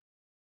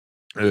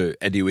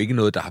er det jo ikke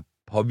noget, der har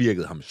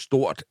påvirket ham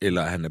stort,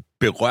 eller han er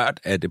berørt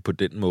af det på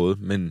den måde,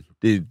 men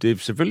det er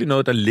selvfølgelig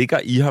noget, der ligger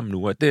i ham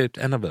nu, og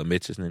han har været med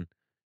til sådan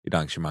et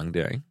arrangement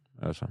der, ikke?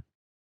 Altså.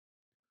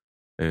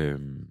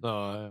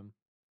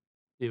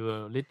 Det var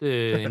jo lidt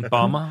en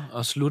bomber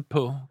at slutte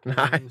på.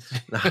 Nej.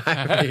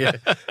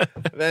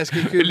 Hvad, skal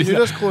I købe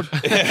nytårskrudt?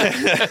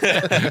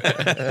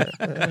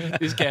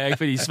 Det skal jeg ikke,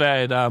 fordi i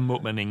Sverige, der må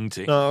man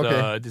ingenting. Nå, okay. Så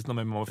det er sådan noget,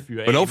 man må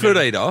fyre af. Hvornår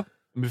flytter I derop?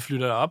 Vi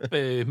flytter derop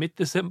midt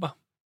december.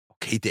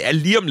 Okay, det er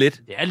lige om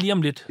lidt. Det er lige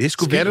om lidt. Det er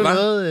sgu skal du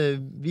noget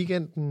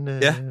weekenden?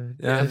 Ja.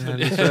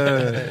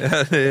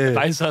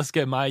 Faktisk så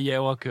skal mig og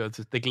Javer køre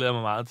til. Det glæder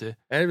mig meget til.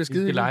 Ja, det vi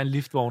skal lege en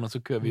liftvogn, og så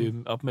kører vi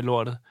op med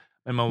lortet.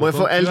 Men må jeg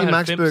få alle de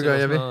Max-bøger,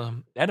 jeg vil?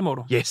 Ja, det må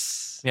du.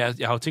 Yes! Ja,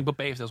 jeg har jo tænkt på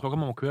bagefter. Jeg tror,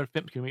 man må køre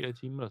 5 km i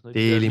timen. Eller sådan noget.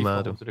 Det er lige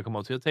meget, du. Så det kommer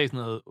jo til at tage sådan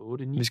noget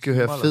 8-9. Vi skal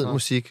høre fed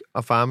musik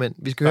og farmænd.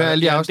 Vi skal høre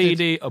alle de afsnit.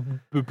 DD og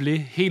bøble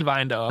hele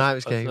vejen derop. Nej,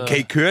 vi skal ikke. Kan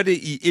I køre det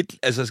i et...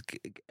 Altså,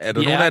 er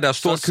der nogen af jer, der har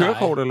stort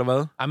kørekort, eller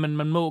hvad? Nej, men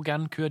man må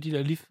gerne køre de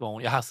der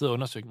liftvogne. Jeg har siddet og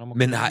undersøgt.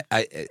 Men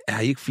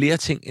har I ikke flere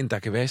ting, end der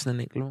kan være i sådan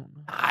en enkelt vogn?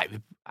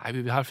 Nej,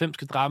 vi har 90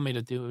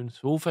 kvadratmeter. Det er jo en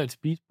sofa, et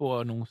spisbord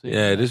og nogle ting.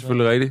 Ja, det er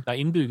selvfølgelig rigtigt. Der er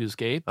indbygget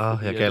skab. Jeg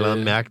kan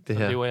allerede mærke det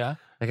her. Det var jeg.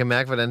 Jeg kan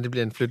mærke, hvordan det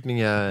bliver en flytning.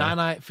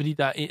 Nej, fordi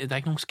der er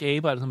ikke nogen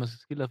skaber, eller, man skal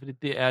skille, fordi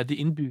det er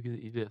indbygget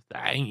i det. Der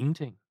er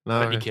ingenting.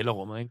 Okay. I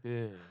kælderrummet,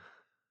 ikke?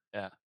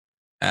 Ja.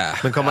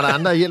 Men kommer der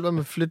andre og hjælper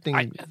med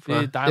flytningen?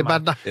 Nej, det er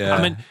bare dig.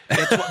 Ja. Men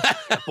jeg tror,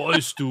 jeg bor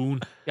i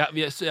stuen.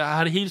 Jeg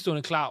har det hele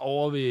stående klar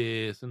over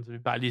ved, sådan, så vi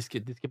bare lige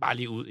det skal bare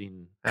lige ud i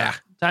en... Ja.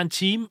 Der er en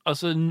time, og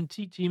så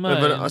 10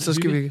 timer... og så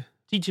skal vi...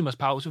 10 timers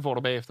pause får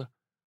du bagefter.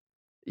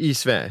 I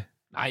Sverige?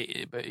 Nej,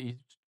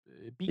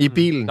 i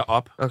bilen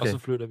derop, okay. Og så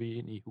flytter vi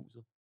ind i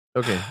huset.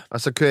 Okay,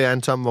 og så kører jeg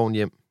en tom vogn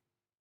hjem?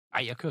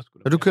 Nej, jeg kører sgu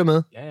da. Og du kører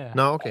med? Ja.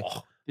 Nå, okay.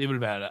 Det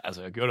vil være...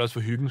 Altså, jeg gjorde det også for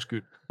hyggens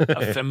skyld. Jeg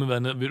har fandme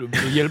været ned. Vil du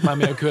hjælpe mig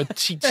med at køre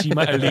 10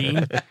 timer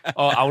alene,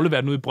 og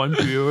aflevere den ud i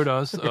Brøndby i øvrigt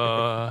også,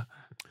 og...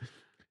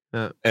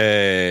 Ja.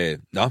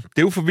 Det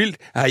er jo for vildt.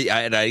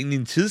 Er der egentlig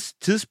en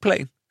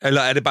tidsplan?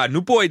 Eller er det bare,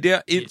 nu bor I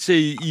der,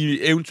 indtil I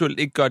eventuelt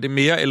ikke gør det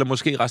mere, eller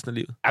måske resten af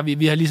livet? Ja,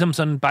 vi har ligesom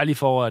sådan, bare lige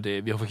for, at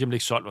vi har for eksempel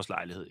ikke solgt vores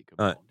lejlighed i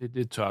København.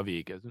 Det tør vi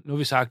ikke. Altså, nu har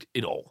vi sagt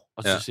 1 år,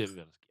 og så ser vi,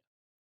 hvad der sker.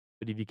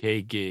 Fordi vi kan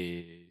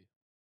ikke...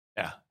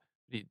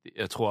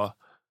 jeg tror...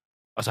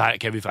 Og så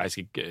kan vi faktisk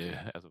ikke...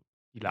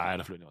 de lejere,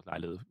 der flytter i vores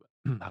lejlighed,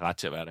 har ret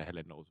til at være der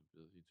 1,5 år.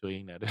 I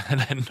teorien er det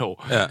 1,5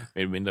 år. Ja.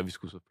 Men mindre vi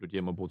skulle så flytte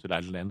hjem og bo til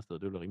et andet sted.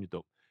 Det ville være rimelig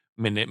dumt.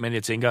 Men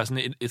jeg tænker,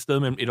 sådan et sted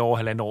mellem 1 år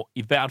og 1,5 år,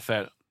 i hvert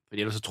fald.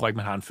 Fordi ellers så tror jeg ikke,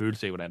 man har en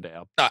følelse af, hvordan det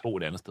er at bo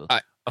et andet sted.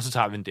 Nej. Og så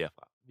tager vi den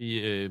derfra.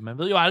 Man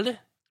ved jo aldrig,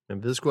 hvad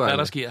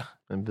der sker.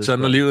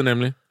 Sådan er livet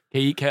nemlig.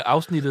 Kan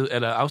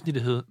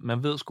afsnittet hedde,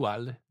 man ved sgu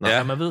aldrig.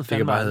 Ja, man ved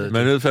fandme aldrig.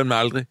 Man ved fandme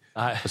aldrig.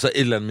 Nej. Og så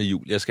et eller andet med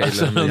jul. Jeg skal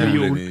et eller andet med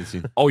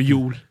jul. Og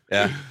jul.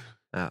 Ja.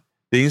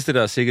 Det eneste,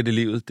 der er sikkert i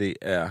livet, det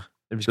er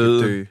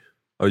død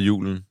og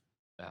julen.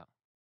 Ja.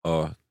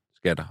 Og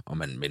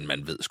skatter. Men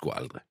man ved sgu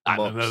aldrig. Nej,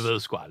 men man ved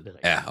sgu aldrig.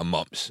 Ja, og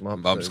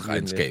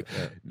momsregnskab.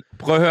 Ja.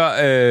 Prøv at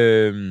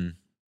høre,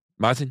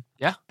 Martin.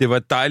 Ja? Det var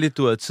dejligt,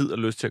 du havde tid og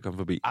lyst til at komme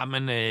forbi.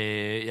 Men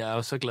jeg er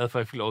jo så glad for,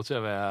 at jeg fik lov til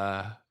at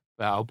være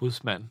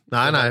afbudsmand.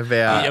 Nej,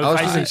 være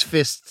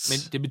afslutningsfest.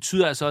 Men det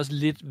betyder altså også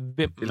lidt,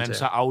 hvem man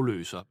så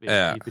afløser.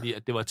 Fordi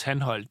at det var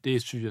Tandhold,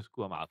 det synes jeg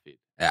skulle være meget fedt.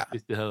 Ja.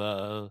 Hvis det havde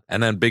været...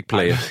 Han er en big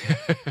player.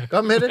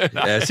 Kom med det.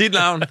 Ja, sig et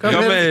navn. Kom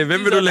med. Hvem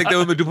vil du lægge dig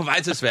ud med? Du er på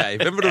vej til Sverige.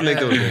 Hvem vil du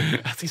lægge dig ud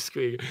med? Det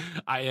skal ikke.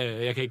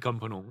 Jeg kan ikke komme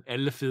på nogen.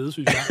 Alle er fede,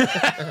 synes jeg.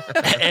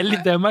 Alle i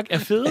Danmark er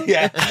fede.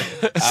 Ja.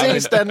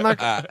 Ses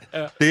Danmark. Ja.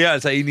 Det er jeg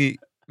altså enig i.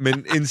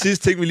 Men en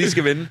sidste ting, vi lige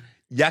skal vende.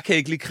 Jeg kan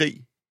ikke lide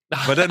krig.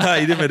 Hvordan har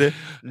I det med det?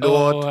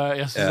 Lort.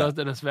 Jeg synes også,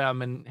 den er svær,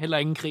 men heller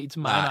ingen krig til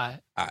mig,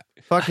 nej.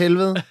 Fuck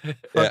helvede.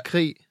 Fuck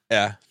krig.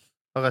 Ja.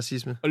 Og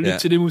racisme. Og lyt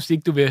til det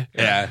musik, du vil.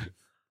 Ja.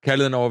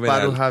 Kærligheden overvinder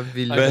Bare du alt. har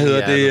vildt. Hvad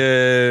hedder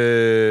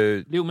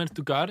det? Lev, mens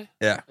du gør det.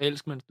 Ja.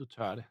 Elsk, mens du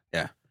tør det.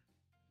 Ja.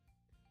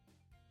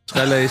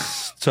 3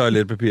 lags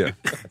toiletpapir.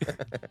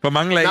 Hvor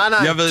mange lag? Nej,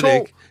 Jeg ved to, det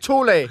ikke.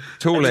 2 lag.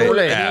 2 lag. 2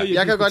 lag. Ja.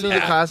 Jeg kan godt lide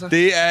det krasser.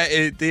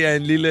 Det er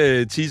en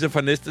lille teaser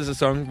for næste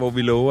sæson, hvor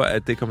vi lover,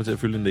 at det kommer til at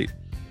fylde en del.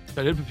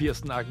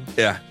 Toiletpapirsnakken.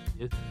 Ja.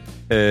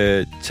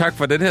 Yes. Tak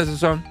for den her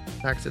sæson.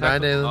 Tak til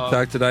dig, David.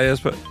 Tak til dig,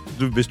 Jesper.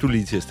 Hvis du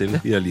lige til at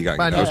stille. Vi er lige i gang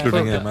med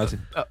afslutningen her, Martin.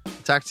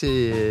 Tak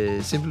til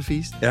Simple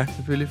Feast,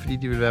 selvfølgelig, fordi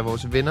de vil være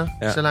vores venner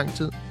så lang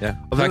tid. Ja.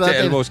 Og tak til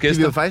alle vores gæster. De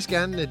vil jo faktisk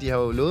gerne, de har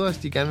jo lovet os,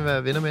 de gerne vil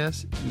være venner med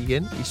os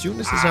igen i 7.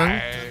 sæson.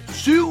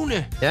 7.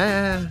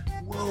 Ja.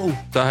 Wow.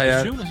 Så har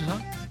jeg... 7.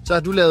 sæson? Så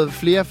har du lavet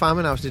flere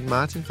Farmen-afsnit end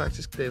Martin,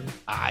 faktisk, David.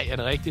 Ej, er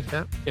det rigtigt? Ja.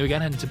 Jeg vil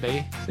gerne have den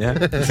tilbage. Ja.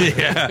 Det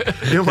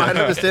er jo mig,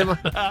 der bestemmer.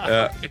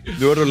 Ja.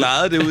 Nu har du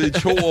lejet det ud i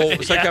 2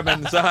 år,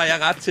 så har jeg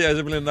ret til at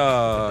simpelthen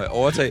at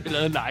overtage. Vi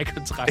lavede en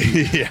lejekontrakt.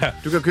 Ja.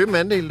 Du kan købe en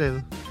andel, David.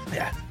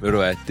 Ja, ved du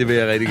hvad? Det vil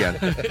jeg rigtig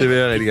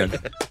gerne.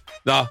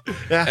 Nå,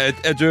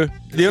 adieu.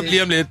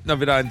 Lige om lidt, når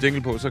der er en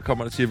jingle på, så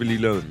kommer der til, at vi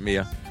lige laver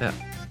mere. Ja.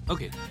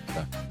 Okay.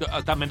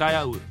 Men der er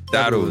jeg ude. Der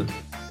er du ude.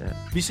 Ja.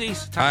 Vi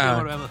ses. Tak for,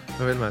 at du var med.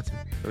 Farvel, Martin.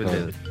 Farvel,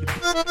 David.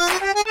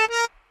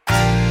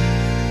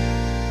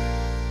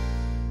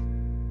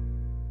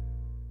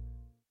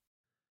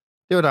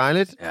 Det var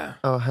dejligt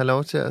at have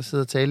lov til at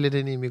sidde og tale lidt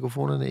ind i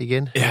mikrofonerne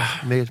igen. Ja.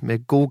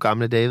 Med gode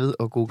gamle David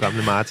og gode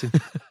gamle Martin.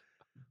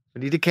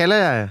 Fordi det kalder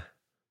jeg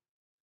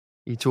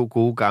I 2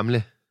 gode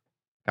gamler.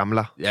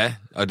 Ja,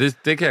 og det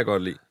kan jeg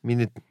godt lide.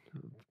 Mine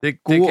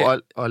det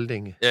gode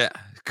oldinge. Ja,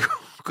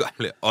 gode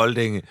gamle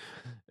oldinge.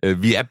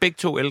 Vi er begge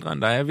 2 ældre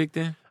end dig, er vi ikke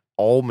det?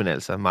 Men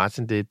altså,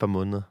 Martin, det er et par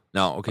måneder.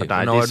 Nå, okay. Og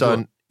dig, det er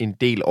sådan en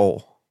del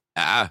år.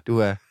 Ja. Du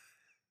er...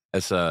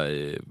 Altså,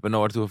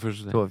 hvornår er det, du har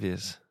fødselsdag?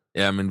 82.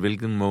 Ja, men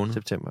hvilken måned?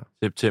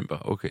 September,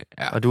 okay.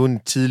 Ja. Og du er en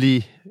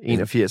tidlig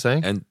 81'er,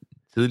 ikke? En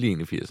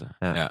tidlig 81'er,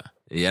 ja.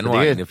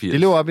 Januar 81. Det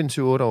lever op i en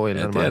 7-8 år.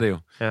 Ja, det er det jo.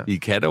 Ja. I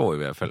katteår i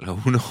hvert fald, og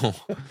 100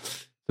 år,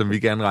 som vi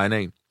gerne regner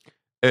af.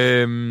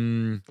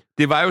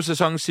 Det var jo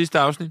sæsonens sidste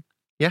afsnit.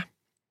 Ja.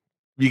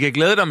 Vi kan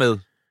glæde dig med,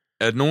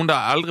 at nogen, der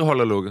aldrig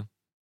holder lukket.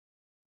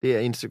 Det er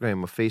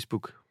Instagram og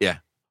Facebook. Ja,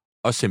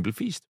 og Simple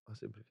Feast.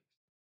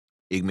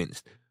 Ikke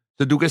mindst.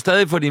 Så du kan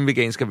stadig få din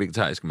veganske og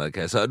vegetariske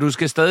madkasse, og du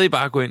skal stadig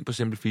bare gå ind på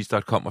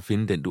simplefeast.com og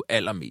finde den, du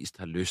allermest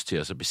har lyst til,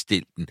 og så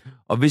bestille den.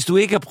 Og hvis du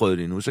ikke har prøvet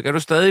det endnu, så kan du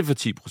stadig få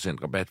 10%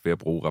 rabat ved at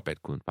bruge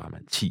rabatkoden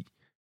BARMAN10.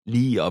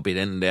 Lige op i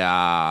den der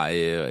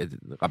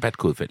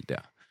rabatkodefelt der.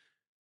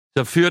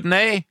 Så fyr den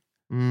af.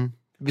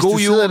 Hvis God du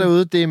sidder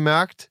derude, det er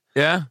mørkt.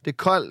 Ja. Det er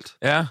koldt.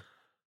 Ja.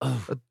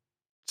 Og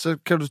så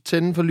kan du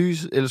tænde for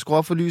lys, eller skrue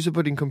op for lyset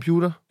på din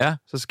computer. Ja.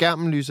 Så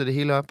skærmen lyser det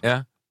hele op.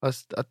 Ja.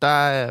 Og der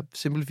er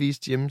Simple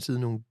Feast hjemmeside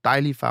nogle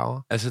dejlige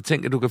farver. Altså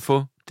tænk, at du kan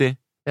få det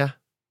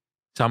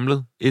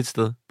samlet et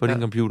sted på din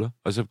computer,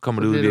 og så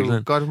kommer det ud i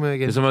virkeligheden. Godt humør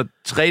igen. Det er som at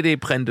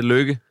 3D-printe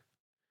lykke.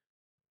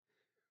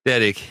 Det er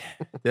det ikke.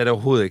 Det er det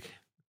overhovedet ikke.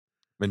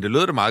 Men det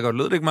lød det meget godt.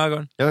 Lød det ikke meget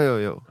godt?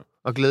 Jo.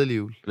 Og glædelig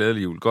jul.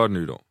 Glædelig jul. Godt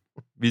nytår.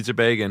 Vi er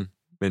tilbage igen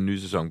med en ny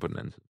sæson på den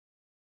anden side.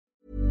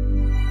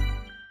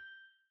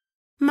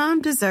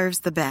 Mom deserves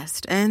the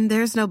best, and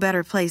there's no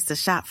better place to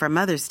shop for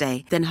Mother's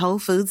Day than Whole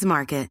Foods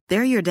Market.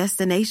 They're your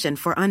destination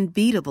for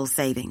unbeatable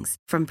savings,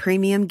 from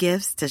premium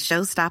gifts to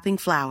show-stopping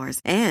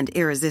flowers and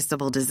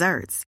irresistible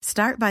desserts.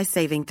 Start by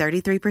saving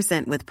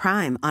 33% with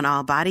Prime on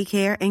all body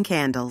care and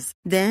candles.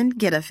 Then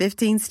get a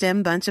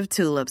 15-stem bunch of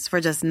tulips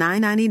for just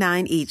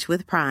 $9.99 each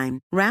with Prime.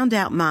 Round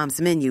out Mom's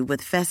menu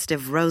with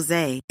festive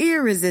rosé,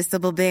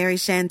 irresistible berry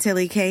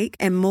chantilly cake,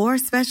 and more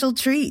special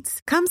treats.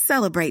 Come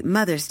celebrate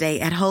Mother's Day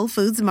at Whole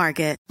Foods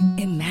Market.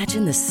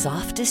 Imagine the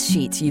softest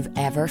sheets you've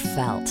ever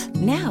felt.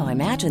 Now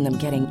imagine them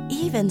getting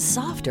even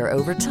softer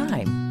over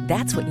time.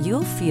 That's what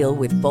you'll feel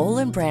with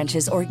Boll &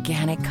 Branch's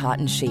organic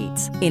cotton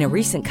sheets. In a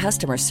recent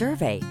customer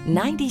survey,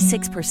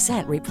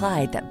 96%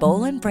 replied that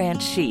Boll &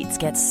 Branch sheets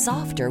get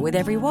softer with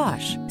every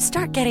wash.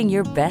 Start getting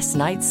your best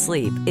night's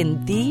sleep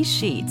in these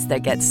sheets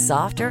that get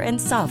softer and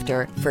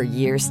softer for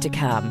years to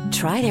come.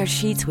 Try their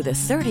sheets with a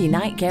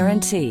 30-night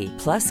guarantee.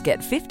 Plus, get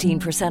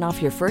 15%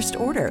 off your first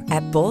order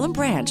at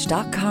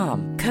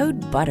bollandbranch.com. Code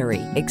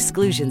BUTTERY.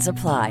 Exclusions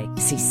apply.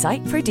 See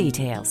site for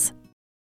details.